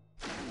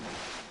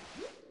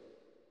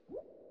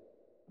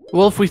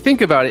 Well, if we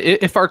think about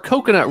it, if our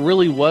Coconut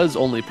really was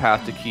only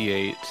Path to Key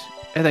 8,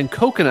 and then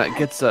Coconut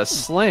gets a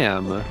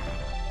Slam,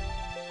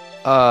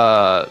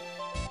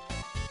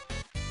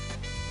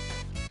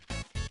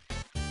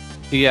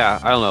 yeah,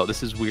 I don't know.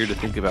 This is weird to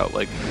think about.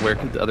 Like, where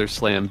could the other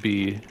Slam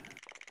be?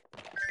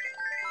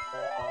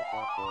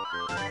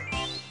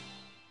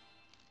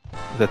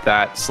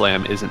 That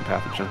Slam isn't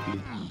Path to Chunky.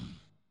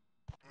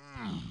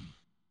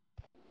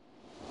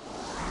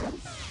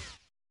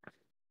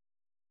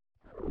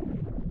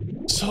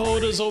 So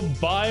does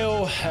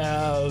Obiyo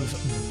have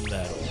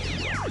metal?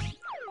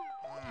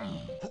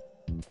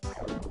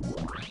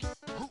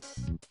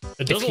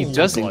 It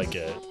doesn't look like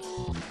it.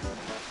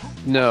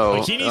 No.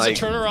 Like he needs to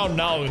turn around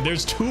now.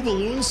 There's 2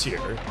 balloons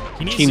here.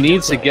 He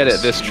needs to get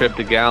it this trip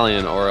to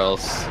Galleon, or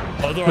else...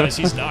 Otherwise,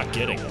 he's not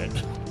getting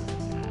it.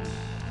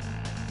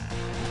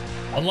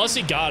 Unless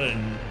he got it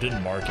and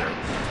didn't mark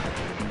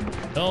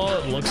it. No,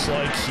 it looks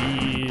like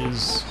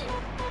he's...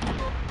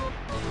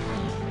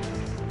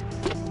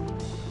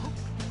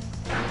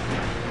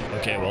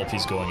 Okay, well, if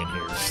he's going in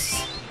here.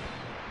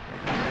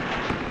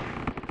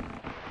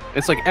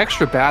 It's like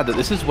extra bad that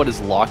this is what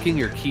is locking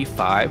your key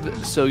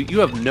 5, so you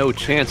have no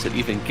chance at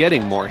even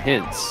getting more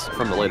hints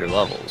from the later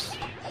levels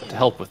to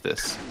help with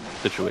this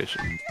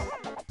situation.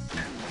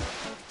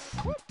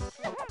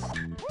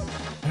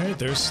 Alright,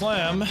 there's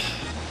Slam.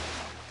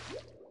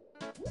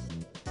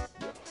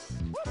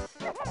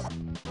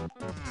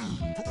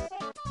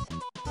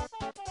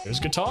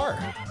 There's Guitar.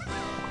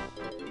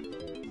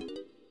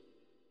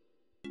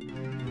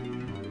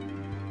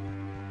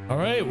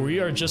 Alright, we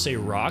are just a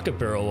rocket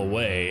barrel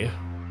away.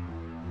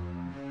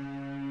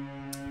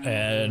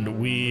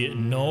 And we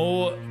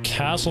know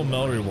Castle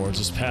Medal rewards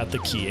is Path to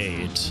Key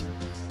 8.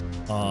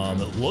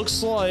 It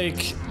looks like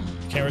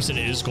Kamerson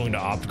is going to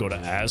opt to go to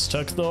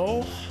Aztec,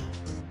 though.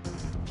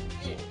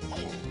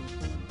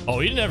 Oh,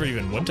 he never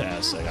even went to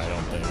Aztec, I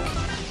don't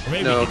think. Or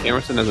maybe no,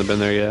 Kamerson hasn't been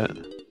there yet.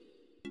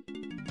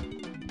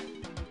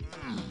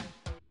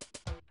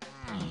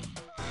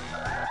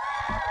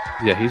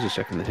 Yeah, he's just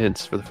checking the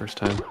hints for the first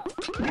time.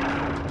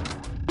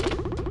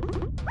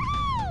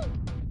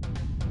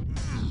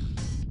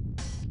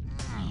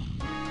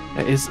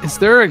 Is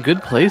there a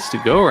good place to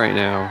go right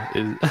now?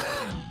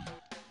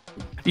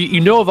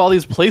 You know of all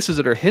these places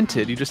that are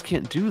hinted, you just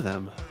can't do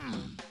them.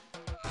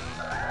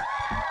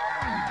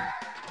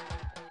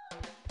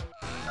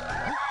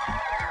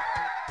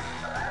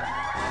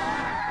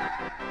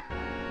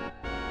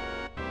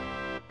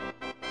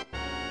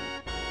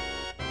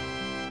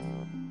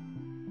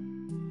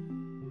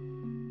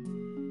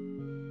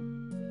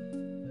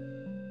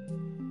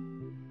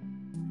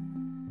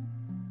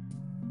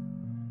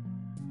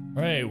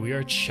 Alright, we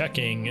are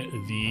checking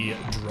the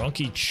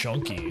Drunky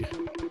Chunky.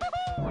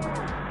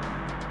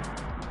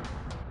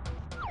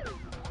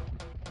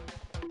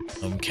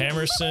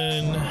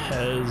 Kamerson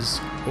has...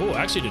 Oh,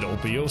 actually, did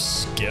Obiyo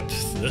skip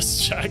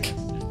this check?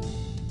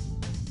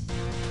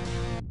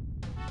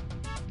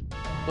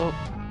 Oh,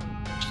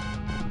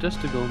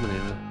 just a go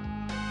banana.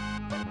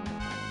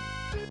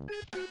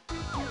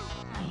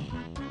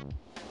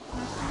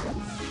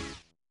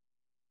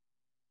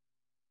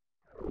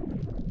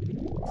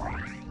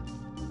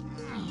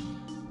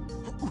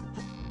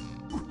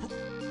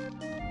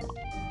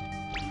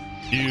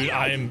 Dude,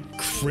 I am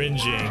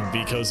cringing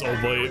because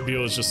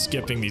Obiyo is just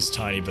skipping these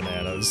tiny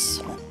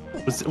bananas.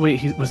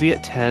 Wait, was he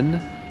at 10?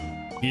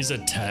 He's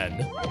at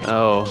 10.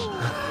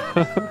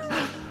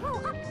 Oh.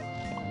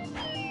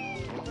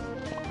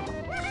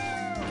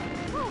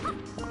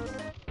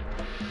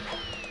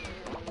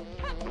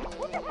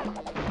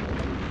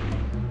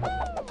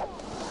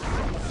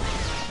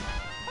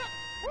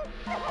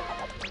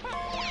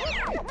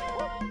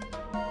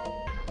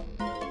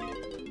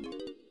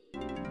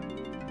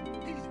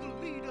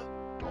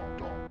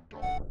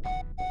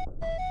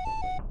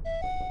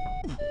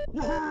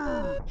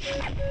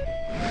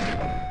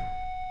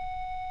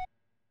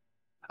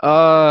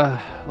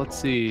 Let's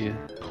see.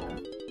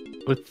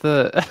 With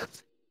the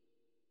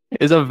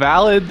is a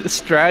valid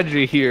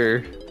strategy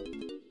here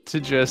to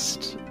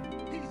just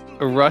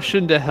rush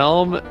into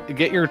Helm,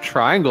 get your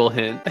triangle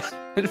hint,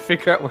 and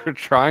figure out where a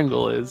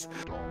triangle is,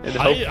 and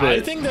hope I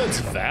think that's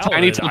valid.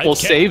 Tiny Temple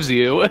saves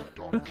you.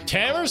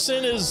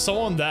 Kamerson is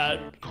someone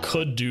that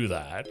could do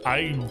that.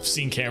 I've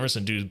seen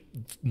Kamerson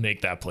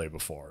make that play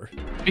before.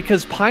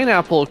 Because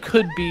Pineapple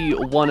could be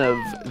one of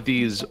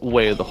these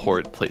Way of the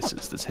Horde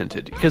places that's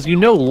hinted. Because you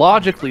know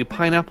logically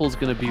Pineapple is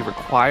going to be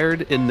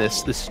required in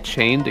this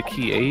chain to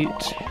key 8,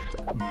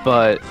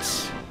 but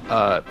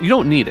you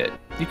don't need it.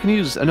 You can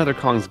use another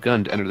Kong's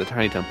gun to enter the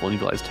Tiny Temple and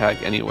utilize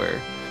tag anywhere.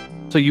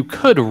 So you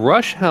could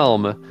rush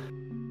Helm,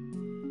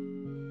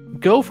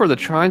 go for the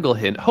triangle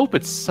hint, hope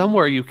it's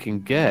somewhere you can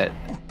get,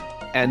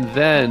 and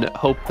then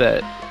hope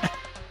that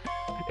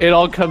it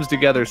all comes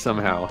together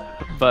somehow.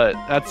 But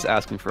that's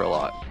asking for a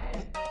lot.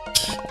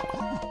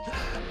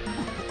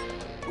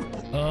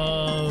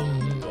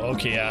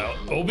 Okay, yeah.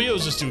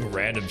 Obiyo's just doing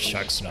random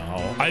checks now.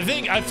 I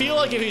feel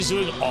like if he's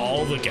doing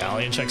all the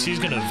galleon checks, he's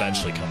gonna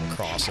eventually come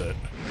across it.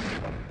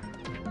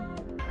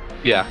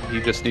 Yeah,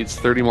 he just needs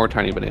 30 more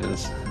tiny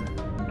bananas.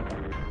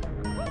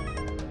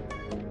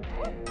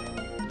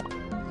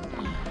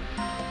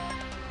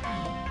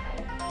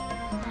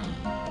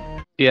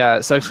 Yeah,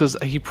 it sucks because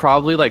he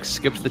probably like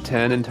skipped the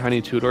 10 in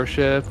Tiny Two-Door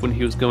Ship when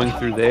he was going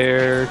through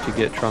there to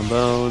get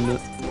Trombone.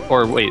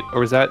 Or wait, or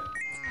was that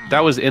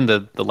was in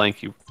the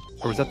Lanky,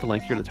 or was that the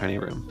Lanky or the Tiny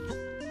Room?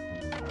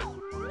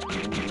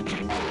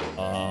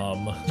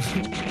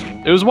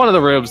 It was one of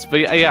the rooms,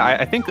 but yeah,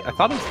 I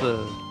thought it was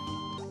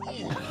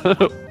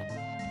the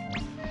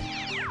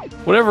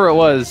whatever it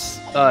was.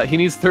 He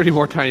needs 30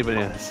 more tiny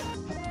bananas.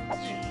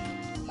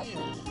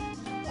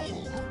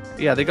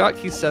 Yeah, they got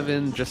key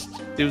 7. Just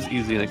it was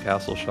easy in a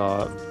castle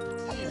shop.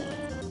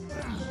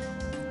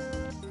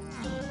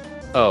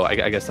 Oh,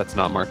 I guess that's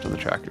not marked on the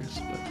trackers.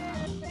 But...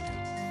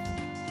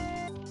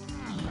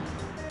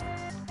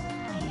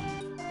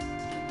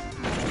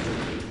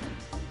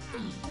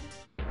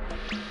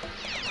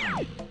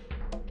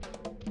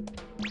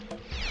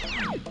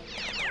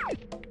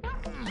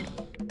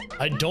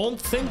 I don't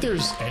think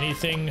there's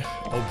anything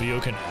Obiyo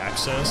can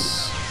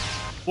access.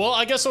 Well,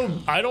 I guess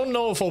I don't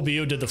know if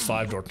Obiyo did the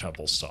 5-door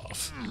temple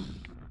stuff.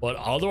 But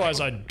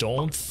otherwise, I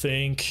don't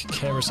think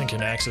Kamerson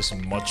can access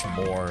much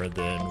more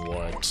than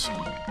what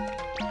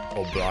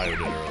Obiyo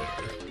did earlier.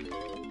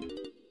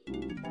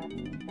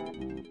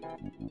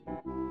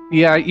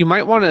 Yeah, you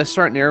might want to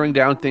start narrowing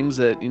down things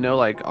that, you know,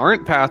 like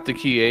aren't path to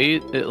key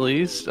 8, at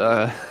least.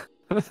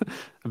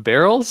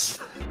 Barrels?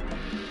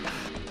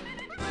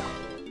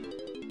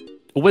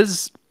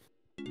 Wait,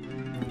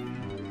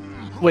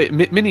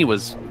 Mini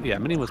was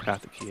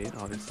path to key 8,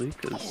 obviously,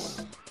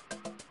 because...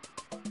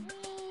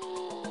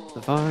 The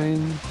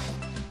vine.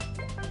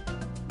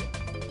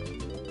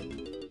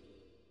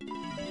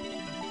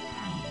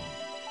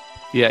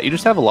 Yeah, you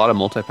just have a lot of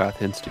multipath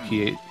hints to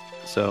key 8,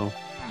 so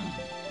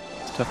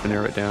it's tough to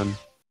narrow it down.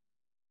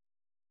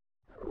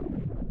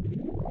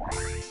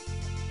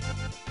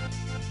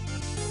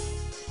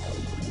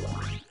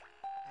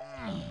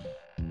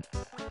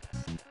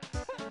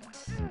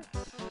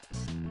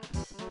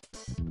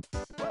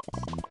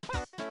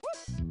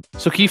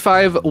 So key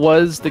 5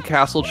 was the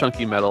Castle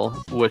Chunky Medal,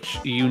 which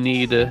you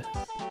need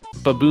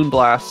Baboon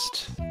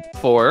Blast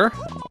for,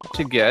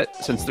 to get,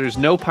 since there's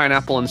no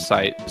pineapple in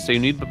sight, so you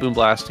need Baboon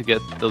Blast to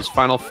get those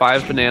final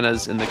 5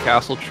 bananas in the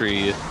castle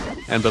tree,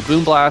 and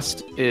Baboon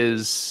Blast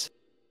is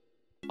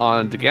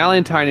on the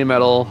Galleon Tiny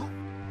Metal,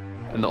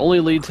 and the only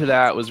lead to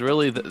that was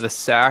really the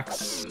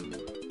Sax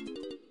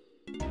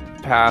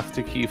path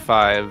to key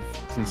 5,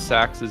 since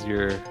Sax is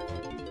your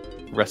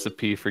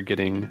recipe for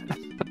getting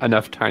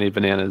enough tiny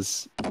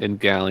bananas in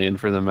Galleon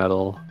for the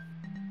medal.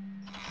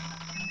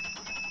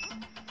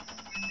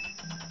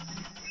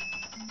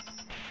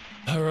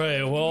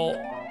 Alright, well,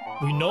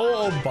 we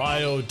know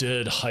Obiyo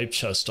did Hype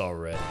Chest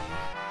already.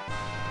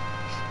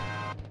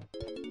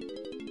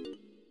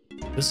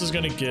 This is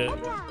gonna get...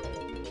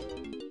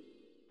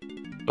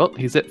 Oh,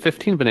 he's at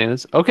 15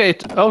 bananas. Okay,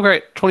 oh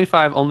great,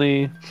 25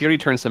 only. He already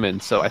turned some in,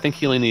 so I think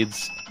he only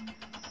needs...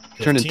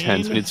 Turned in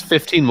 10, so he needs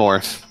 15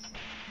 more.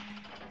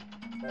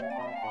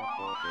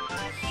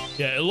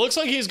 Yeah, it looks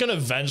like he's gonna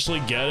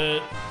eventually get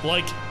it.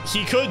 Like,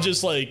 he could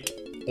just, like,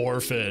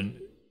 orphan.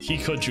 He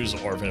could choose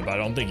orphan, but I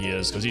don't think he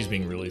is, because he's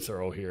being really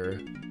thorough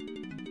here.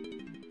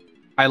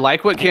 I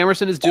like what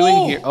Kamerson is doing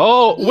here.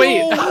 Oh, wait!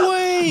 No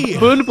way!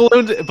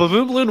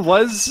 Baboon Balloon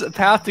was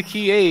path to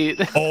key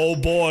 8. Oh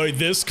boy,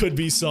 this could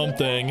be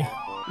something.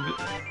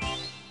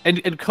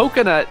 And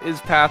Coconut is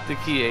path to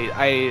key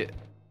 8.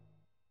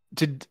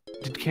 Did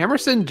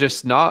Kamerson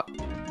just not...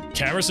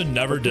 Kamerson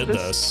never did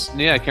this.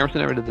 Yeah, Kamerson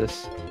never did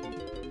this.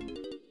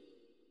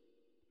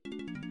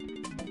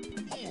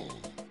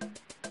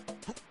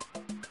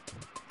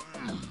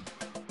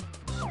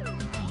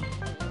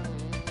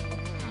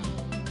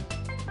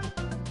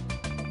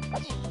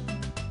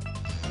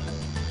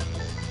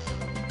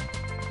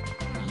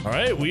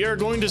 Alright, we are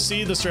going to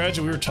see the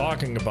strategy we were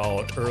talking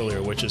about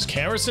earlier, which is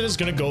Kamerson is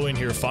going to go in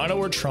here, find out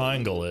where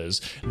triangle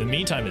is. In the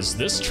meantime, is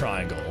this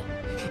triangle.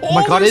 Oh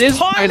my god, it is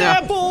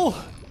pineapple!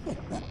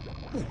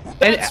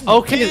 That's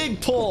okay.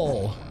 Big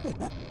pull!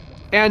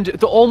 And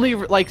the only,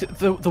 like,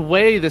 the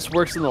way this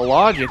works in the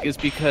logic is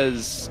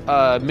because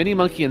Mini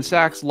Monkey and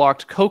Sax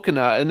locked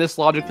Coconut, and this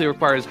logically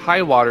requires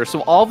High Water,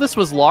 so all this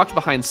was locked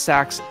behind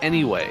Sax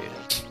anyway.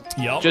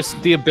 Yep. Just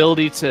the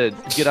ability to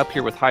get up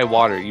here with High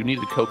Water, you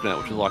needed Coconut,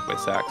 which is locked by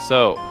Sax.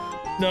 So,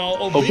 no,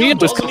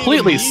 Obiyo was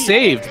completely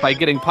saved by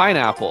getting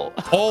Pineapple.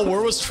 Oh,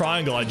 where was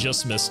Triangle? I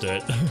just missed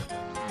it.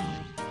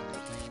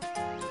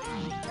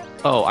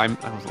 Oh, I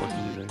wasn't looking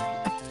either.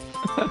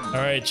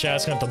 Alright,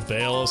 chat's gonna have to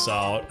bail us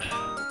out.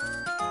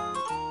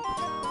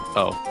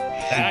 Oh.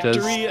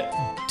 Factory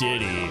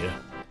Diddy.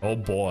 Oh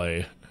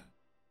boy.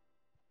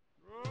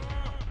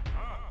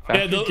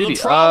 Yeah, the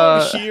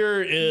problem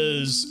here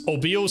is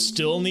Obiyo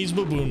still needs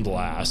Baboon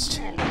Blast.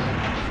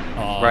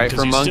 Right,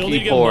 for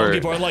Monkey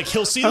Port. Like,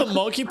 he'll see the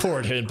Monkey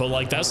Port hit, but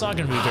like, that's not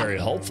going to be very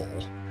helpful.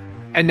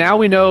 And now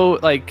we know,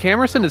 like,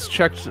 Kamerson has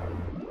checked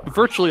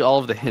virtually all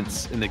of the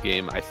hints in the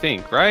game, I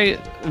think, right?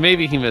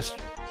 Maybe he missed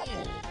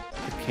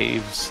the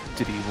caves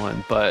Diddy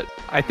one, but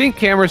I think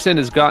Kamerson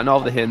has gotten all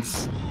the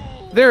hints.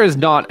 There is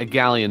not a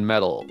Galleon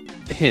Medal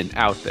hint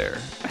out there.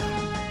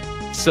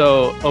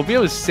 So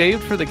Obiyo is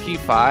saved for the key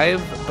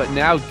 5, but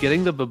now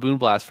getting the Baboon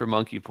Blast for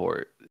Monkey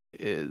Port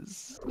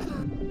is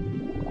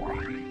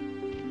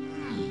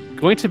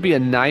going to be a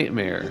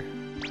nightmare.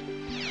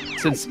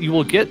 Since you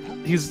will get,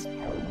 he's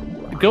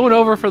going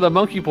over for the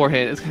Monkey Port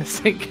hit. It's going to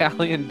say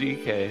Galleon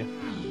DK.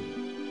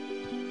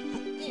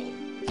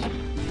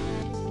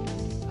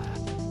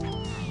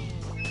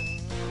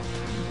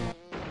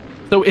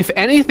 So if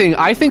anything,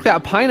 I think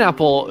that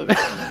Pineapple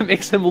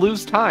makes him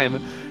lose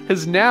time.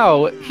 Because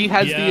now he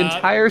has the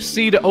entire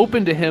seed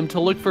open to him to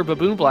look for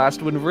Baboon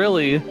Blast when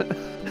really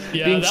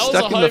being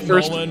stuck in the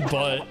first moment,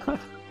 but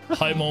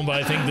hype moment, but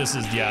I think this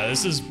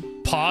is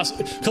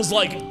possible. Because,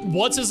 like,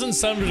 what's his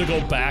incentive to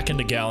go back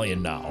into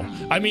Galleon now?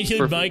 I mean, he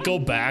might go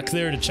back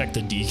there to check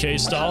the DK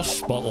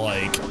stuff, but,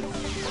 like...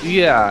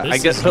 Yeah, I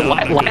guess, but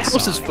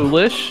Lighthouse is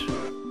foolish.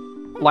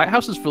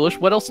 Lighthouse is foolish.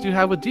 What else do you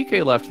have with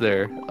DK left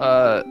there?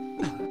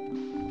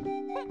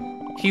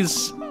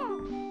 He's...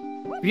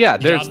 Yeah,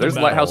 there's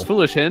Lighthouse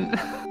Foolish hint.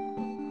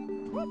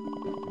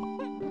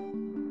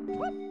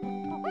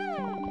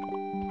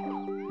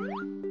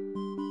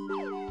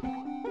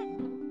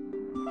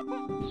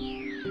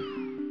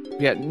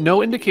 Yeah,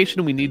 no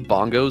indication we need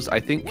bongos. I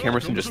think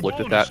Kamerson just looked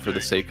at that for the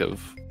sake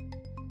of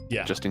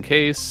just in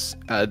case.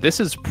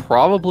 This is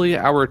probably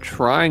our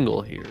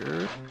triangle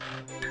here.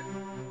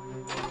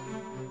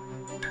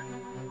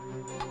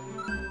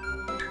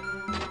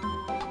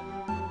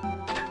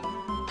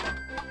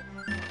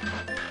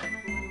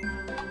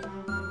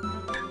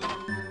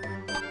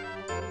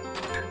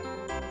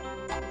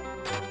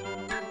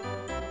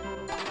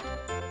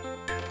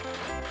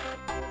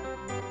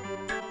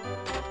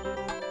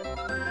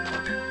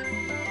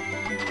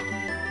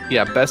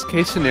 Yeah, best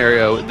case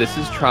scenario, this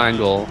is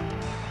triangle.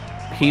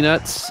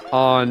 Peanuts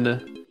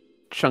on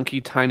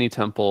Chunky Tiny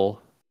Temple.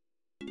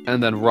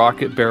 And then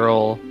Rocket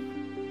Barrel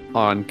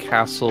on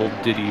Castle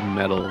Diddy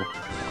Metal.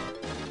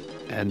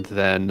 And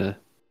then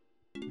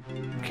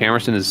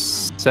Kamerson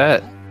is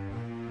set.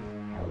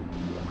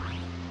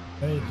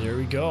 Hey, there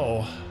we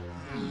go.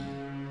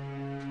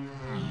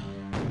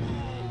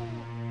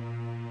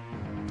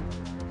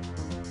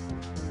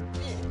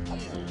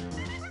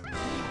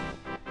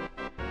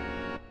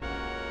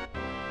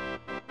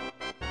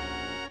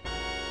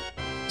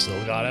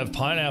 gotta have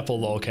pineapple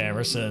though,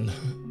 Kamerson.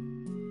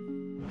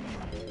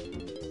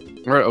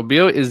 All right,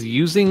 Obiyo is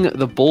using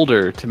the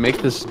boulder to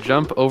make this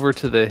jump over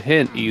to the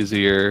hint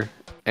easier,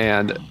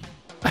 and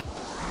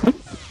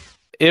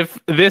if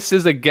this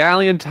is a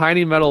galleon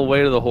tiny metal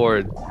way to the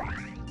horde,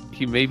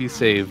 he may be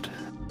saved.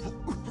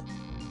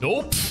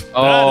 Nope.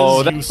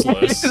 Oh, that is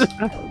useless.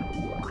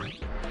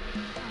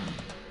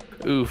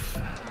 Oof.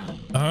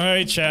 All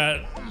right,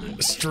 chat.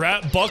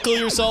 Buckle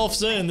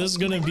yourselves in. This is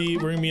we're gonna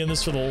be in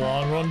this for the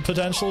long run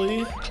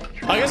potentially.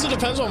 I guess it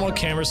depends on what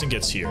Kamerson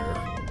gets here.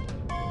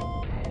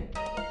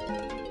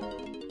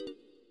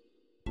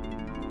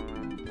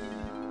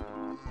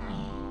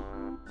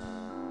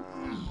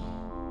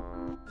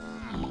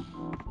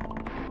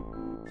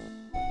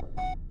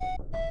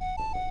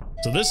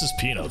 So this is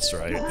peanuts,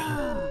 right?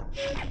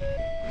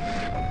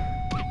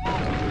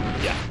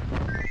 Yeah.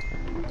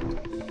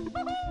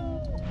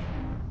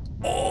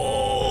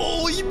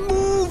 Oh, he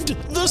moved!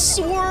 The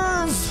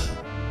swerve!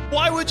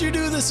 Why would you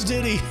do this,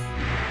 Diddy?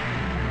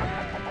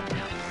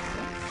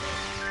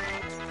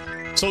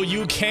 So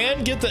you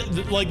can get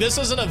the, like, this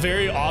isn't a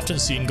very often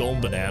seen golden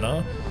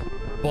banana,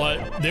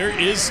 but there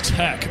is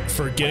tech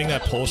for getting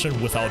that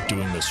potion without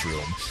doing this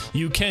room.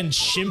 You can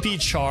shimpy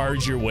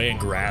charge your way and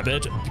grab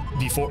it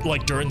before,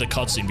 like during the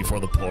cutscene before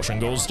the potion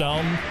goes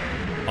down.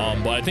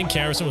 But I think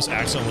Kamerson was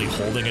accidentally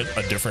holding it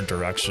a different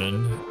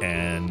direction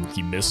and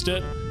he missed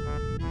it.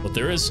 But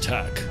there is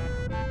tech.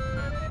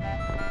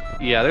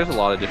 Yeah, there's a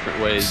lot of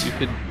different ways. You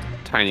could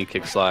tiny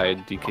kick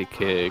slide, DK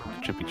kick,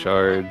 chippy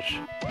charge.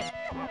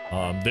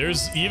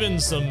 There's even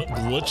some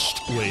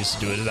glitched ways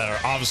to do it that are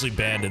obviously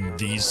banned in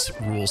these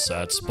rule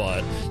sets,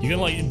 but you can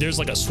like, there's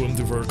like a swim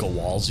through vertical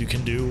walls you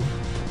can do.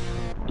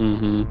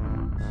 Mm-hmm.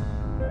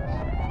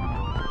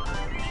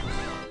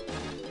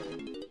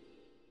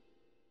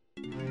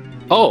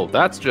 Oh,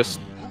 that's just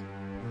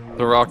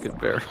the rocket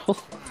barrel. All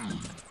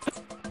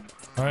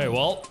right,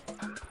 well.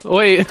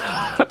 Wait.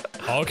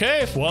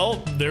 Okay,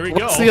 well, there we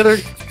go. What's the other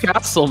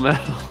castle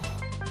medal?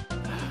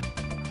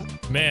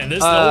 Man,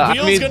 this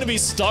Obiyo's gonna be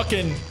stuck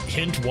in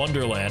Hint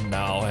Wonderland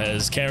now,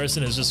 as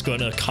Kamerson is just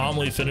gonna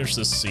calmly finish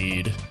this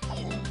seed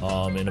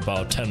in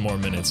about 10 more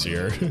minutes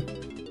here.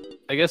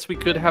 I guess we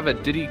could have a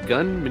Diddy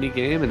gun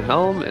minigame and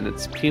helm, and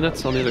it's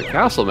peanuts on the other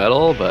castle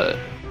medal, but...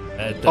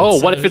 Oh,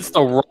 what if it's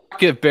the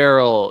rocket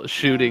barrel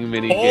shooting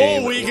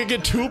minigame? Oh, we could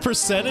get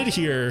 2%ed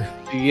here.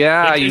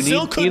 Yeah, you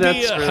need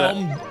peanuts for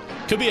that.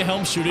 Could be a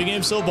helm shooting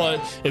game still, but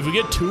if we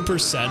get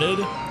 2%ed,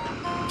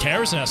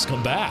 Kamerson has to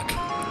come back.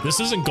 This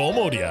isn't go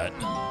mode yet,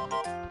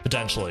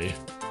 potentially.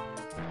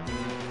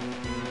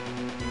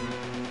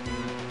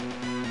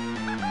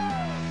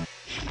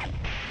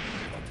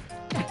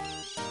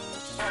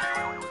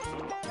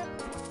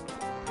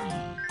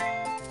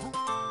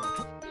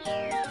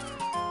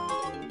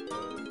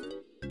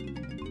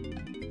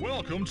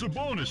 Welcome to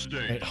bonus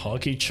stage. Right,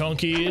 Hunky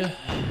Chunky.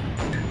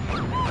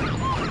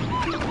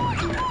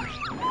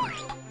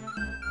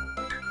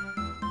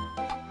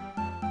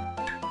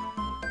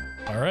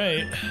 All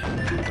right.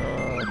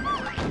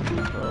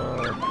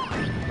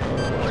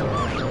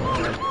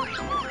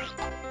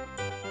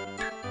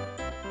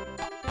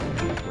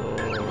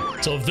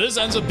 So if this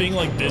ends up being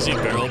like Busy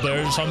Barrel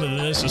Bear or something,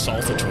 then it's just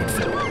altitude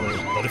 4.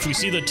 But if we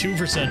see the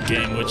 2%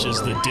 game, which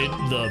is the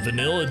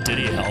vanilla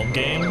Diddy Helm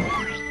game,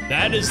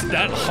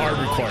 that hard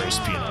requires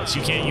peanuts.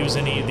 You can't use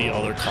any of the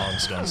other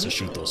cons guns to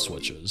shoot those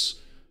switches.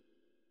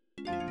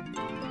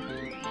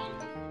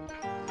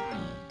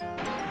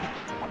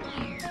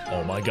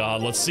 Oh my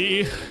god, let's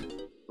see.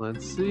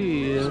 Let's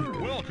see.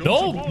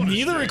 No,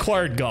 neither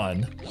required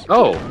gun.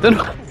 Oh, then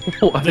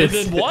what?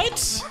 Then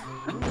what?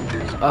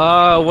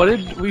 What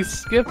did we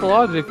skip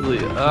logically?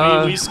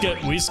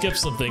 We skipped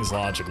some things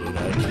logically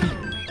then.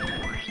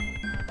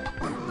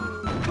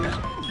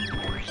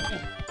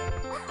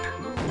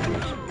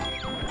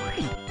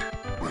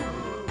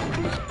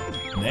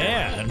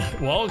 Man,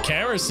 well,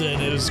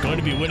 Kamerson is going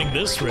to be winning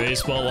this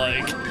race, but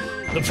like,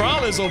 the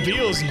problem is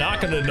Obiyo's not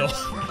going to know.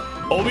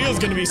 Obiyo's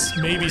going to be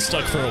maybe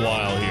stuck for a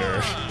while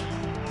here.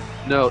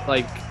 No,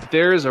 like,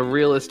 there is a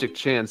realistic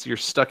chance you're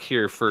stuck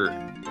here for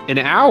an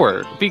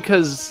hour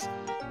because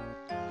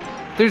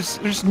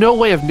there's no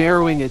way of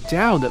narrowing it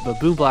down that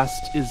Baboon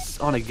Blast is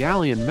on a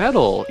galleon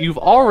medal. You've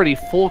already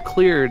full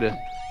cleared.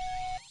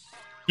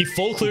 He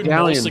full cleared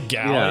most of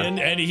Galleon,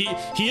 yeah. And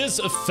he is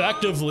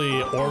effectively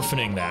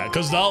orphaning that,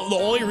 because the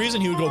only reason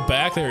he would go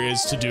back there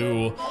is to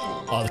do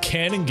the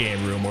cannon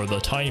game room or the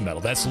tiny metal.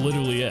 That's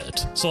literally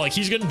it. So like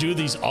he's gonna do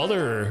these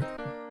other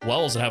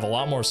levels that have a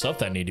lot more stuff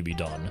that need to be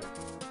done.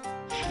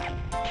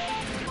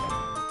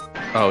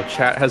 Oh,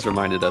 chat has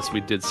reminded us we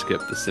did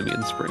skip the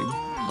Simeon Spring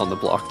on the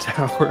block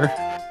tower.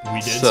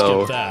 We did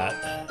skip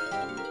that.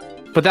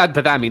 But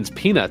that means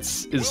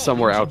Peanuts is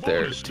somewhere out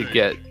there to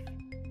get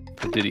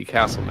the Diddy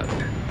Castle medal.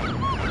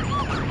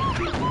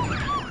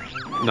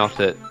 Not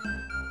that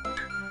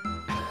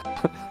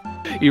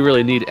you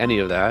really need any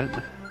of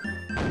that,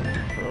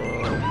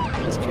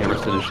 as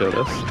Kamerson has showed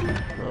us.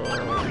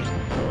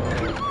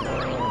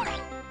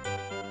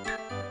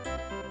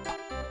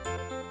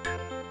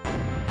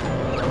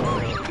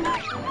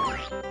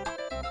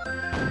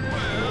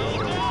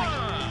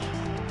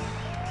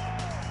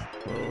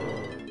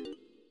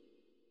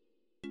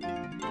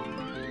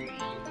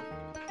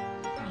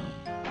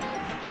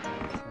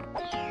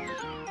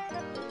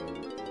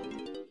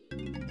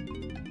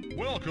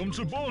 Welcome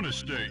to bonus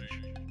stage.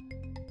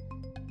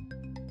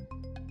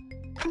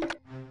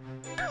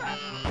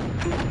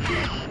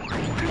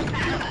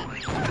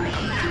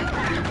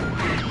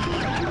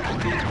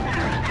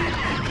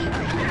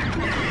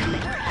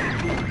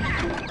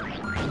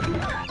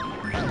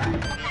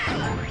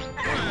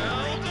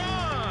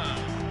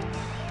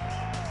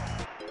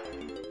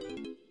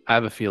 I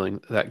have a feeling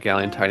that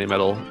Galleon Tiny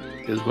Metal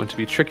is going to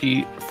be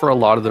tricky for a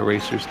lot of the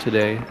racers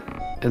today,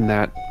 in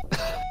that,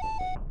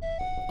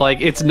 like,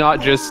 it's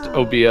not just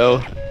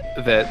Obiyo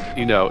that,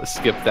 you know,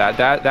 skip that.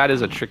 That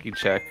is a tricky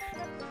check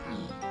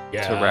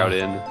to route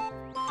in.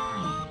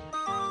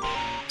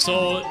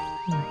 So,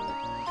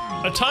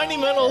 a Tiny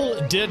Metal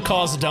did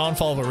cause the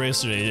downfall of a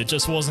race today. It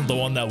just wasn't the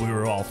one that we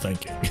were all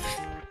thinking.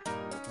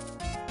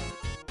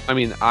 I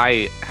mean,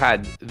 I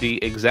had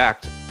the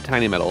exact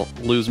Tiny Metal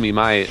lose me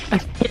my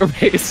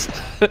race,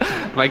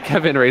 my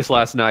Kevin race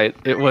last night.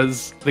 It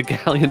was the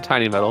Galleon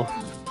Tiny Metal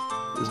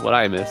is what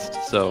I missed.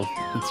 So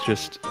it's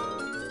just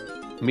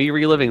me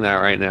reliving that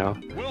right now.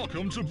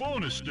 Welcome to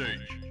bonus stage.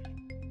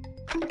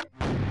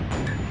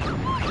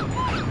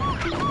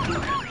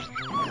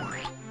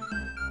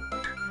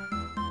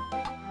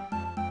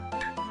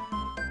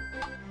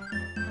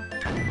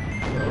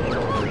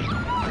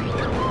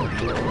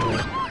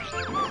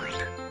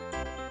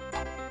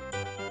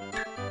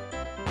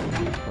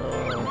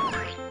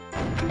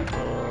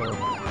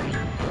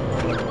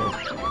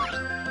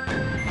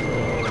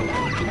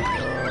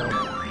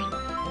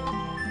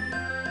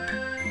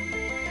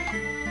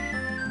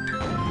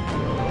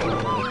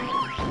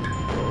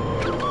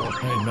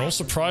 No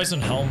surprise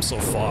in Helm so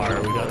far.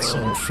 We got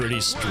some pretty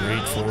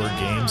straightforward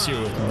games here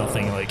with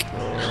nothing like,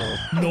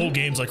 no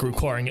games like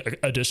requiring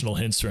additional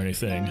hints or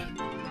anything.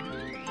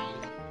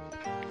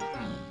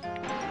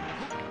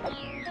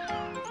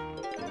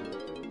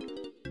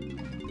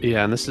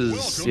 Yeah, and this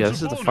is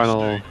the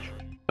final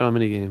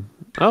mini game.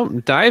 Oh,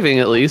 diving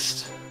at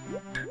least.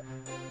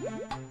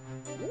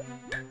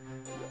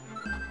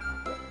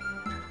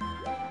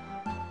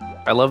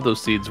 I love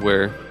those seeds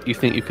where you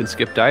think you can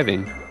skip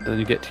diving, and then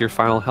you get to your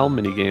final Helm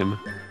minigame.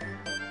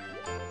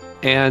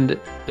 And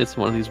it's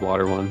one of these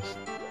water ones.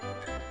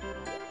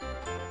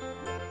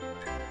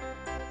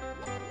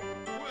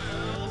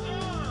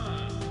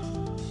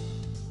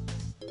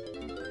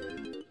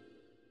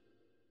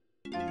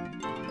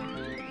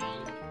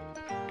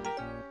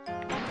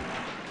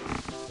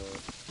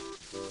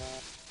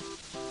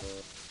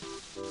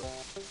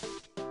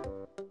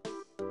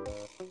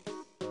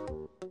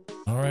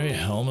 Alright,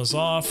 Helm is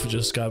off. We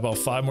just got about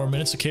 5 more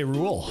minutes of K.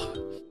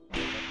 Rool.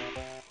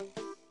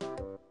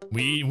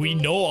 We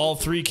know all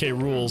 3 K.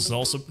 Rools and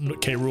also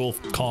K. Rool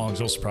Kongs,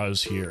 no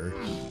surprise here.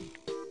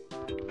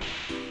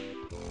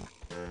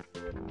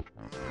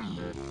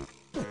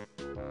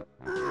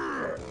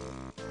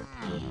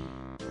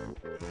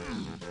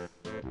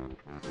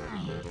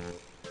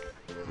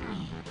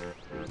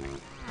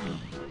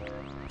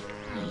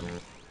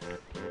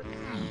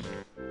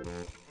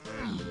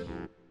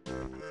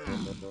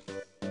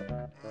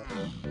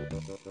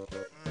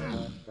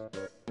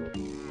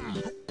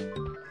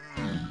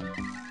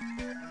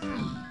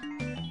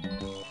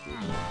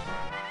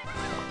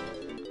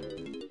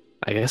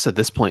 I guess at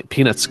this point,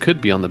 Peanuts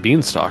could be on the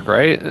beanstalk,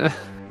 right?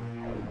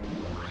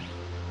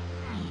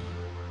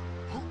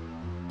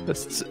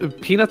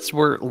 Peanuts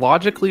were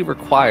logically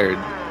required,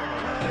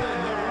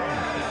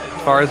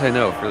 as far as I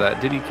know, for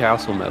that Diddy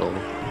Castle medal,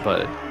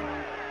 but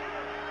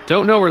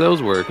don't know where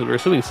those were, because we're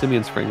assuming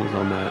Simeon Spring was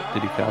on that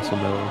Diddy Castle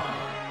medal.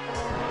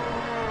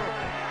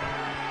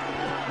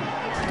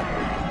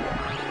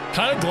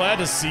 Kind of glad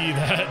to see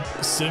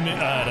that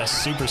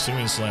Super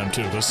Simeon Slam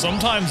too, because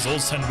sometimes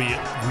those tend to be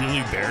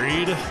really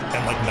buried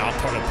and like not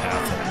part of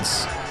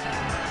pathways.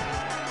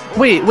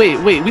 Wait, we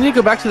need to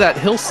go back to that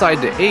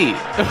hillside to 8.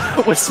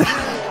 What's that?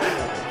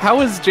 How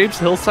is James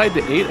hillside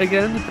to 8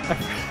 again?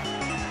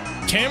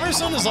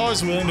 Kamerson is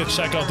always willing to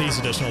check out these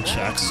additional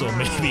checks, so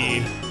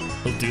maybe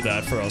he'll do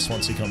that for us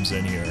once he comes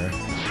in here.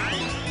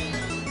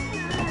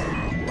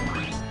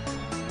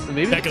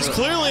 Maybe because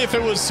clearly if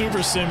it was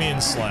Super Simeon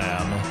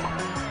Slam,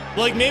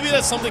 like, maybe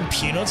that's something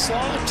Peanuts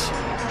locked?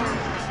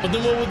 But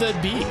then what would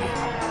that be?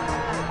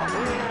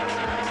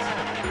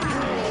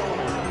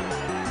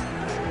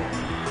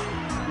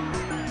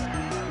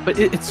 But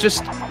it's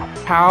just,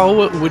 how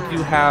would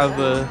you have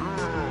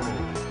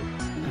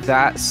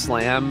that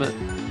slam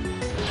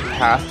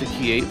path to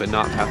key 8 but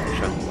not path to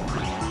shuffle?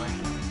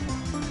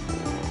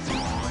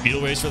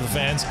 Beetle race for the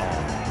fans?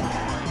 Oh.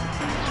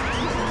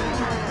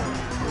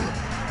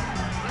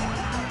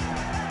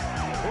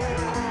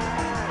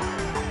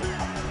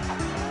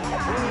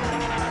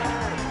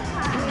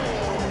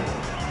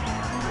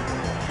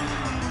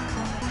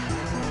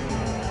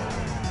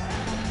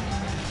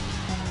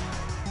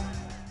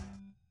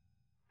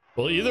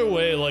 Well, either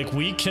way, like,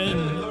 we can...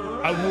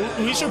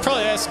 we should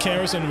probably ask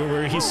Kamerson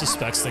where he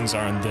suspects things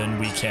are, and then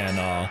we can,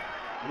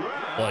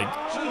 like,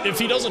 if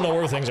he doesn't know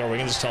where things are, we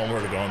can just tell him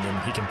where to go, and then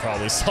he can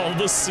probably solve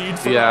this seed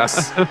for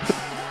us.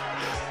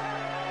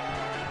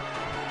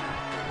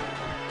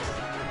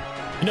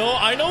 No,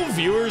 I know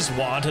viewers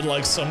wanted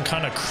like some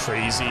kind of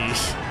crazy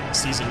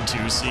season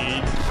 2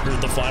 seed for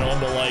the final one,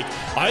 but like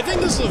I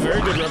think this is a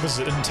very good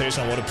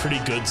representation on what a pretty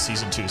good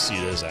season 2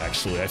 seed is.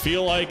 Actually, I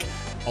feel like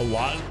a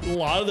lot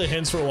of the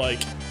hints were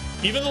like,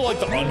 even though like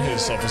the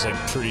unhinged stuff was like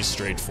pretty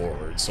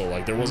straightforward, so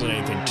like there wasn't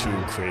anything too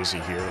crazy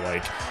here.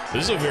 Like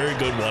this is a very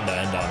good one to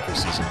end on for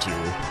season 2.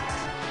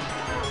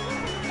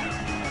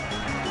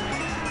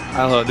 I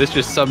don't know, this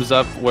just sums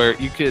up where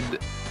you could...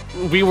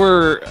 We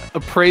were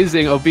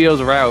praising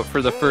Obiyo's route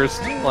for the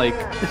first, like,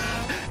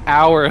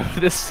 hour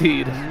of this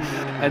seed,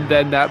 and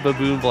then that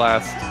Baboon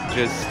Blast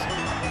just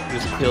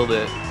killed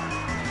it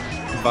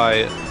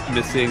by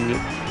missing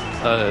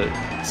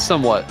a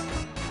somewhat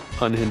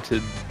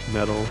unhinted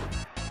metal.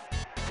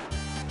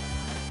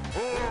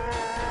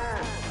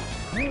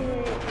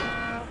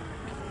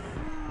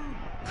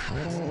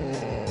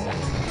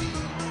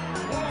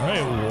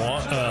 Alright,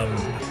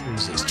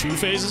 who's this? 2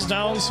 phases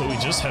down, so we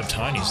just have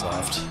Tinies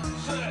left.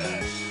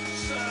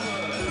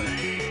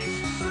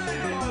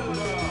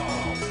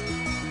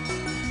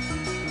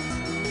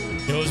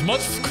 You know, as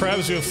much crap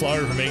as we have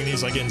Flower for making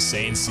these like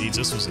insane seeds,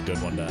 this was a good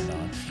one to end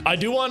on. I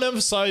do want to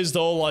emphasize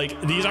though,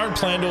 like, these aren't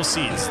planned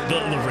seeds.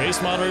 The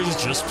race moderators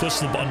just push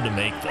the button to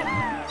make them.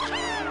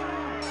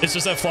 It's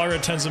just that Flower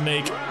tends to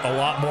make a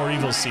lot more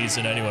evil seeds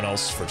than anyone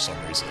else for some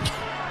reason.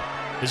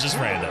 It's just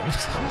random.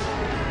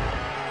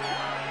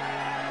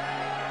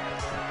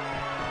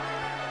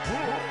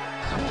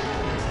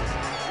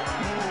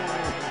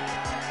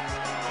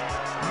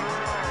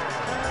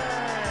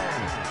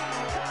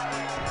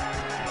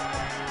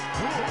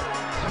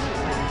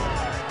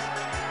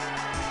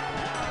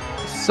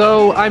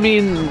 So, I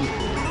mean,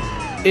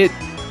 it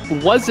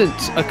wasn't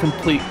a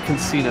complete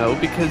casino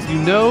because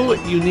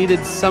you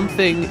needed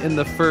something in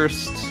the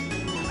first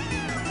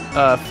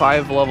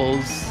 5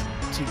 levels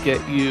to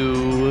get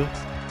you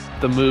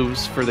the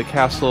moves for the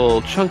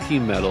castle chunky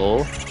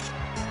metal,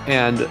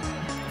 and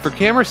for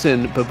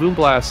Kamerson, Baboon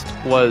Blast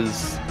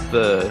was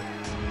the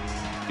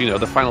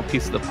final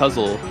piece of the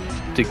puzzle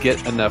to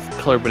get enough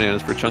color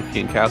bananas for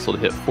chunky and castle to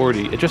hit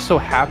 40. It just so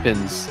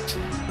happens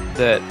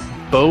that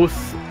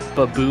both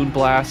Baboon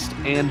Blast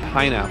and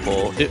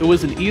Pineapple, it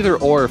was an either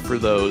or for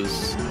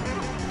those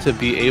to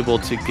be able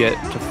to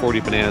get to 40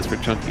 bananas for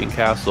Chunky and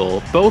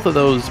Castle. Both of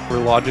those were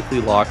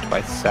logically locked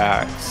by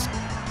Sax,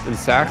 and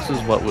Sax was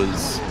what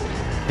was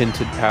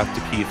hinted path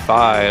to key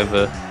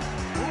 5.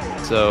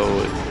 So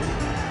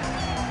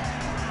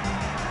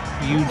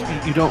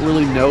you don't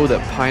really know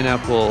that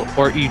Pineapple,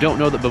 or you don't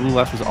know that Baboon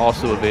Blast was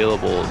also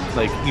available.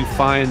 Like, you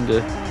find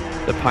the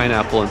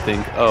Pineapple and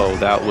think, oh,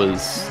 that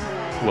was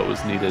what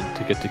was needed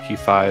to get to key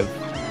 5,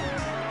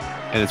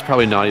 and it's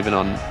probably not even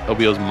on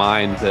Obiyo's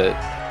mind that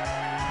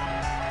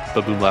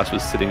Baboon Blast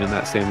was sitting in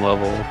that same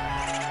level.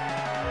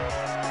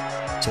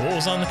 So what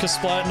was on the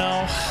Kasplat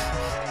now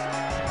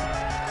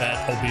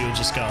that Obiyo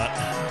just got?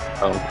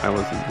 Oh, I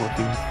wasn't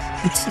looking.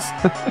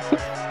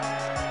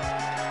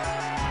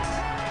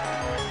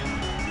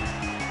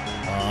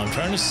 I'm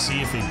trying to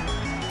see if he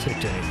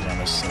picked anything on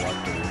his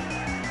selector.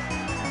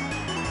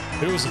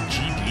 There was a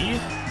GB?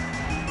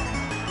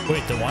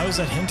 Wait, then why was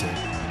that hinted?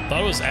 I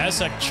thought it was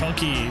Aztec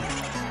Chunky.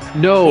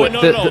 No, wait,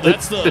 no,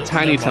 that's the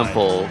Tiny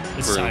Temple.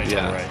 It's Tiny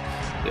Temple, right?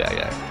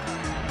 Yeah.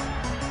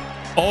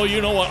 Oh,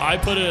 you know what? I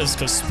put it as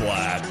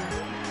Kasplat,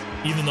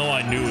 even though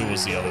I knew it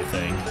was the other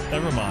thing.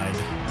 Never mind.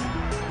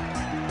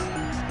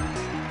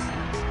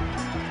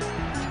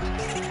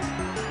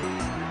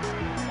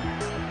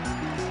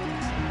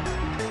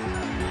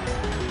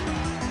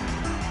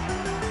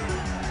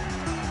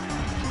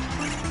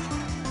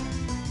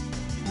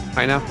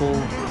 Pineapple.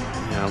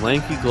 Yeah,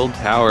 Lanky Gold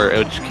Tower,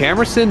 which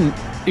Kamerson,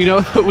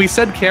 we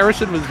said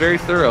Kamerson was very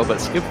thorough, but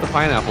skipped the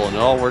Pineapple and it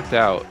all worked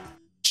out.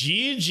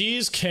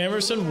 GG's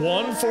Kamerson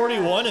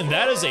 141, and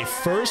that is a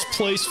first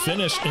place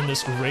finish in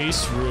this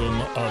race room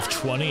of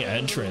 20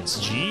 entrants.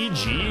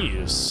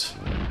 GG's.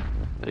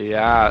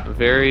 Yeah,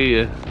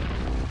 very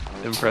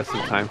impressive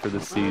time for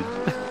the seed.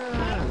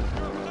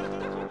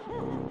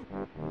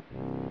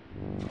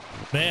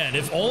 Man,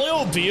 if only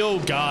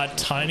Obiyo got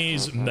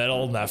Tiny's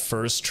medal in that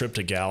first trip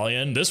to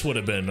Galleon, this would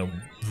have been a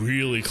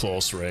really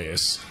close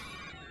race.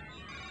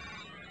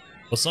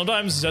 But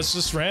sometimes that's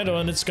just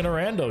rando, and it's gonna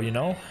rando, you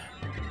know?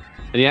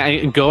 And yeah,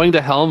 and going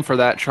to Helm for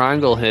that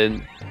triangle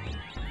hint,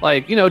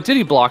 like,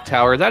 Diddy Block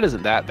Tower, that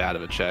isn't that bad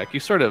of a check. You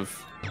sort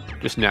of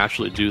just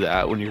naturally do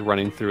that when you're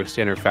running through a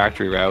standard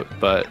factory route,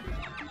 but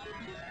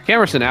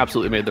Kamerson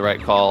absolutely made the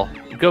right call.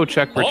 Go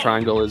check where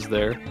triangle is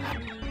there.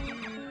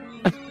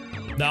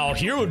 Now,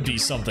 here would be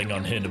something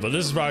unhindered, but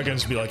this is probably going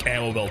to be like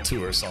Ammo Belt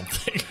 2 or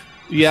something.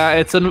 Yeah,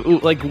 it's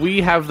like,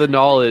 we have the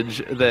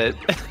knowledge that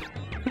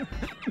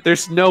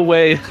there's no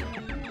way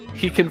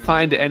he can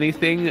find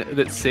anything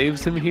that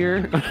saves him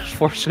here,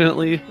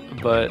 unfortunately,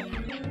 but...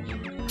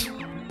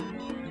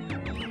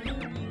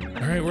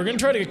 Alright, we're going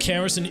to try to get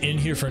Kamerson in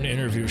here for an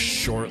interview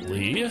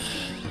shortly.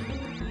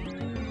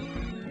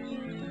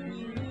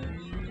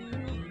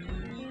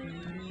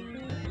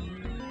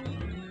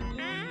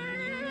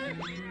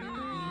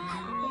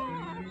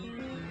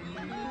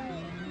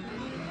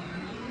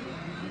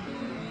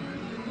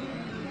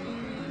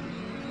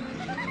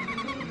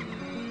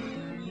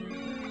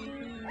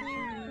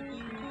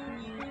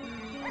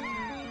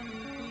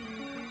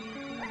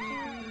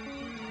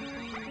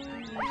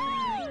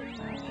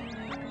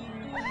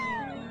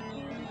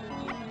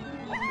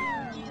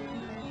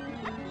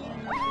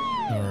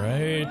 All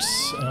right.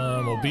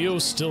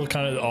 Obio's still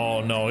kind of.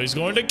 Oh no, he's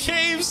going to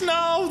caves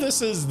now.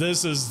 This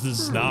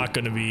is not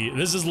going to be.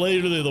 This is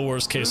literally the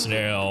worst case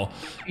scenario.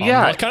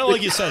 Yeah, kind of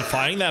like you said,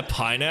 finding that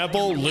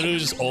pineapple literally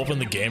just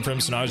opened the game for him.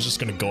 So now he's just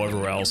going to go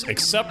everywhere else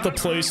except the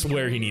place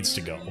where he needs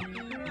to go.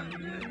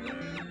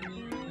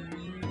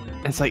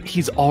 It's like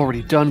he's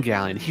already done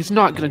Galleon. He's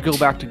not going to go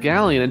back to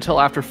Galleon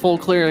until after full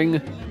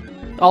clearing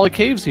all the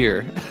caves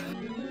here.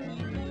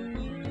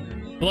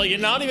 Like, you're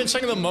not even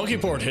checking the monkey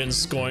port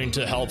hint's going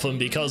to help him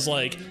because,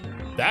 like,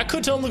 that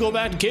could tell him to go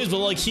back to caves, but,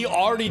 like, he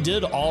already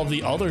did all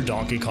the other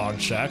Donkey Kong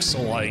checks,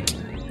 so, like...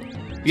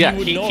 Yeah,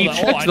 he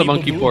checks the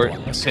monkey port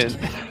hint.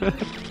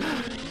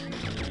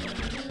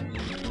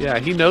 Yeah,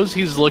 he knows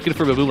he's looking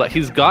for Baboon Blast.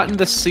 He's gotten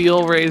the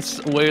seal race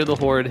Way of the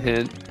Horde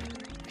hint.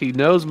 He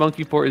knows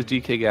monkey port is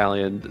DK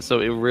Galleon, so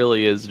it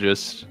really is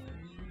just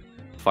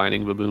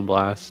finding Baboon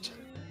Blast.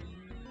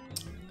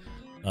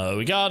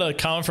 We got a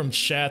comment from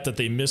chat that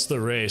they missed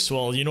the race.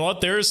 Well, you know what?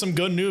 There is some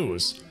good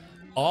news.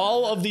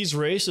 All of these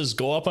races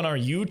go up on our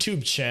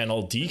YouTube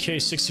channel,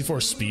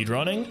 DK64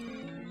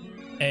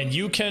 Speedrunning, and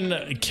you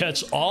can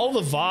catch all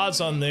the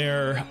VODs on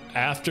there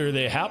after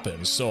they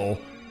happen. So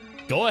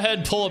go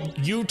ahead, pull up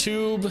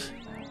YouTube,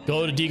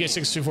 go to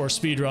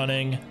DK64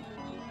 Speedrunning,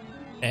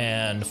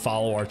 and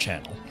follow our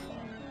channel.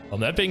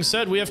 That being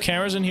said, we have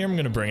cameras in here. I'm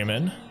going to bring him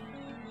in.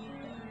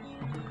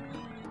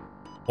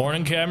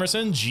 Mornin,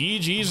 Kamerson,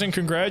 GG's and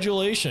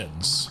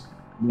congratulations.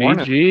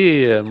 Morning.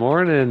 GG,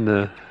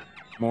 morning.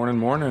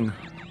 Morning.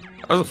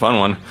 That was a fun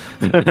one.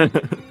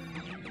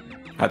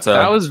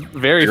 That was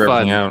very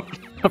fun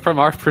from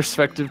our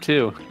perspective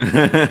too.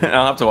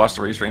 I'll have to watch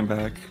the restream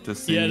back to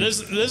see. Yeah,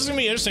 this is gonna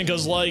be interesting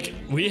because like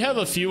we have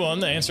a few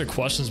unanswered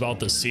questions about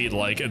the seed.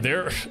 Like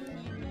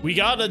we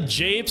got a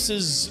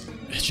Japes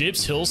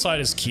Hillside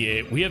is key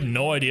 8. We have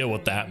no idea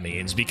what that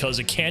means because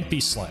it can't be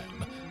slam.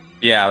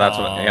 Yeah, that's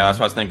what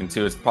I was thinking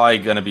too. It's probably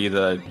gonna be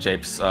the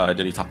Japes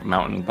Diddy Top of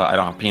Mountain, but I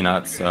don't have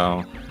peanuts,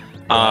 so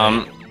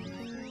I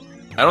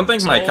don't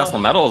think my Castle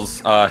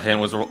Metals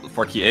hint was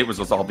for key 8 was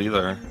resolved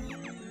either.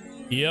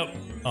 Yep.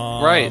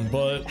 Right.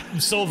 But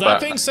so that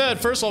being said,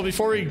 first of all,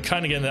 before we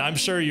kind of get into that, I'm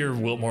sure you're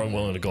more than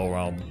willing to go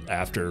around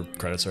after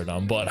credits are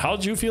done. But how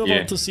did you feel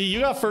about the seed?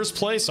 You got first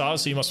place, so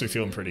obviously you must be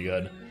feeling pretty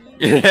good.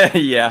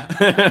 Yeah.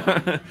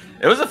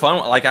 It was a fun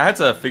one. Like I had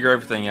to figure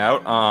everything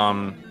out.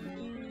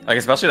 Like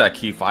especially that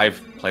key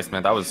 5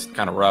 placement, that was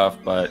kind of rough,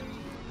 but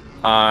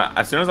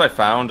as soon as I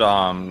found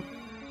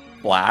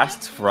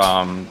Blast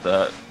from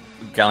the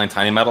Galleon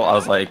Tiny Metal, I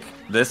was like,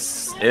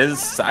 this is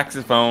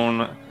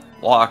saxophone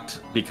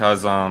locked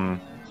because you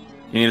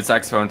need a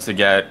saxophone to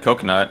get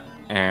Coconut,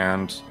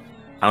 and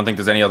I don't think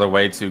there's any other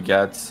way to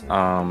get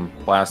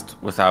Blast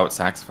without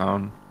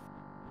saxophone.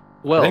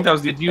 Well, I think that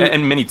was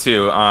and Mini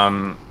too.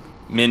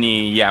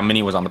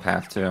 Mini was on the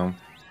path too.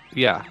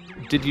 Yeah.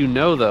 Did you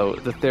know, though,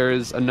 that there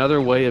is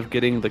another way of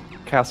getting the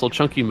Castle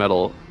Chunky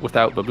Medal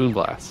without Baboon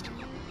Blast?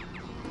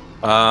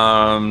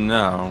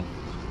 No.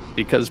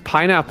 Because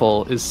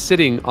Pineapple is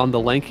sitting on the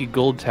Lanky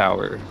Gold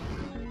Tower.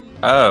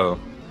 Oh,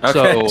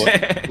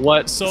 okay. So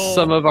what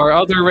some of our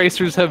other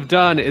racers have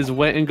done is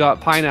went and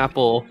got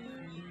Pineapple,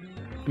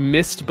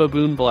 missed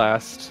Baboon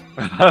Blast.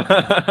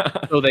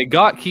 So they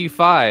got key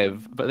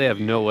 5, but they have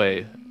no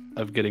way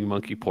of getting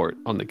Monkey Port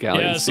on the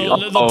Galleon. Yeah, so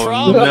the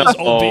problem is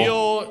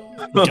Obiyo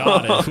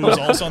got it, who's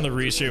also on the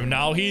restream.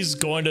 Now he's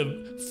going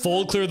to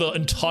full clear the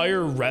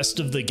entire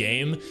rest of the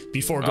game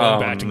before going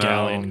back to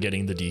Galleon and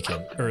getting the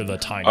DK or the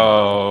Tiny.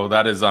 Oh,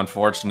 that is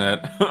unfortunate.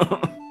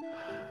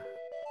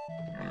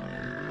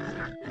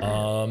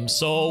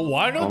 So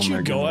why don't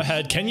you go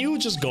ahead? Can you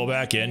just go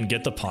back in,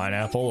 get the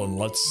pineapple, and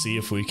let's see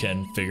if we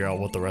can figure out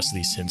what the rest of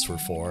these hints were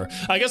for.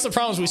 I guess the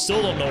problem is we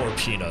still don't know where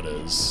Peanut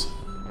is.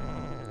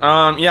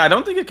 Yeah, I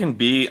don't think it can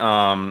be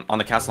on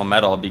the Castle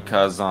Metal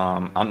because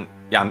on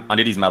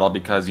Diddy's Metal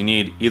because you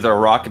need either a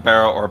Rocket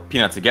Barrel or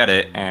Peanut to get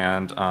it,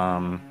 and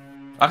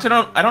actually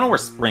I don't know where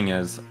Spring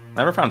is.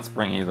 Never found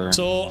Spring either.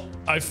 So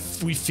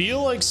we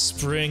feel like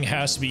Spring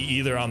has to be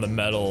either on the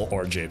Metal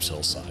or Japes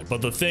Hillside,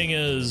 but the thing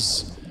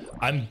is,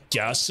 I'm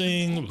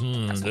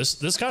guessing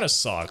this kind of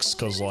sucks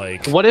because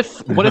like what if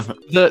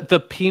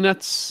the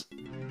Peanuts.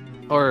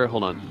 Or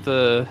hold on,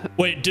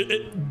 wait.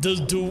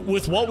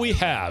 With what we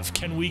have,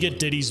 can we get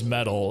Diddy's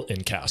Medal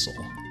in Castle?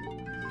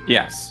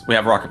 Yes, we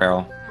have Rocket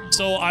Barrel.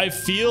 So I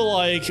feel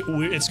like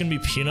it's gonna be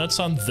Peanuts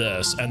on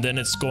this, and then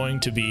it's going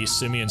to be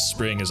Simeon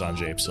Spring is on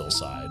Japes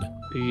Hillside.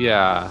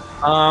 Yeah.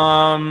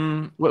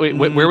 Wait,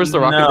 where was the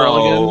Rocket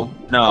Barrel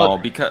again? No,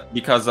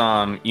 because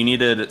you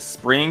needed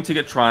Spring to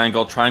get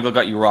Triangle. Triangle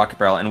got you Rocket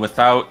Barrel, and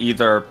without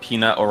either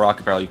Peanut or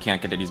Rocket Barrel, you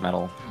can't get Diddy's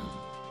Medal.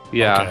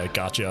 Yeah. Okay,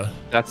 gotcha.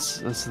 That's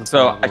the so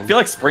problem. I feel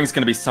like Spring's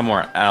gonna be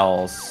somewhere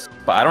else,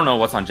 but I don't know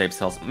what's on Japes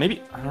Hills.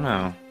 Maybe I don't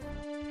know.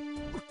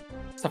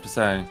 It's tough to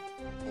say.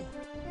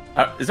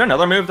 Is there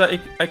another move that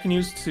I can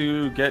use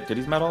to get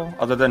Diddy's Medal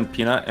other than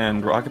Peanut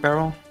and Rocket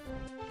Barrel?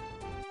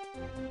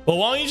 Well,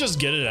 why don't you just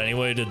get it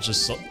anyway to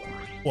just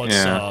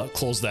let's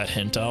close that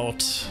hint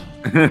out.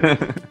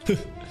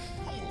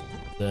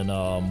 Then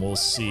we'll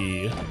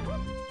see.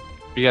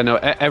 Yeah, no,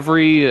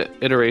 every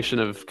iteration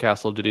of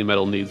Castle Duty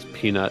Metal needs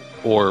Peanut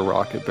or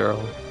Rocket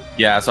Barrel.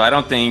 Yeah, so I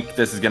don't think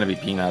this is gonna be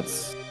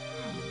Peanuts.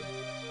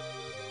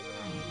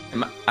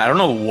 I don't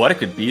know what it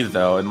could be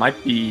though. It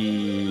might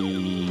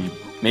be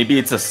maybe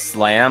it's a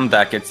slam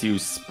that gets you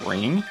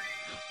spring,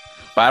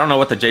 but I don't know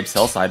what the Jape's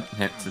Hillside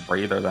hints for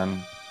either.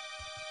 Then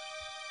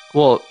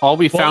Well, all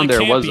we found it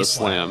there can't was be a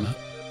slam.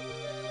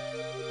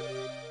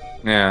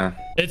 yeah,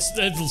 It's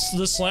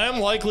the slam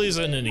likely is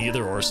in an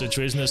either or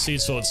situation this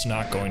seed, so it's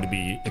not going to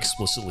be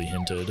explicitly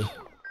hinted.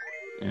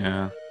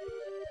 yeah.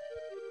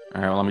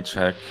 All right, well, let me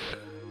check.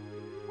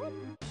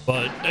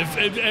 But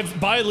if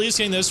by at least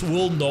getting this,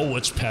 we'll know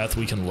which path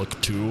we can look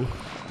to.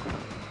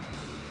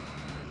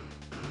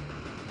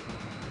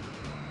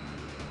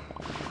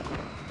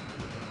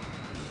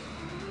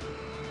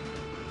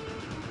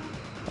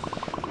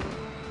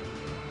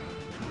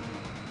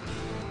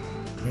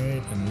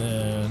 Right, and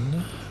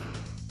then...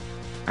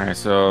 Alright,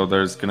 so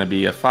there's gonna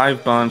be a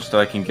 5 bunch that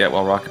I can get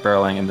while rocket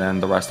barreling, and then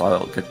the rest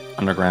I'll get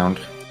underground.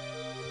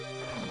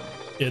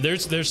 Yeah,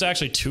 there's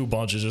actually 2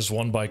 bunches. There's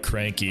one by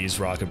Cranky's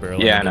Rocket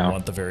Barrel, Yeah, and I know.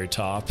 one at the very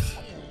top.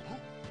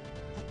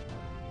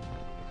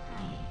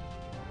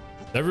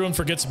 Everyone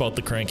forgets about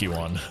the Cranky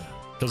one.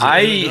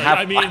 I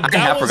have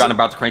that forgotten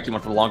about the Cranky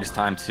one for the longest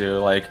time too.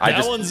 Like I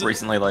just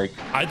recently like.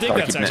 I think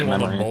started that's keeping it actually in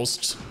one of the memory.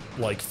 most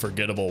like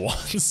forgettable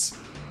ones.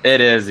 It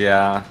is,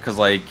 yeah, because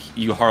like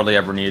you hardly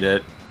ever need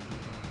it.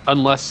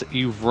 Unless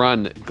you've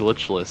run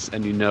glitchless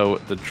and you know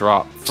the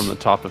drop from the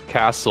top of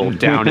Castle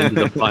down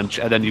into the bunch,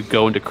 and then you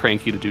go into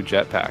Cranky to do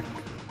jetpack.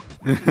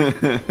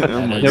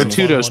 Oh No,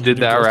 Tudos did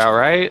that route,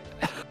 right?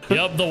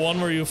 Yep, the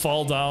one where you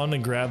fall down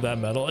and grab that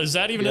medal. Is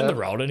that even in the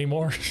route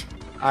anymore?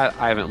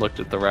 I haven't looked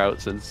at the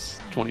route since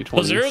 2020.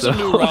 Because there is so. a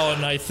new route,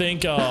 and I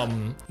think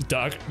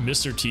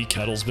Mr. T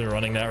Kettle's been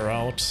running that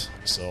route.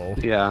 So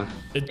Yeah.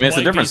 I mean, it's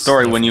a different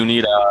story when you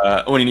need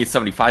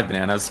 75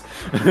 bananas.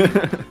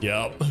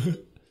 Yep.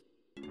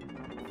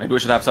 Maybe we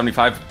should have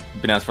 75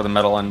 bananas for the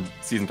medal in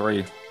season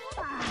 3.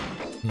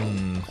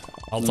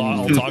 I'll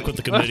talk with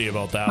the committee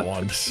about that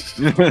one.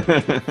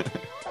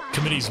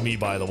 Committee's me,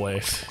 by the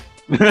way.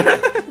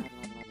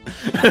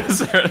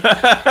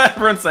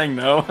 Everyone's saying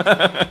no.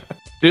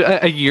 Dude,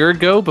 a year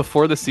ago,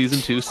 before the season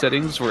 2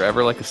 settings were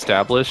ever like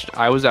established,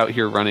 I was out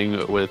here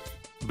running with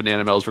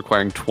banana medals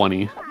requiring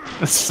 20.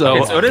 So,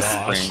 Okay, so it is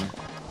gosh. spring.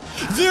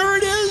 There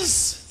it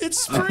is! It's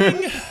spring!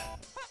 Okay,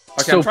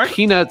 so I'm trying to-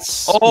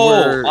 peanuts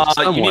were you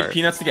somewhere. need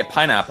peanuts to get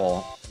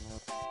pineapple.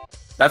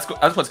 That's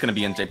what's gonna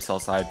be in Jape's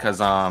Hillside, because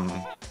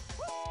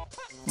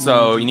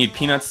so you need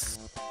peanuts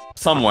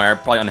somewhere,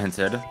 probably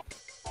unhinted,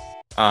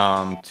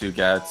 to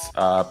get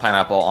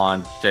pineapple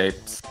on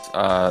Jape's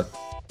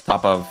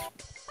top of.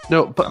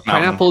 No, but Mountain.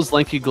 pineapple's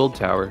Lanky Gold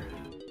Tower.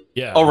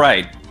 Yeah. Oh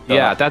right.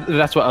 Yeah,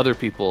 that's what other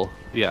people.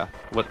 Yeah.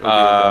 What?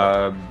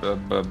 I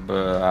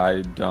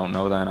don't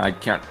know. Then I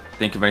can't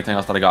think of anything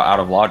else that I got out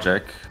of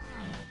logic.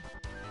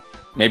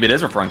 Maybe it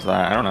is referring to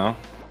that. I don't know.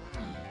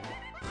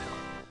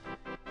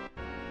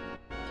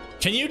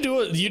 Can you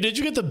do it? Did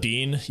you get the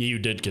bean? Yeah, you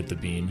did get the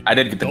bean. I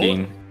did get the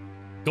bean.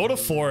 Go to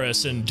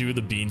Forest and do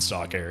the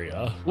beanstalk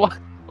area. What?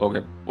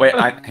 Okay. Wait.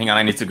 Hang on.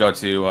 I need to go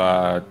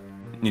to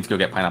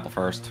get pineapple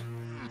first.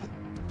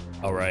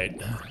 All right.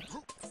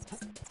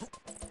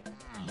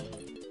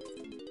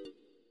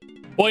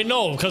 Wait,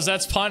 no, because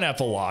that's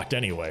pineapple locked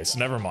anyway, so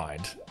never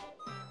mind.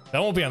 That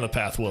won't be on the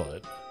path, will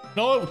it?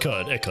 No, it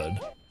could. It could.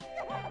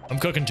 I'm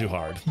cooking too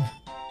hard.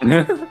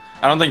 I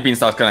don't think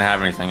Beanstalk's gonna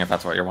have anything, if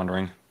that's what you're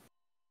wondering.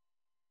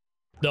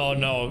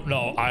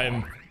 No,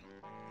 I'm...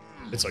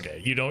 It's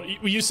okay.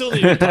 You still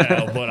need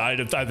pineapple, but I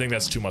think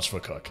that's too much of a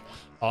cook.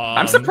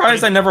 I'm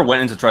surprised I never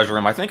went into Treasure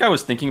Room. I think I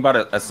was thinking about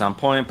it at some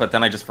point, but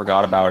then I just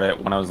forgot about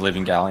it when I was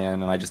leaving Galleon,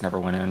 and I just never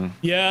went in.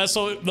 Yeah,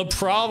 so the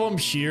problem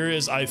here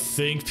is I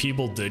think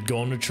people did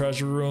go into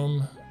Treasure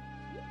Room.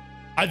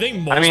 I think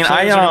most players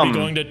are going to be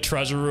going to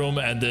Treasure Room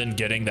and then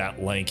getting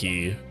that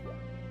lanky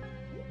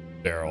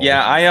barrel.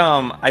 Yeah,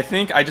 I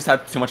think I just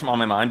had too much on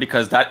my mind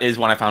because that is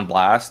when I found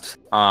Blast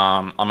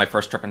on my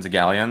first trip into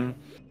Galleon.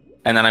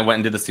 And then I went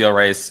and did the seal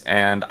race,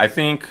 and I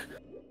think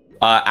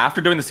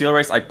after doing the seal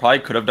race, I probably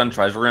could have done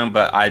Treasure Room,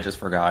 but I just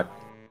forgot.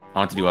 I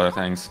want to do other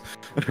things.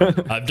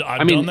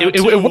 I mean,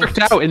 it worked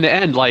out in the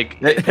end. Like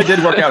it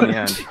did work out in the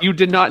end. You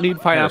did not need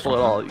pineapple at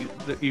all.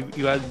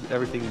 You had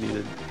everything you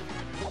needed.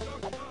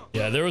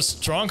 Yeah, there was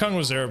Strong Kong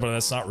was there, but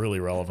that's not really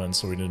relevant,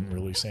 so we didn't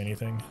really say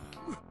anything.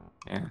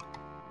 Yeah.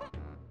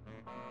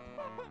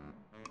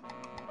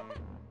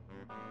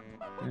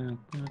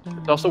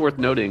 It's also worth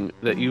noting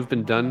that you've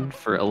been done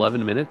for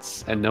 11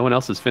 minutes and no one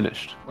else has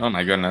finished. Oh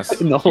my goodness.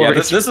 In the whole Yeah,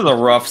 race. this is a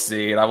rough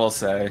seed, I will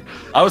say.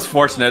 I was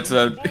fortunate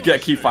to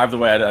get Key 5 the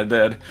way I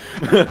did.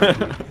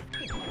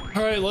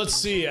 Alright, let's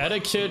see.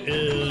 Etiquette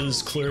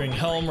is clearing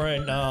Helm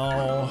right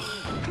now.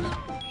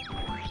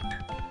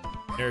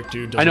 Eric,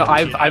 dude. I know,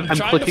 I'm trying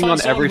to clicking find on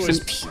someone every who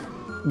is single...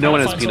 No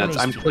one has trying to find peanuts. someone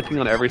I'm who's clicking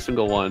on every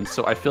single one,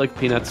 so I feel like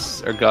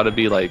peanuts are gotta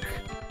be like...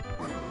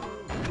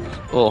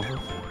 Well,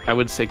 I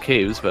would say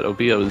caves, but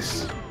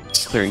Obio's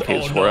clearing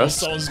caves for us.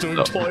 Someone's doing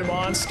So- Toy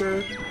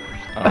Monster.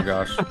 Oh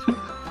gosh.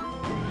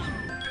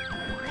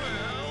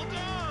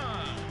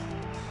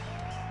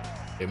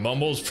 Okay,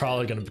 Mumbo's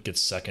probably gonna get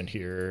second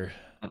here.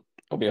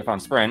 It'll be a fun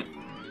sprint.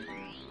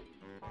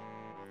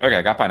 Okay,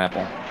 I got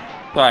pineapple.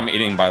 So I'm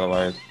eating, by the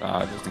way,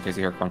 just in case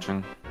you hear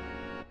crunching.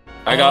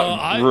 I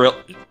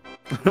got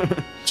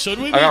Should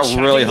we? I got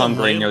really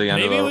hungry near the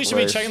end. Maybe of the we should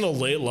race. be checking the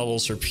late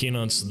levels for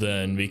peanuts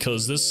then,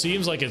 because this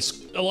seems like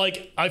it's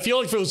like I feel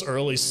like if it was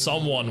early,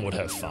 someone would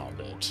have found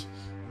it.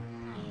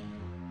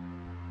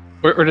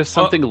 Or just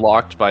something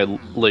locked by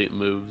late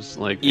moves,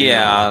 like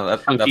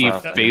that's funky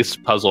face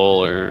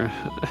puzzle or.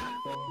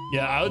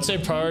 Yeah, I would say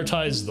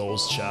prioritize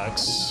those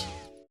checks.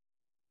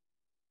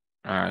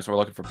 All right, so we're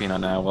looking for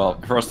peanut now.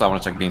 Well, first I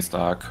want to check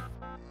beanstalk.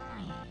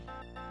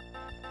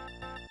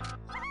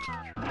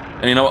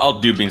 And you know,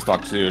 I'll do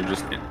beanstalk too,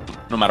 just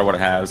no matter what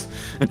it has.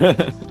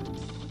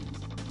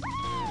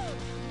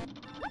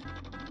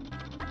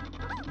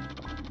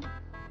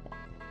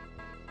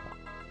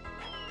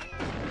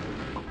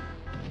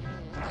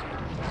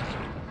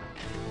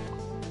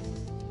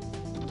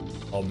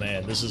 Oh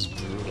man, this is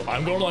brutal.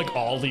 I'm going to like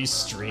all these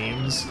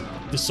streams.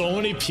 There's so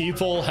many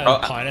people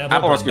have pineapple.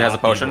 Apple Rescue has a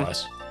potion.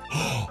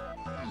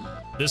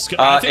 This could,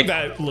 I think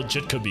that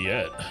legit could be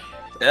it.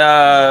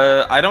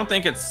 I don't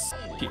think it's.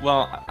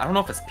 Well, I don't know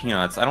if it's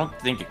peanuts. I don't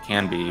think it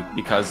can be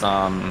because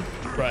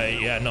Right.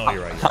 Yeah. No,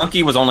 you're right.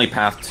 Hunky was only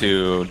path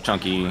to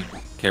Chunky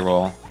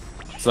K-Roll,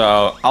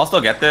 so I'll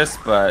still get this,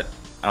 but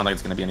I don't think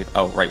it's gonna be any.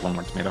 Oh, right, one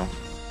more tomato.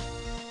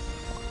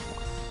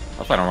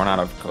 Hopefully I don't run out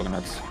of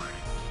coconuts.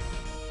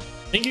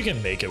 I think you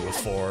can make it with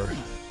 4,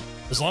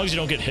 as long as you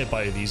don't get hit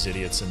by these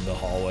idiots in the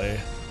hallway.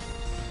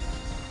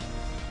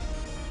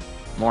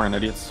 Morning,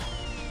 idiots.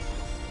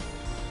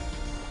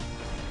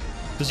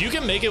 Because you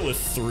can make it with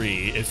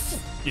 3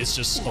 if it's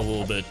just a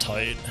little bit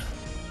tight.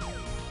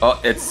 Oh,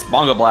 it's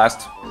Bongo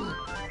Blast. Okay,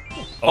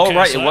 oh,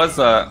 right, so it was.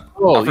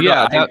 Oh,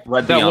 yeah, I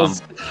read that the,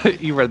 was.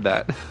 You read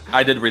that.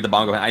 I did read the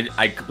Bongo.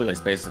 I completely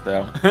spaced it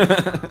though.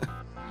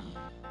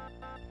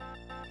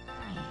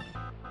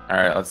 All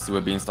right, let's see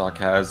what Beanstalk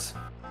has.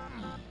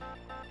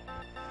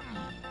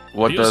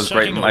 What does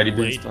Great and Mighty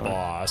Beanstalk?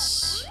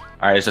 Boss.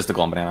 All right, it's just a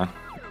glowing banana.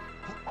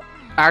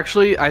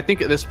 Actually, I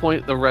think at this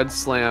point the red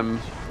slam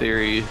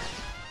theory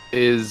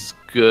is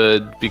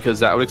good because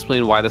that would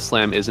explain why the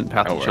slam isn't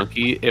path to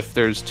Chunky. If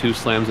there's 2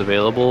 slams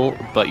available,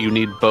 but you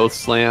need both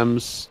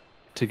slams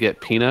to get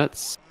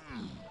peanuts,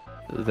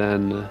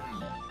 then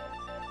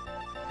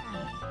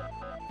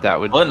that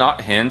would. Will it not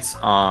hint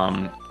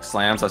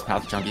slams as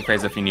path to Chunky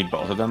phase if you need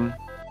both of them?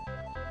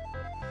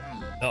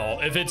 No,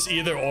 if it's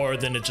either or,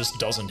 then it just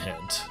doesn't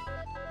hint.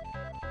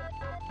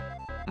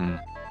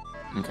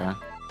 Okay.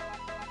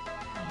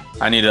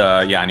 I need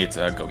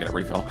to go get a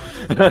refill.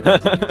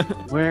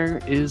 Where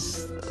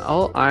is?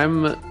 Oh,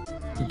 I'm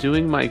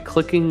doing my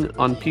clicking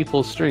on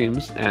people's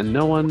streams, and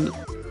no one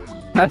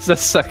has a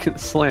second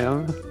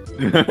slam.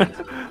 I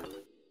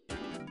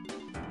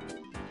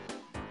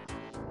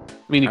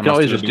mean, you can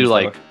always just do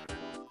like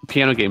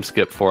piano game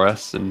skip for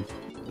us and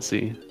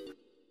see.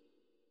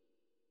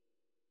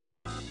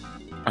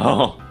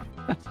 Oh,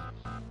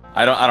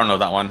 I don't know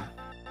that one.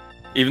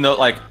 Even though,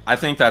 like, I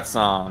think that's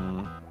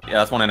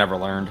that's one I never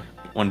learned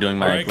when doing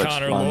my. Alright,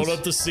 Connor, load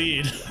up the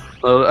seed.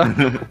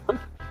 I'm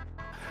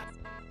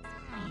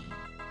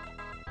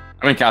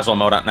in casual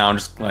mode now. I'm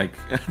just like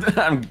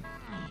I'm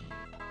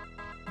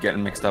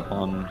getting mixed up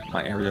on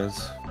my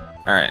areas.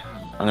 All right,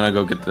 I'm gonna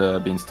go get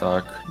the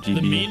beanstalk. GB. In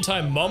the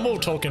meantime, Mumbo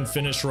Token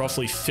finished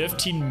roughly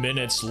 15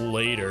 minutes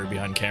later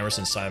behind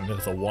Kamerson Simon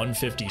with a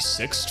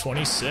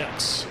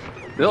 156.26.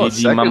 Still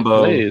second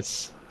Mumbo.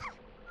 place.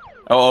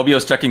 Oh,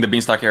 Obio's checking the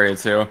beanstalk area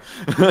too.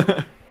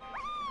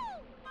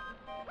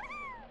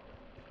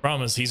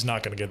 Promise he's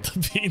not gonna get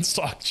the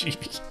beanstalk,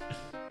 GB.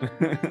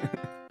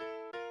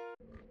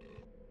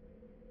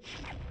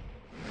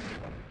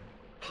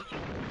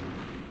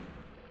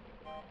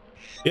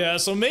 Yeah,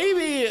 so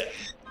maybe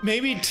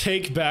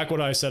take back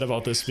what I said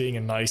about this being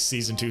a nice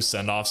season 2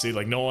 send-off seed.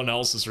 Like, no one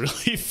else is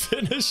really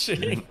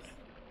finishing.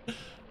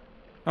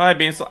 All right,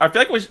 beanstalk. I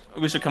feel like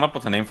we should come up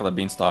with a name for the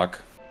beanstalk.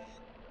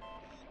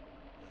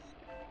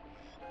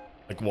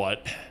 Like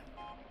what?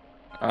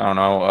 I don't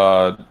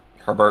know.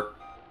 Herbert.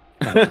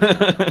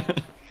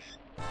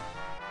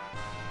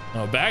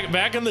 No,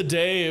 back in the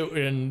day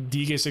in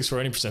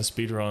DK64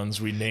 80% speedruns,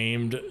 we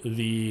named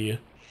the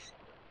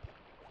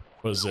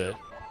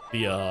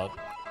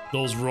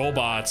those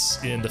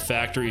robots in the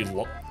factory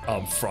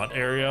front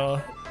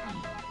area.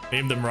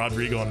 Named them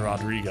Rodrigo and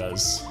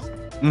Rodriguez.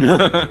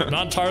 Not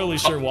entirely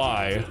sure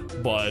why,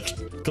 but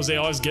because they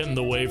always get in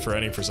the way for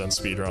any percent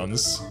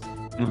speedruns.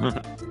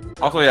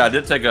 Also, yeah, I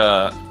did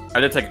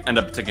end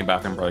up taking a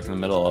bathroom break in the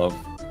middle of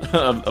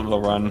the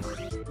run.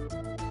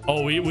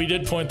 Oh, we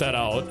did point that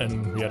out,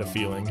 and we had a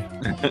feeling.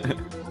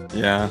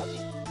 Yeah.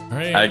 All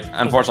right. I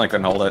unfortunately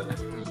couldn't hold it.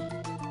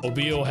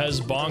 Obiyo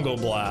has Bongo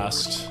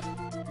Blast.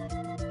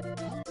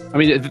 I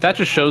mean, that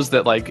just shows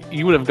that like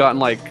you would have gotten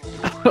like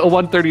a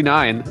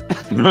 139.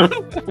 Yeah,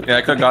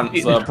 I could have gotten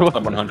sub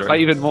 100. By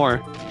even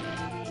more.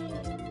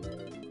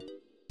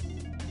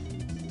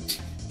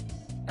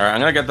 Alright, I'm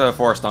gonna get the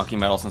Forest Donkey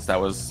medal since that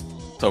was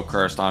so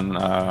cursed on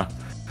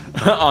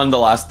on the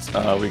last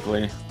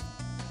weekly.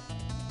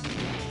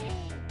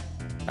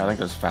 I think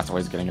there's faster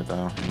ways of getting it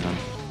though.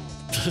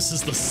 This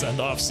is the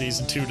send-off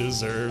season 2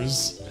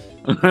 deserves.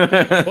 Well,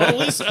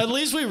 at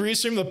least we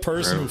restreamed the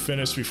person who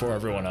finished before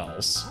everyone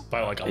else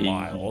by like a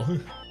mile.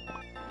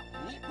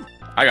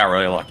 I got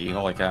really lucky.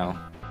 Holy cow!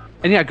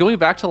 And yeah, going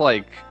back to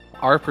like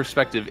our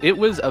perspective, it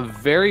was a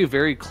very,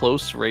 very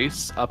close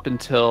race up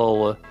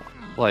until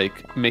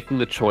like making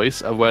the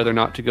choice of whether or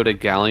not to go to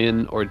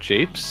Galleon or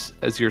Japes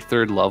as your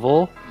third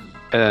level,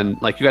 and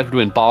like you guys were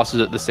doing bosses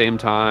at the same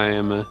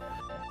time.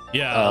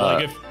 Yeah,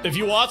 like if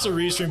you watch the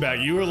restream back,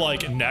 you were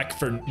like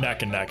neck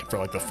and neck for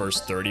like the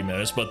first 30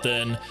 minutes, but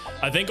then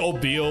I think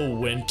Obiyo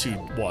went to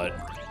what?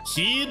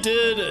 He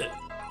did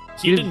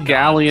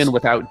Galleon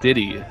without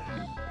Diddy.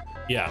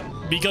 Yeah,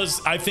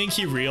 because I think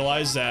he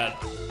realized that,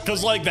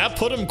 because like that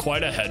put him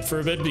quite ahead for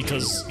a bit,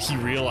 because he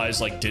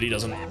realized like Diddy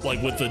doesn't,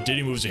 like with the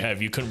Diddy moves you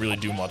have, you couldn't really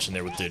do much in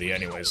there with Diddy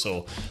anyway,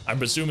 so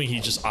I'm assuming he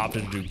just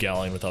opted to do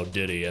Galleon without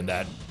Diddy, and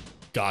that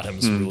got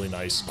him some really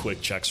nice quick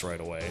checks right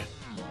away.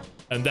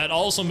 And that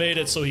also made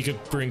it so he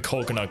could bring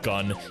Coconut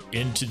Gun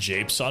into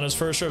Japes on his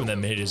first run, and that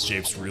made his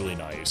Japes really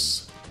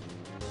nice.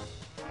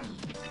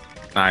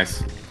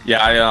 Nice.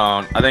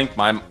 Yeah, I think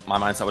my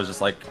mindset was just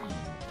like,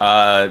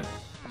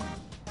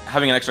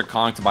 having an extra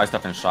Kong to buy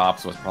stuff in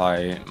shops was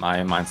probably my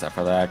mindset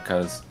for that,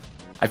 because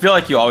I feel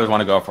like you always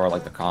want to go for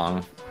like the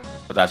Kong,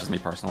 but that's just me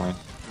personally.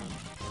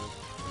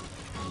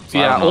 So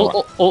yeah,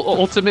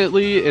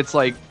 ultimately it's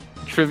like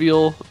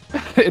trivial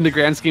in the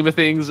grand scheme of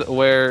things,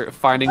 where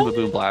finding the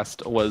Boom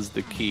Blast was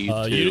the key.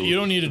 You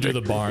don't need to do the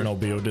barn.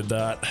 Obiyo did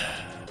that.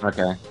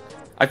 Okay.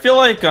 I feel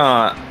like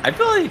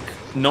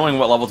knowing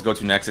what level to go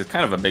to next is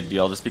kind of a big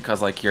deal, just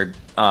because like you're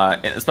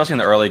especially in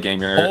the early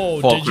game, you're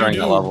full clearing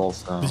the levels.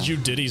 So. Did you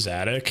Diddy's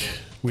Attic?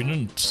 We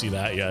didn't see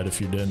that yet. If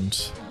you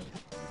didn't.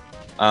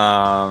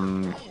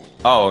 No,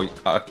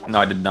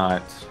 I did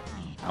not.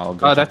 I'll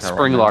go that's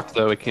spring locked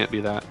though. It can't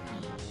be that.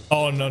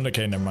 Oh no.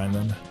 Okay, never mind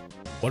then.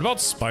 What about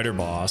Spider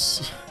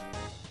Boss?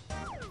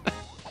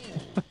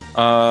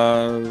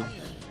 I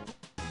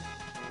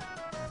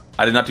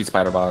did not do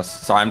Spider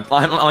Boss, so I'm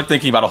like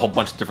thinking about a whole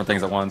bunch of different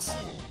things at once.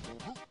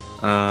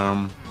 I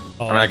mean,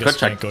 I could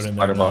check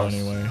Spider Boss.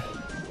 Anyway.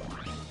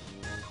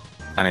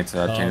 I need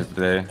to change it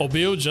today.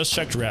 Obiyo just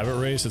checked Rabbit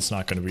Race. It's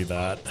not going to be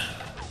that.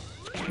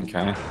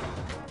 Okay.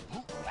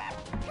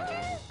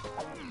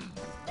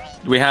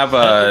 Do we have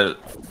a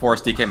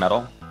Forest DK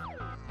medal?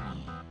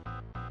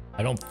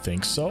 I don't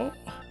think so.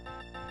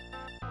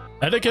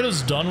 Etiquette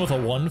is done with a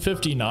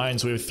 159,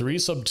 so we have 3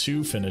 sub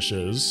 2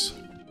 finishes.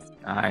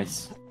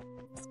 Nice.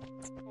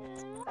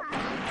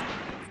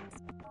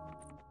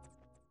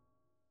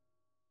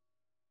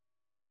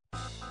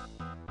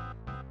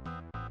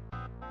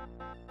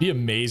 Be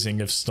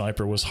amazing if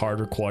Sniper was hard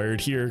required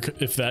here,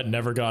 if that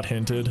never got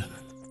hinted.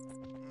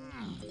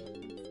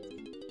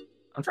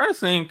 I'm trying to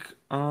think.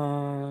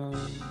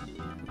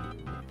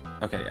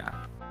 Okay,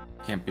 yeah.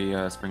 Can't be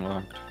spring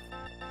locked.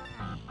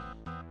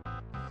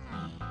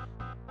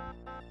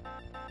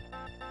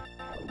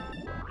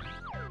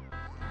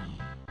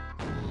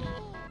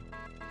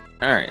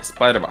 Alright,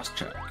 Spider Boss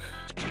check.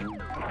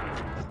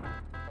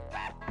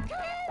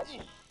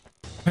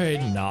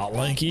 Hey, not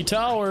Lanky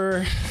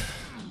Tower.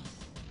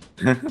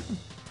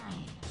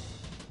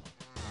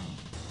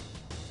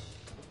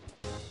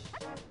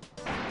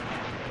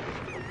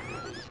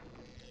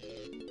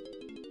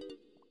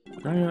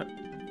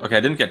 Okay, I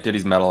didn't get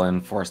Diddy's medal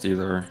in Forest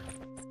either,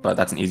 but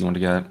that's an easy one to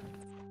get.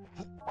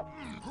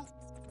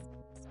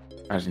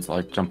 I just need to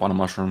like jump on a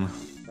mushroom.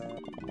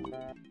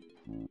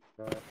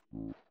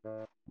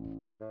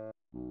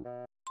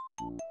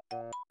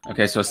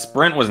 Okay, so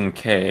Sprint was in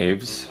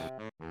caves.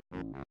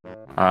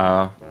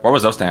 Where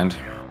was those stand?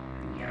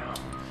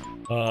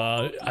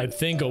 I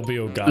think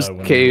Obiyo got it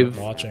when cave. We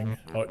were watching.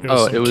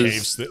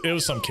 It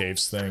was some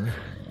caves thing.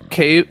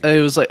 Cave.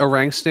 It was like a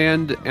rank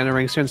stand and a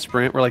rank stand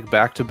sprint were like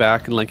back to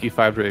back in Lanky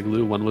 5 to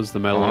Igloo. One was the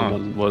medal, and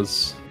one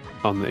was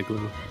on the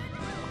Igloo.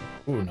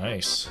 Ooh,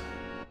 nice.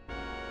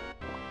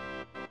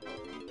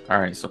 All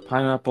right, so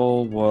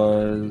Pineapple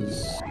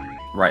was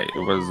right. It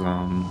was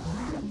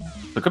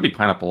it could be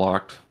Pineapple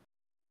locked.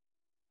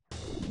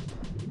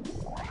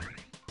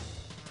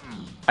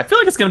 I feel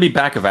like it's gonna be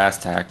back of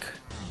Aztec,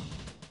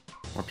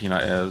 where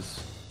Peanut is.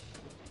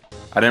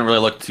 I didn't really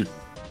look too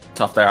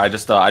tough there. I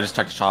just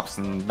checked the shops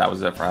and that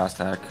was it for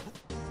Aztec.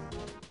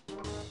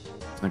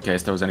 In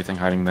case there was anything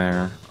hiding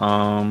there.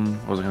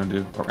 What was I gonna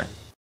do? Okay.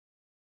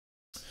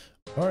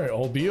 All right,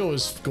 Obiyo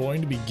is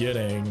going to be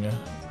getting.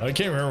 I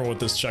can't remember what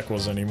this check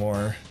was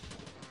anymore.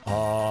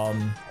 Oh,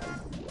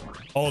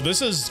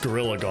 this is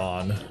Gorilla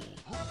Gone.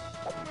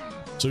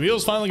 So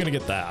Obiyo's finally gonna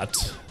get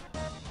that.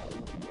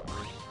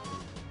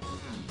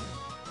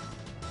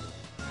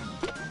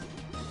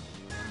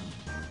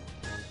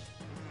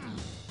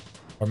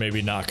 Or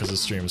maybe not, because the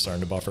stream is starting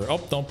to buffer. Oh,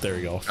 nope, there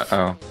you go.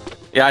 Uh-oh.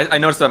 Yeah, I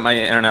noticed that my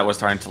internet was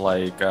starting to,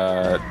 like, do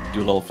a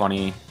little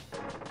funny.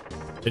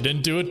 It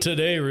didn't do it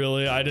today,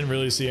 really. I didn't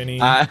really see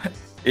any...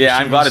 Yeah,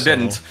 I'm glad it So-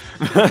 didn't.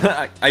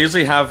 I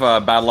usually have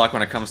bad luck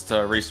when it comes to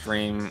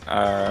restream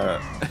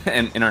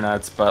and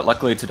internets, but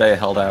luckily today it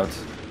held out.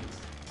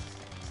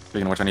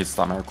 Speaking of which, I need to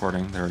stop my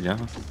recording. There we go.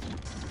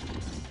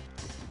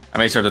 I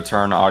made sure to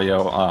turn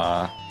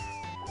audio,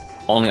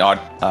 only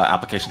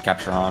application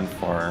capture on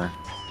for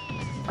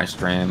my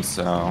stream,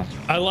 so...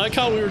 I like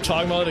how we were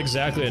talking about it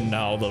exactly, and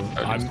now the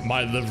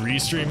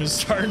restream is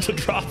starting to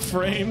drop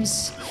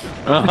frames.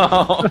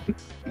 Oh.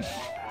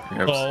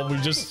 Well, we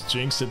just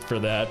jinxed it for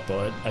that,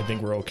 but I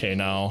think we're okay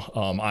now.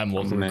 I'm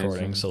local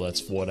recording, so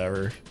that's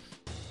whatever.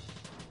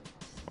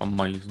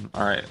 Amazing.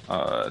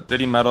 Alright,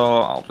 Diddy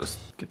Metal, I'll just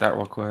get that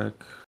real quick.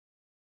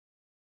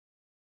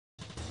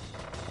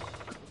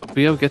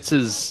 Obiyo gets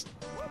his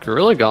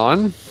gorilla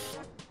gone.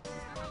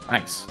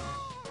 Nice.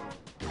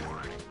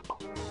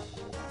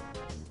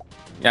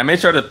 Yeah, I made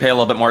sure to pay a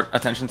little bit more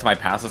attention to my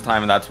pass this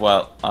time, and that's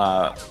what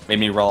made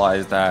me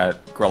realize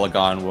that Gorilla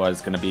Gone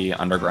was going to be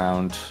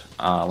underground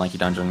Lanky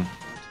Dungeon.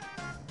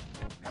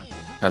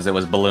 Because it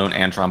was balloon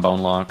and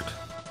trombone locked.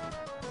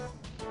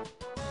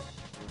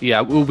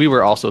 Yeah, we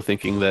were also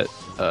thinking that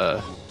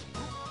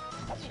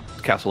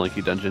Castle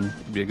Lanky Dungeon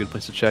would be a good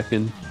place to check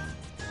in.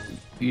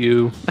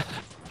 You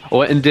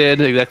went and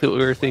did exactly what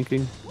we were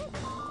thinking.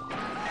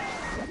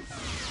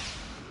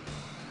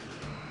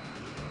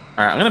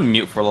 Alright, I'm going to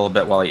mute for a little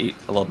bit while I eat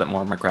a little bit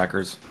more of my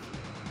crackers.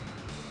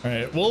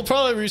 Alright, we'll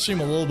probably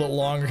restream a little bit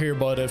longer here,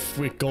 but if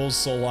it goes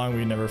so long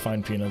we never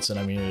find peanuts, and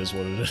I mean, it is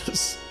what it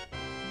is.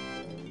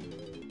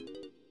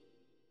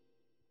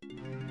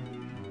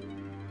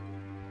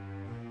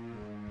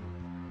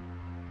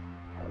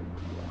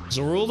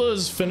 Zorulda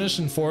is finished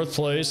in 4th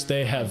place.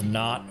 They have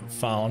not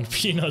found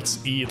peanuts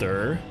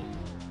either.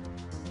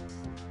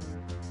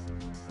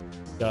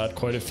 Got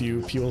quite a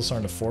few people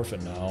starting to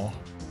forfeit now.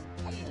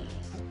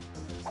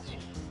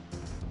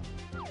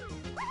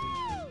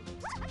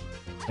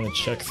 Gonna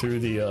check through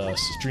the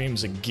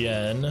streams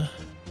again.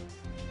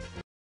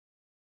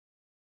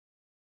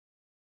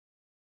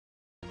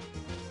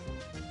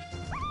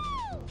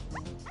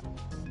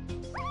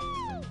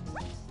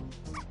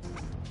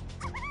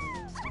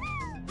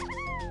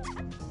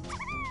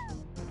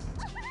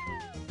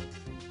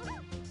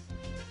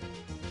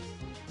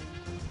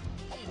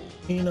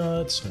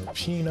 Peanuts, no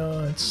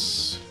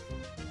peanuts.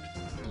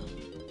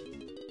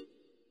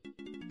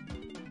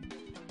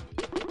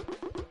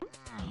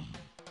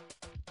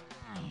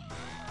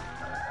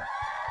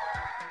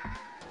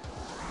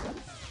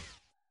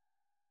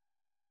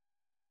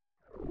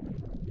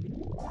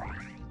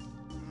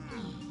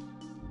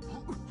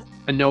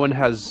 And no one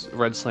has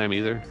Red Slam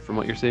either, from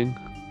what you're seeing.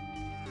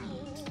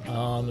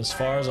 As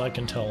far as I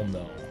can tell,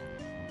 no.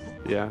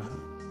 Yeah,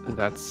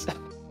 that's...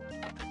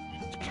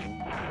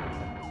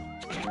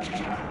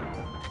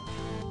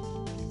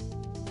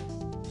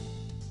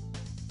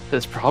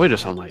 It's probably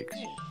just on like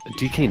a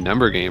DK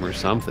number game or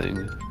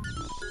something.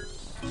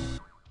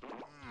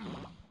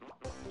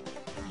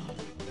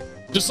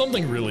 Just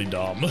something really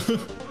dumb.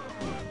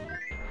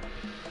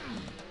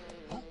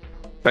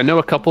 I know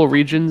a couple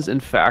regions in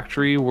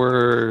Factory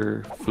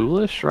were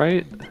foolish,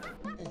 right?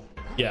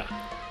 Yeah.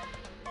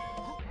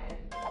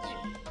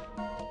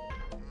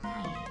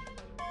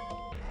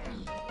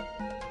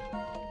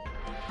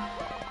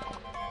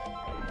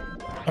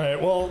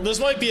 Alright, well, this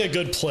might be a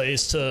good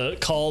place to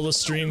call the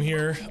stream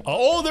here.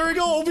 Oh, there we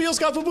go! Obiyo's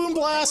got Baboon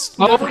Blast!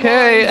 Never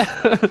Okay!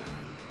 mind.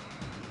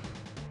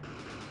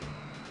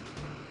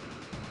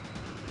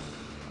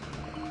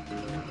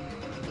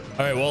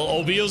 Alright, well,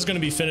 Obiyo's gonna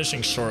be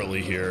finishing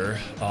shortly here,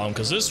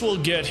 because this will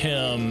get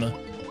him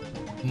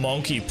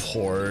Monkey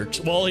Port.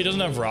 Well, he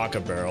doesn't have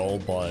Rocket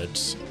Barrel,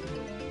 but...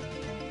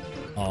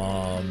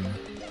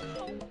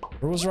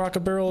 Where was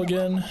Rocket Barrel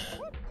again?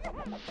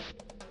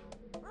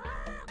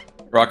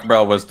 Rock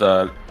Barrel was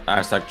the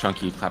Aztec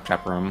Chunky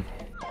Claptrap room.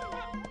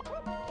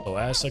 Oh,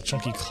 Aztec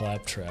Chunky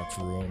Claptrap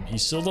room. He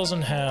still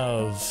doesn't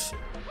have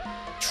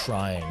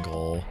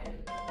Triangle.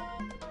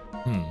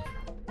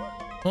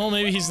 Well,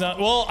 maybe he's not.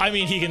 Well, I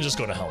mean, he can just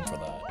go to Helm for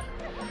that.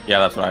 Yeah,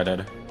 that's what I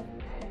did.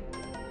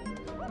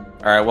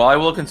 Alright, well, I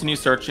will continue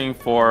searching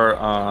for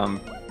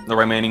the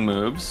remaining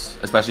moves,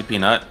 especially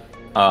Peanut,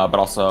 but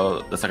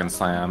also the second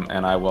slam,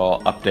 and I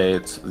will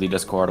update the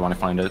Discord when I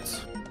find it.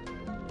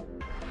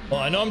 Well,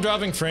 I know I'm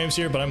dropping frames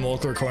here, but I'm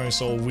local recording,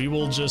 so we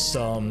will just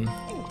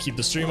keep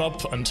the stream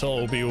up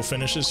until Obiyo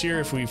finishes here.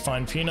 If we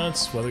find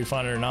peanuts, whether we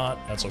find it or not,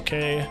 that's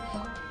okay.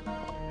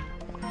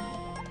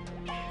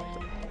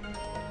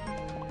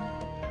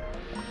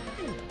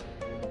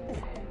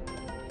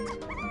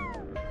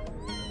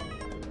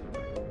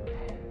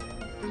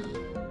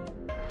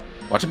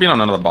 Watch it being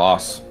on another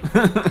boss.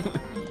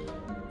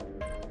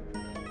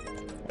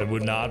 I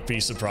would not be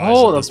surprised.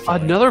 Oh, at this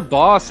point. another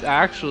boss,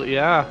 actually,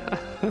 yeah.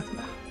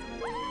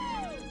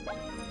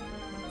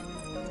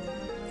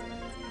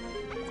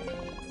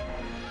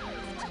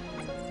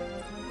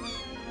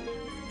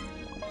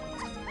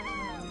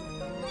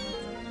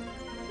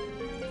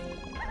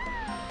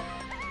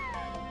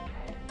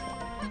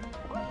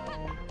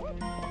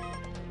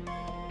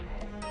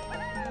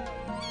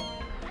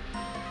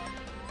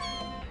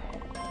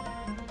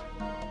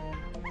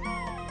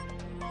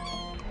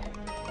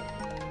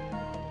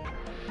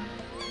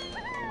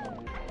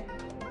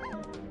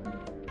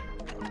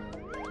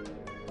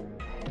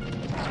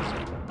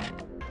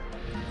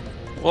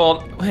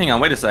 Well, hang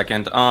on, wait a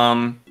second.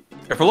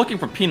 If we're looking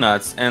for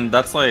peanuts, and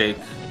that's like,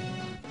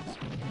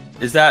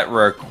 is that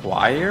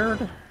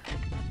required?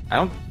 I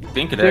don't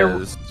think it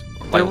is.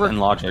 Like in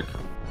logic.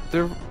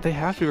 They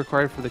have to be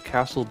required for the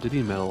Castle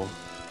Diddy medal,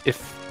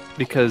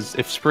 because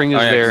if Spring is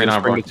there and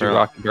Spring gets your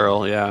Rocky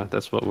Barrel, yeah,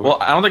 that's what. Well,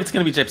 I don't think it's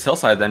gonna be Japes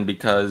Hillside then,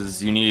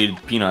 because you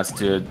need peanuts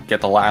to get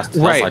the last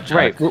Hillside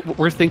check. Right.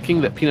 We're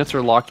thinking that peanuts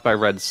are locked by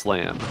Red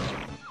Slam.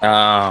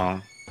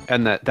 Oh.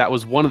 And that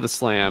was one of the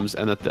slams,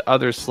 and that the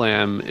other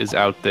slam is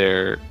out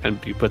there, and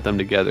you put them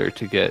together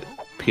to get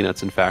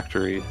peanuts in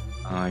Factory.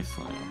 I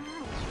see.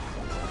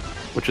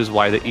 Which is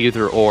why the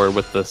either or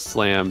with the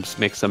slams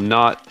makes them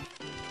not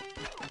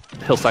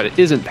Hillside. It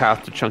isn't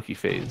Path to Chunky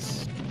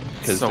Phase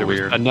because so there was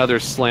weird. another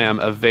slam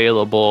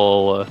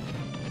available.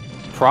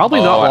 Probably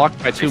not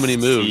locked by too many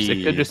moves.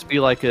 It could just be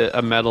like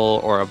a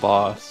medal or a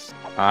boss.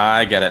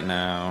 I get it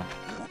now.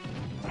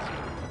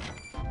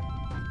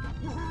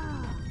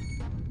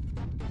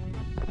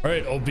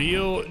 Alright,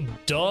 Obiyo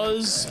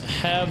does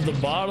have the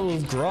bottle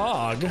of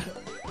grog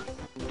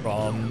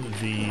from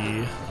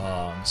the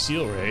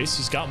seal race.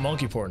 He's got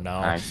monkey port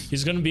now. Nice.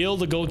 He's going to be able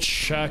to go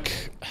check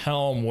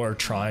Helm where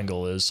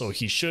triangle is, so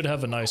he should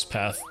have a nice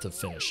path to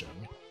finishing.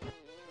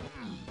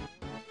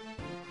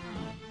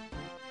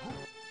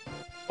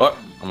 Oh,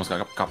 almost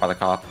got caught by the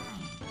cop.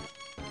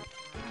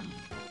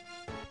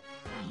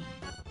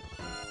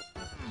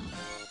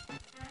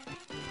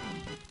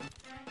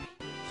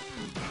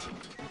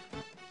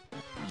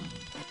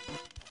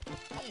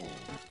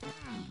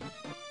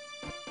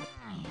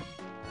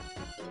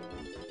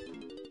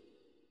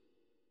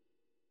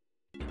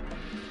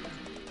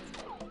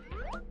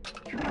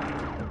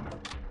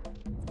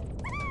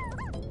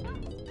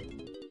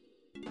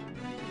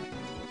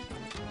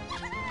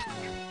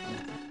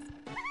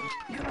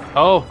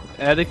 Oh,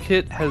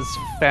 Etiquette has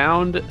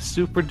found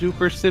Super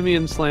Duper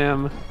Simeon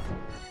Slam.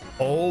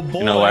 Oh boy.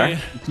 You know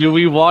where? Do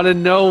we want to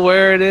know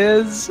where it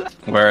is?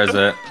 Where is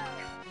it?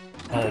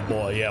 Oh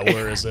boy, yeah,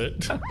 where is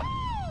it?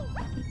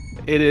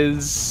 It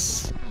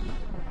is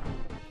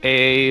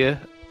a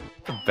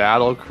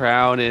Battle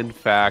Crown in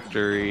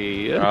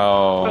Factory.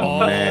 Oh, Oh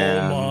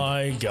man.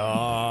 my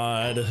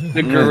god.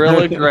 The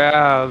Gorilla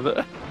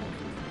Grab.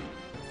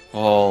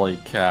 Holy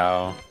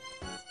cow.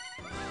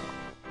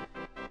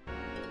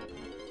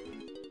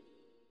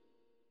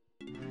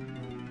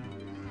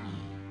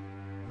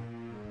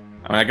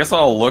 I mean, I guess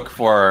I'll look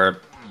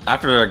for,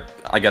 after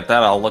I get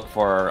that, I'll look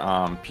for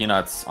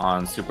peanuts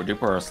on Super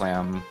Duper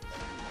Slam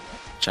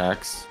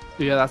checks.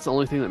 Yeah, that's the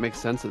only thing that makes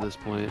sense at this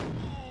point.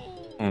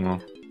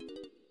 Mm.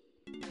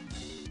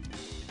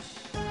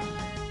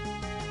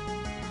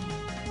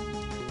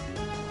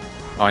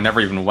 Oh, I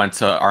never even went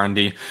to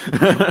R&D.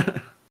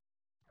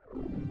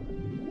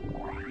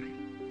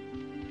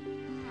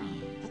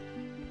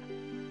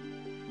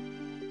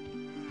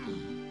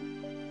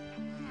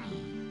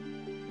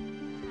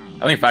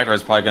 I think Factory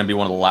is probably going to be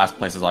one of the last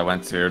places I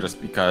went to,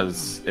 just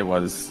because it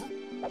was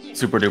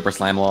super duper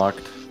slam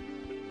locked.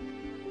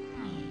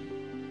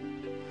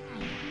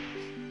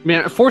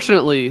 Man,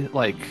 fortunately,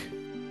 like,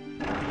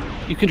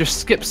 you can just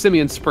skip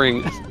Simeon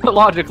Spring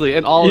logically,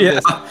 and all of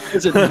this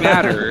doesn't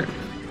matter.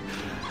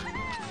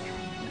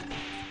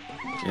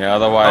 Yeah,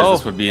 otherwise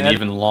this would be an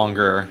even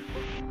longer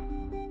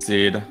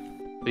seed.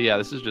 But yeah,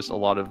 this is just a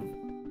lot of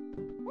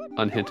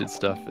unhinted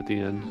stuff at the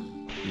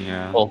end.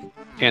 Yeah. Well,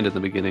 and in the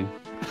beginning.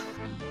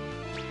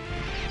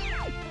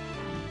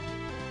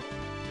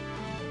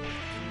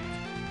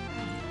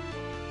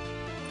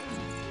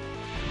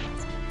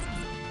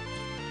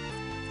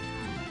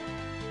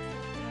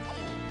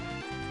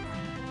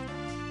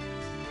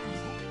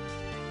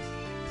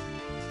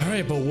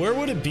 Alright, but where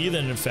would it be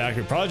then in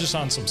Factory? Probably just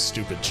on some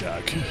stupid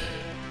check.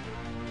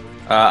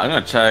 I'm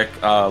going to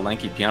check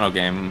Lanky Piano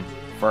Game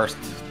first.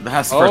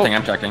 That's the first thing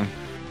I'm checking.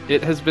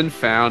 It has been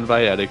found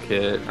by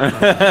Etiquette.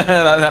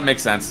 that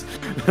makes sense.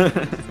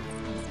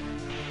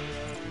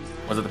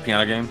 Was it the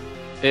piano game?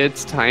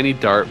 It's Tiny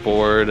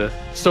Dartboard.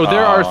 So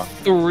there are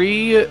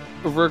 3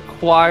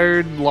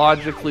 required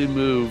logically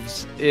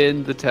moves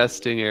in the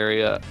testing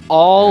area.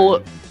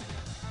 All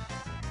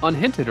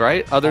unhinted,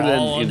 right? Other than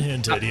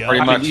unhinted, yeah.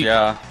 Pretty much,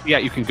 yeah. Yeah,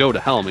 you can go to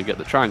Helm and get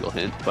the triangle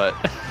hint, but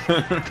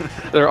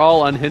they're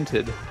all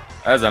unhinted.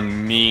 That's a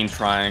mean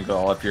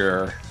triangle if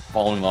you're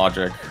following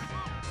logic.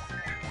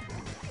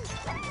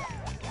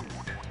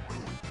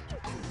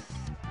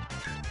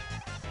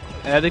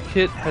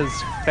 Etiquette has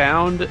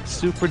found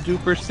Super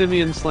Duper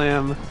Simeon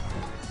Slam.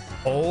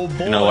 Oh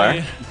boy. You know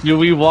where? Do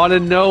we want to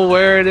know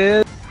where it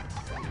is?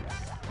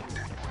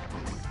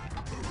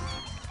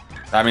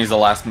 That means the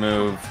last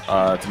move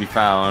to be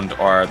found,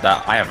 or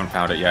that I haven't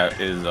found it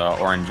yet, is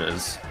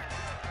oranges.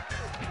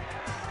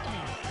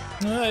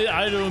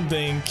 I don't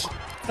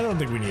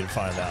think we need to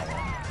find that one.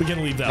 We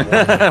can leave that one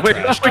in the we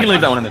trash. can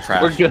leave that one in the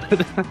trash. We're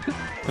good.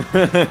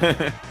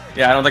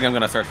 Yeah, I don't think I'm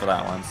gonna search for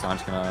that one, so I'm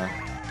just gonna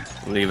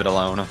leave it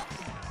alone.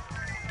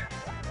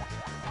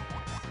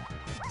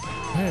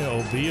 Hey,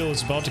 Obiyo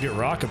is about to get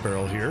Rocket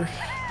Barrel here.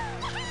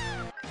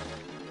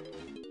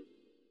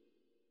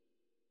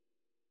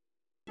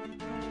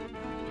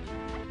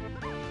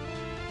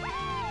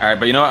 right,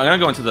 but you know what? I'm gonna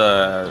go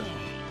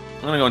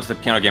into the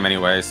piano game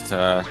anyways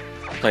to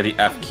play the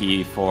F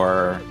key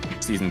for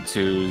Season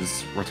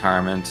 2's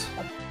retirement.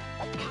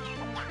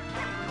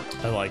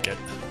 I like it.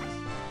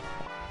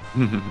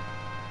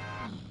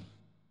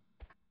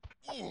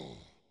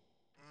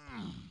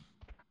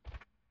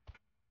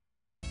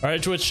 All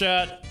right, Twitch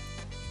chat.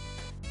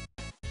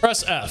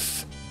 Press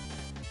F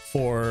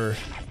for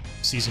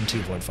Season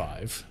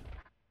 2.5.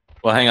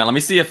 Well, hang on. Let me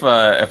see if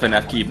an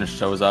F key even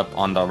shows up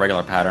on the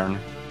regular pattern.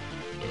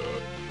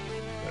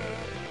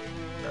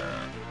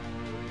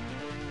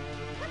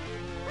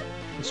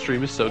 The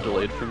stream is so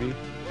delayed for me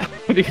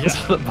because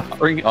of the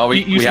buffering. Oh,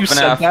 you have an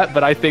said F. that,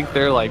 but I think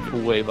they're like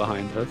way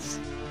behind us.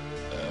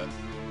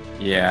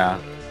 Yeah.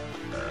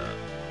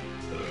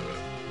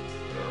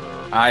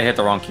 I hit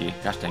the wrong key.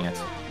 Gosh dang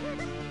it.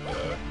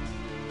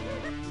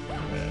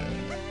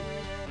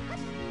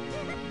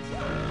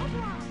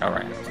 All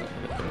right.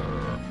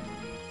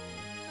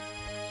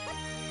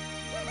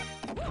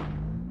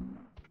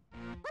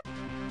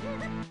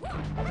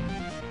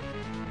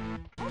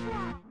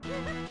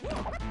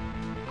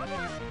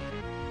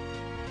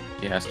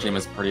 Yeah, stream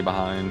is pretty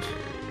behind,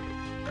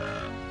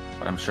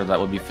 but I'm sure that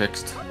will be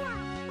fixed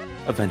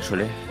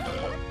eventually,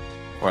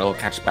 or it'll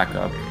catch back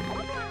up.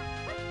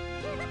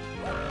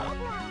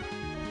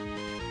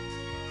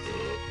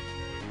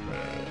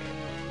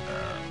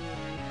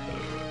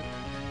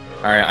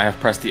 Alright, I have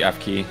pressed the F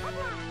key.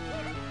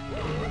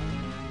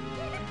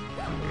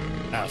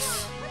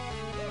 F.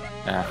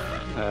 F.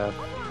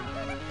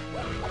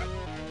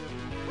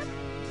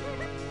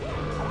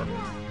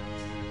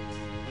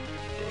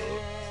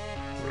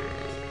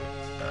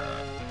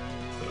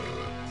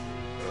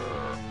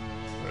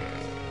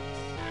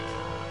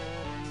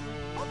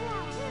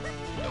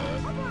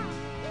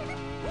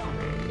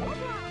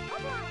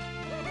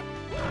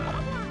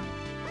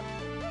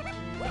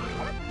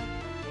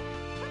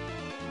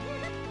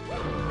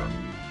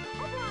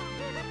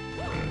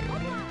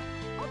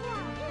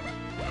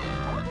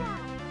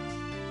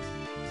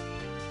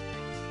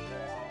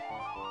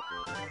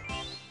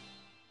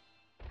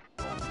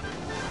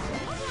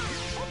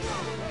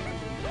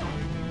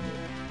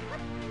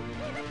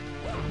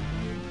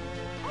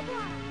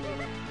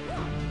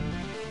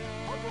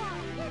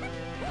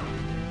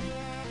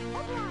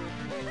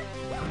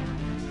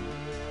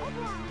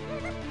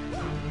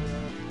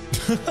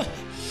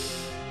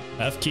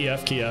 F key,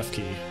 F key, F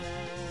key.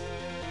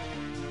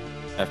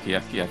 F key,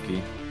 F key, F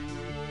key.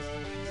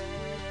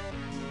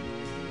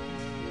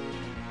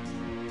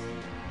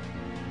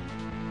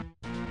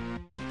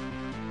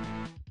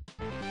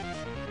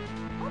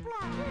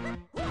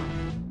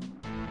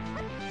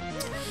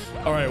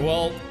 All right,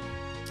 well,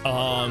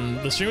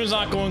 the stream is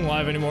not going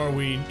live anymore.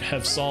 We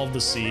have solved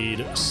the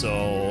seed,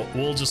 so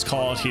we'll just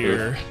call it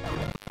here.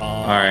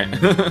 All right.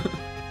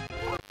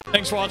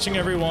 Thanks for watching,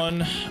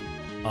 everyone.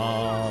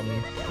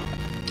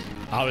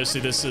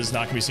 Obviously, this is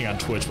not going to be seen on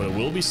Twitch, but it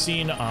will be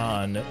seen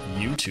on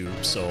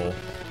YouTube. So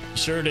be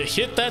sure to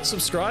hit that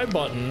subscribe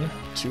button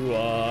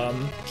to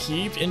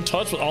keep in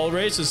touch with all the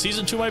races.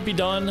 Season 2 might be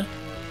done.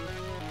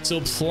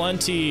 Still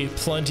plenty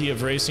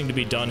of racing to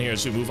be done here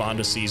as we move on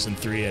to Season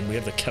 3, and we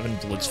have the Kevin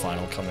Blitz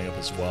final coming up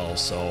as well.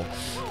 So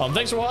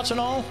thanks for watching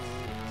all.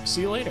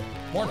 See you later.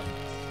 Morning.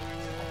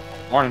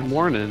 Morning.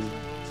 Morning.